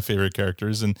one of my favorite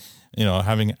characters, and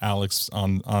having Alex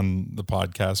on the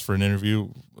podcast for an interview,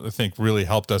 I think really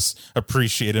helped us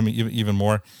appreciate him even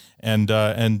more. And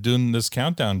doing this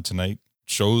countdown tonight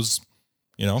shows,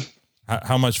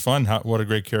 how much fun, what a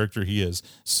great character he is.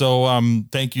 So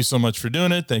thank you so much for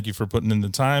doing it. Thank you for putting in the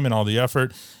time and all the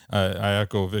effort. I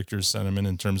echo Victor's sentiment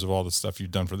in terms of all the stuff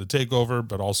you've done for the takeover,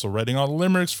 but also writing all the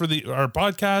limericks for our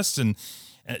podcast and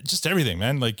just everything,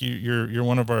 man. Like you're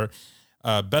one of our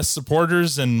best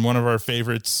supporters and one of our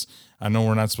favorites. I know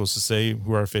we're not supposed to say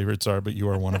who our favorites are, but you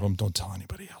are one of them. Don't tell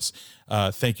anybody else.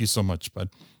 Thank you so much, bud.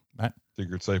 Matt?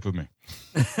 Secret's safe with me.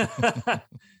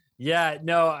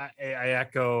 I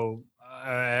echo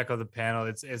the panel.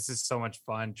 It's just so much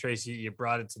fun. Tracy, you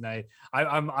brought it tonight.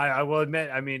 I will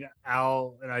admit, I mean,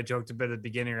 Al and I joked a bit at the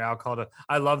beginning, or Al called it.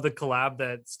 I love the collab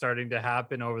that's starting to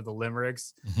happen over the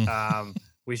limericks.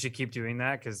 We should keep doing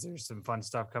that because there's some fun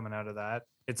stuff coming out of that.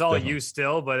 It's all you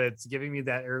still, but it's giving me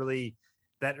that early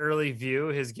view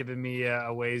has given me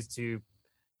ways to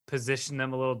position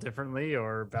them a little differently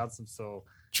or bounce them. So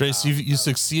Trace, you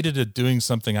succeeded at doing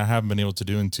something I haven't been able to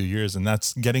do in 2 years, and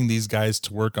that's getting these guys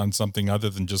to work on something other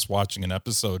than just watching an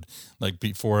episode like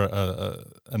before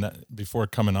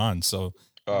coming on. So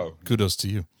kudos to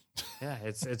you. Yeah,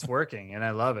 it's working, and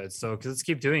I love it. So let's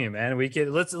keep doing it, man.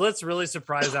 Let's really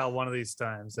surprise Al one of these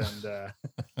times and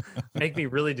make me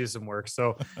really do some work.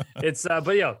 So it's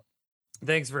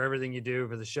thanks for everything you do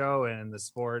for the show and the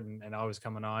sport and always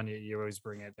coming on. You always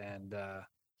bring it, and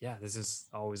this is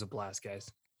always a blast, guys.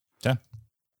 Yeah,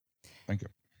 thank you.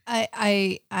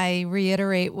 I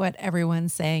reiterate what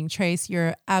everyone's saying. Trace,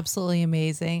 you're absolutely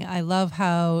amazing. I love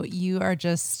how you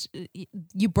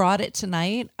brought it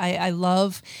tonight. I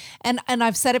love, and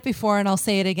I've said it before and I'll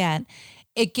say it again.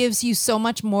 It gives you so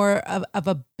much more of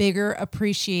a bigger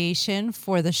appreciation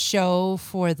for the show,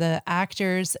 for the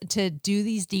actors to do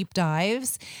these deep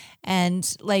dives.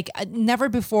 And like never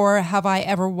before have I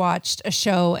ever watched a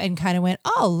show and kind of went,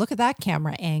 oh, look at that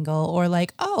camera angle, or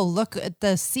like, oh, look at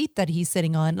the seat that he's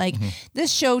sitting on. Like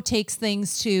this show takes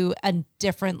things to a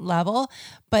different level,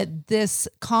 but this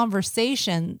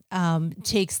conversation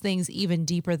takes things even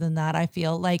deeper than that. I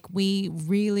feel like we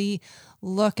really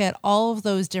look at all of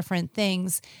those different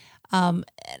things.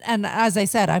 And as I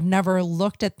said, I've never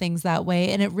looked at things that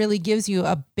way, and it really gives you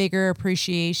a bigger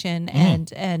appreciation and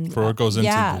for what goes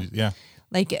into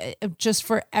like just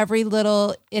for every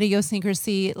little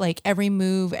idiosyncrasy, like every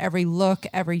move, every look,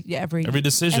 every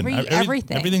decision,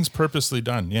 everything. Everything's purposely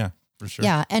done. Yeah, for sure.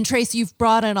 Yeah. And Trace, you've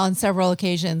brought it on several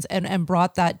occasions and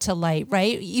brought that to light,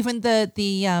 right? Even the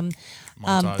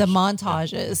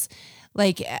montages. Yeah.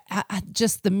 Like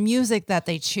just the music that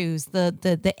they choose,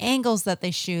 the angles that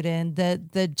they shoot in,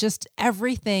 the just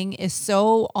everything is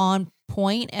so on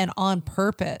point and on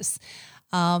purpose.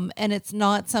 And it's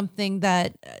not something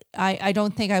that I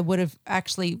don't think I would have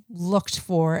actually looked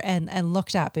for and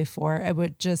looked at before. I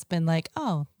would just been like,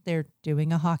 oh, they're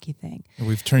doing a hockey thing.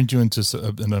 We've turned you into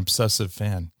an obsessive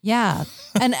fan. Yeah.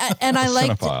 And I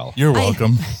like, you're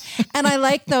welcome. And I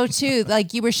like though too,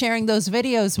 like you were sharing those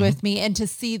videos with me, and to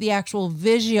see the actual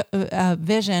vision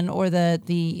or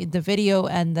the video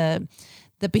and the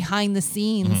behind the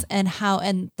scenes and how,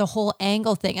 and the whole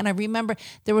angle thing. And I remember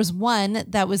there was one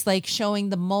that was like showing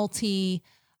the multi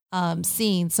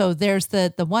scene. So there's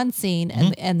the one scene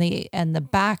and the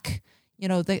back, you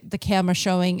know, the camera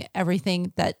showing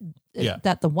everything that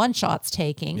the one shot's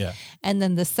taking, and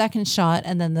then the second shot,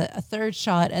 and then the third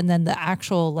shot, and then the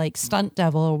actual like stunt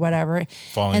devil or whatever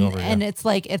falling over. And it's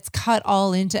like it's cut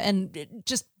all into, and it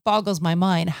just boggles my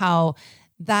mind how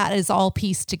that is all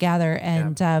pieced together,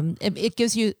 and it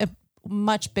gives you a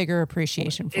much bigger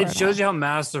appreciation for it. It shows you how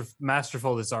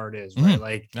masterful this art is, right?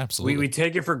 Like absolutely, we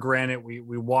take it for granted. We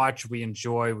watch, we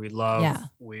enjoy, we love,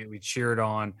 we cheer it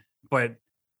on, but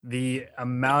the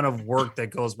amount of work that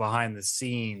goes behind the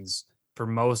scenes for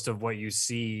most of what you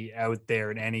see out there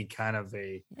in any kind of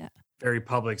a very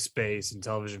public space in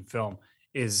television film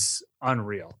is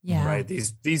unreal, right?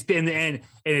 These and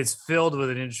it's filled with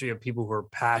an industry of people who are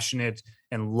passionate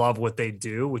and love what they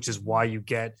do, which is why you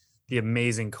get the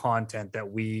amazing content that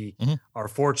we are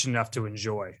fortunate enough to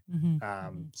enjoy.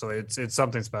 So it's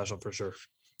something special for sure.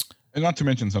 And not to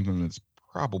mention something that's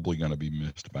probably going to be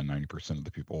missed by 90% of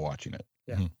the people watching it.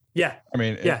 Yeah. I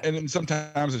mean, and then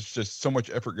sometimes it's just so much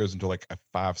effort goes into like a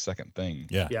 5-second thing.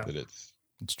 That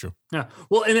it's true. Yeah.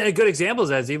 Well, and a good example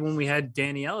is as even when we had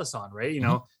Danny Ellis on, right? You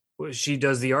know, she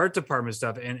does the art department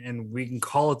stuff, and we can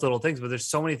call it little things, but there's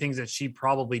so many things that she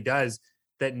probably does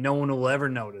that no one will ever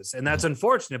notice. And that's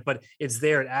unfortunate, but it's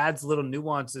there. It adds little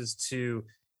nuances to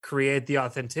create the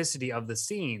authenticity of the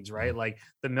scenes, right? Like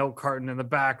the milk carton in the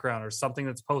background, or something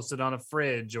that's posted on a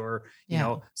fridge, or you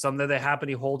know, something that they happen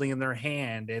to be holding in their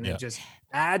hand, and it just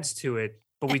adds to it.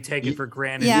 But we take it for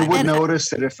granted. You would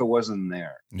notice it if it wasn't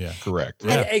there. Yeah, correct.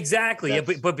 Exactly.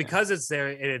 But because it's there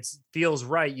and it feels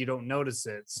right, you don't notice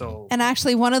it. So, and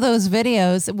actually, one of those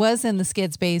videos was in the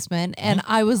Skids basement, and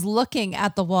I was looking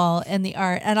at the wall and the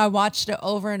art, and I watched it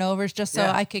over and over just so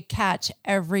I could catch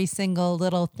every single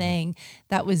little thing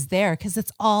that was there, because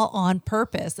it's all on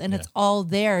purpose, and it's all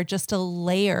there just to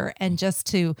layer and just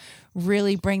to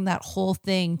really bring that whole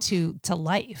thing to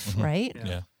life, right?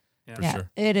 Yeah. For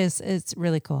sure. It is. It's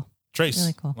really cool. Trace,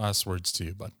 really cool. Last words to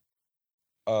you, bud.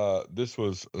 This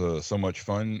was so much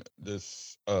fun.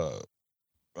 This, I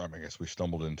guess we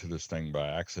stumbled into this thing by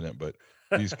accident, but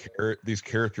these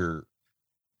character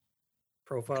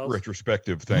profiles,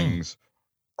 retrospective things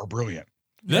are brilliant.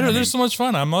 They're so much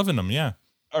fun. I'm loving them. Yeah.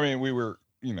 I mean, we were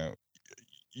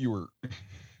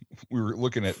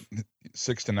looking at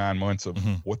 6 to 9 months of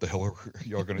what the hell are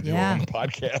y'all going to do on the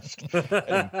podcast?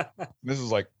 And this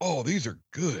is like, oh, these are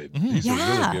good. These are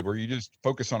really good, where you just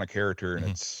focus on a character, and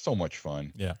it's so much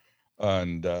fun. Yeah.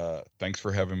 And thanks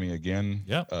for having me again.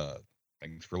 Yeah.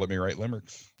 Thanks for letting me write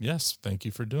limericks. Yes, thank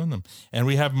you for doing them. And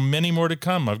we have many more to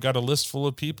come. I've got a list full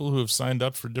of people who have signed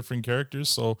up for different characters,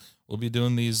 so we'll be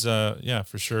doing these,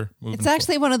 for sure. It's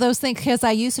actually one of those things, because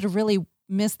I used to really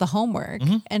miss the homework,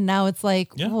 and now it's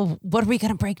like, well, what are we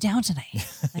going to break down tonight?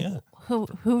 Like, who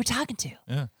are we talking to?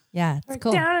 Yeah, it's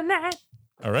cool.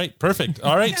 All right, perfect.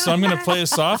 All right, so I'm going to play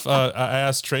us off. I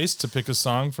asked Trace to pick a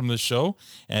song from the show,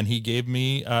 and he gave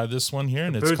me this one here,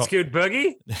 and it's called Scoot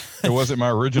Boogie. It wasn't my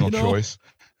original choice.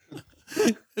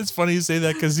 It's funny you say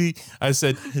that because I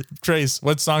said, Trace,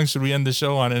 what song should we end the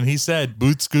show on? And he said,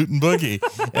 Boot Scoot and Boogie.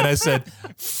 And I said,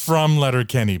 from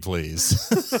Letterkenny, please.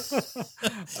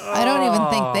 I don't even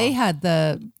think they had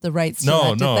the rights to No,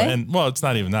 that, did they? and well, it's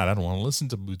not even that. I don't want to listen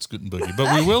to Boot Scoot and Boogie,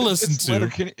 but we will listen to.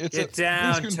 Letterkenny. Get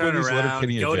down, turn around,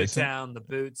 go to town, the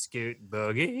Boot Scoot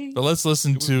Boogie. But let's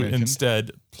listen to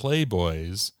instead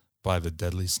Playboys by the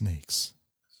Deadly Snakes.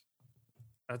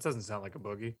 That doesn't sound like a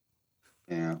boogie.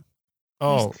 Yeah.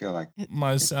 Oh, I feel like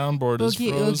my soundboard is Boogie,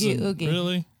 frozen. oogie, oogie.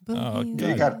 Really? Oh, you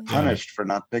God got damn punished for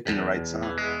not picking the right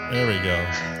song. There we go.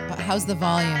 How's the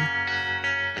volume?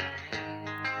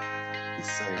 You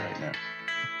say right now.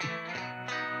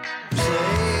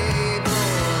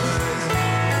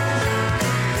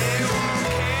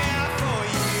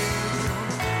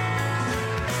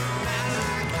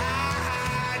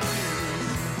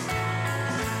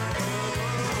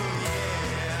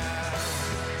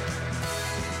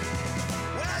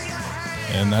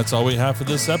 And that's all we have for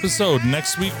this episode.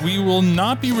 Next week, we will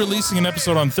not be releasing an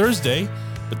episode on Thursday,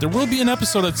 but there will be an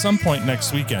episode at some point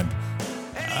next weekend.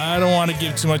 I don't want to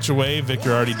give too much away.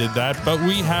 Victor already did that, but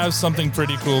we have something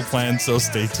pretty cool planned, so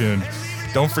stay tuned.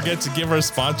 Don't forget to give our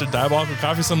sponsor, Diabolical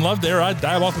Coffee, some love there at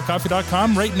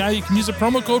diabolicalcoffee.com. Right now, you can use a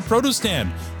promo code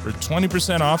ProduceStand for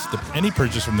 20% off any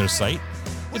purchase from their site.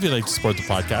 If you'd like to support the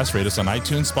podcast, rate us on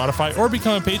iTunes, Spotify, or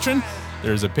become a patron.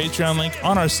 There's a Patreon link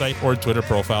on our site or Twitter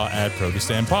profile at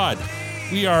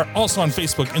ProduceStandPod. We are also on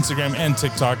Facebook, Instagram, and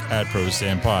TikTok at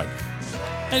ProduceStandPod.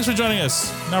 Thanks for joining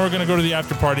us. Now we're going to go to the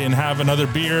after party and have another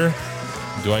beer.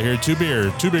 Do I hear 2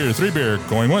 beer, 2 beer, 3 beer,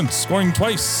 going once, going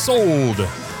twice, sold?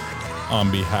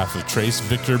 On behalf of Trace,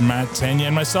 Victor, Matt, Tanya,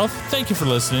 and myself, thank you for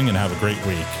listening and have a great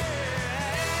week.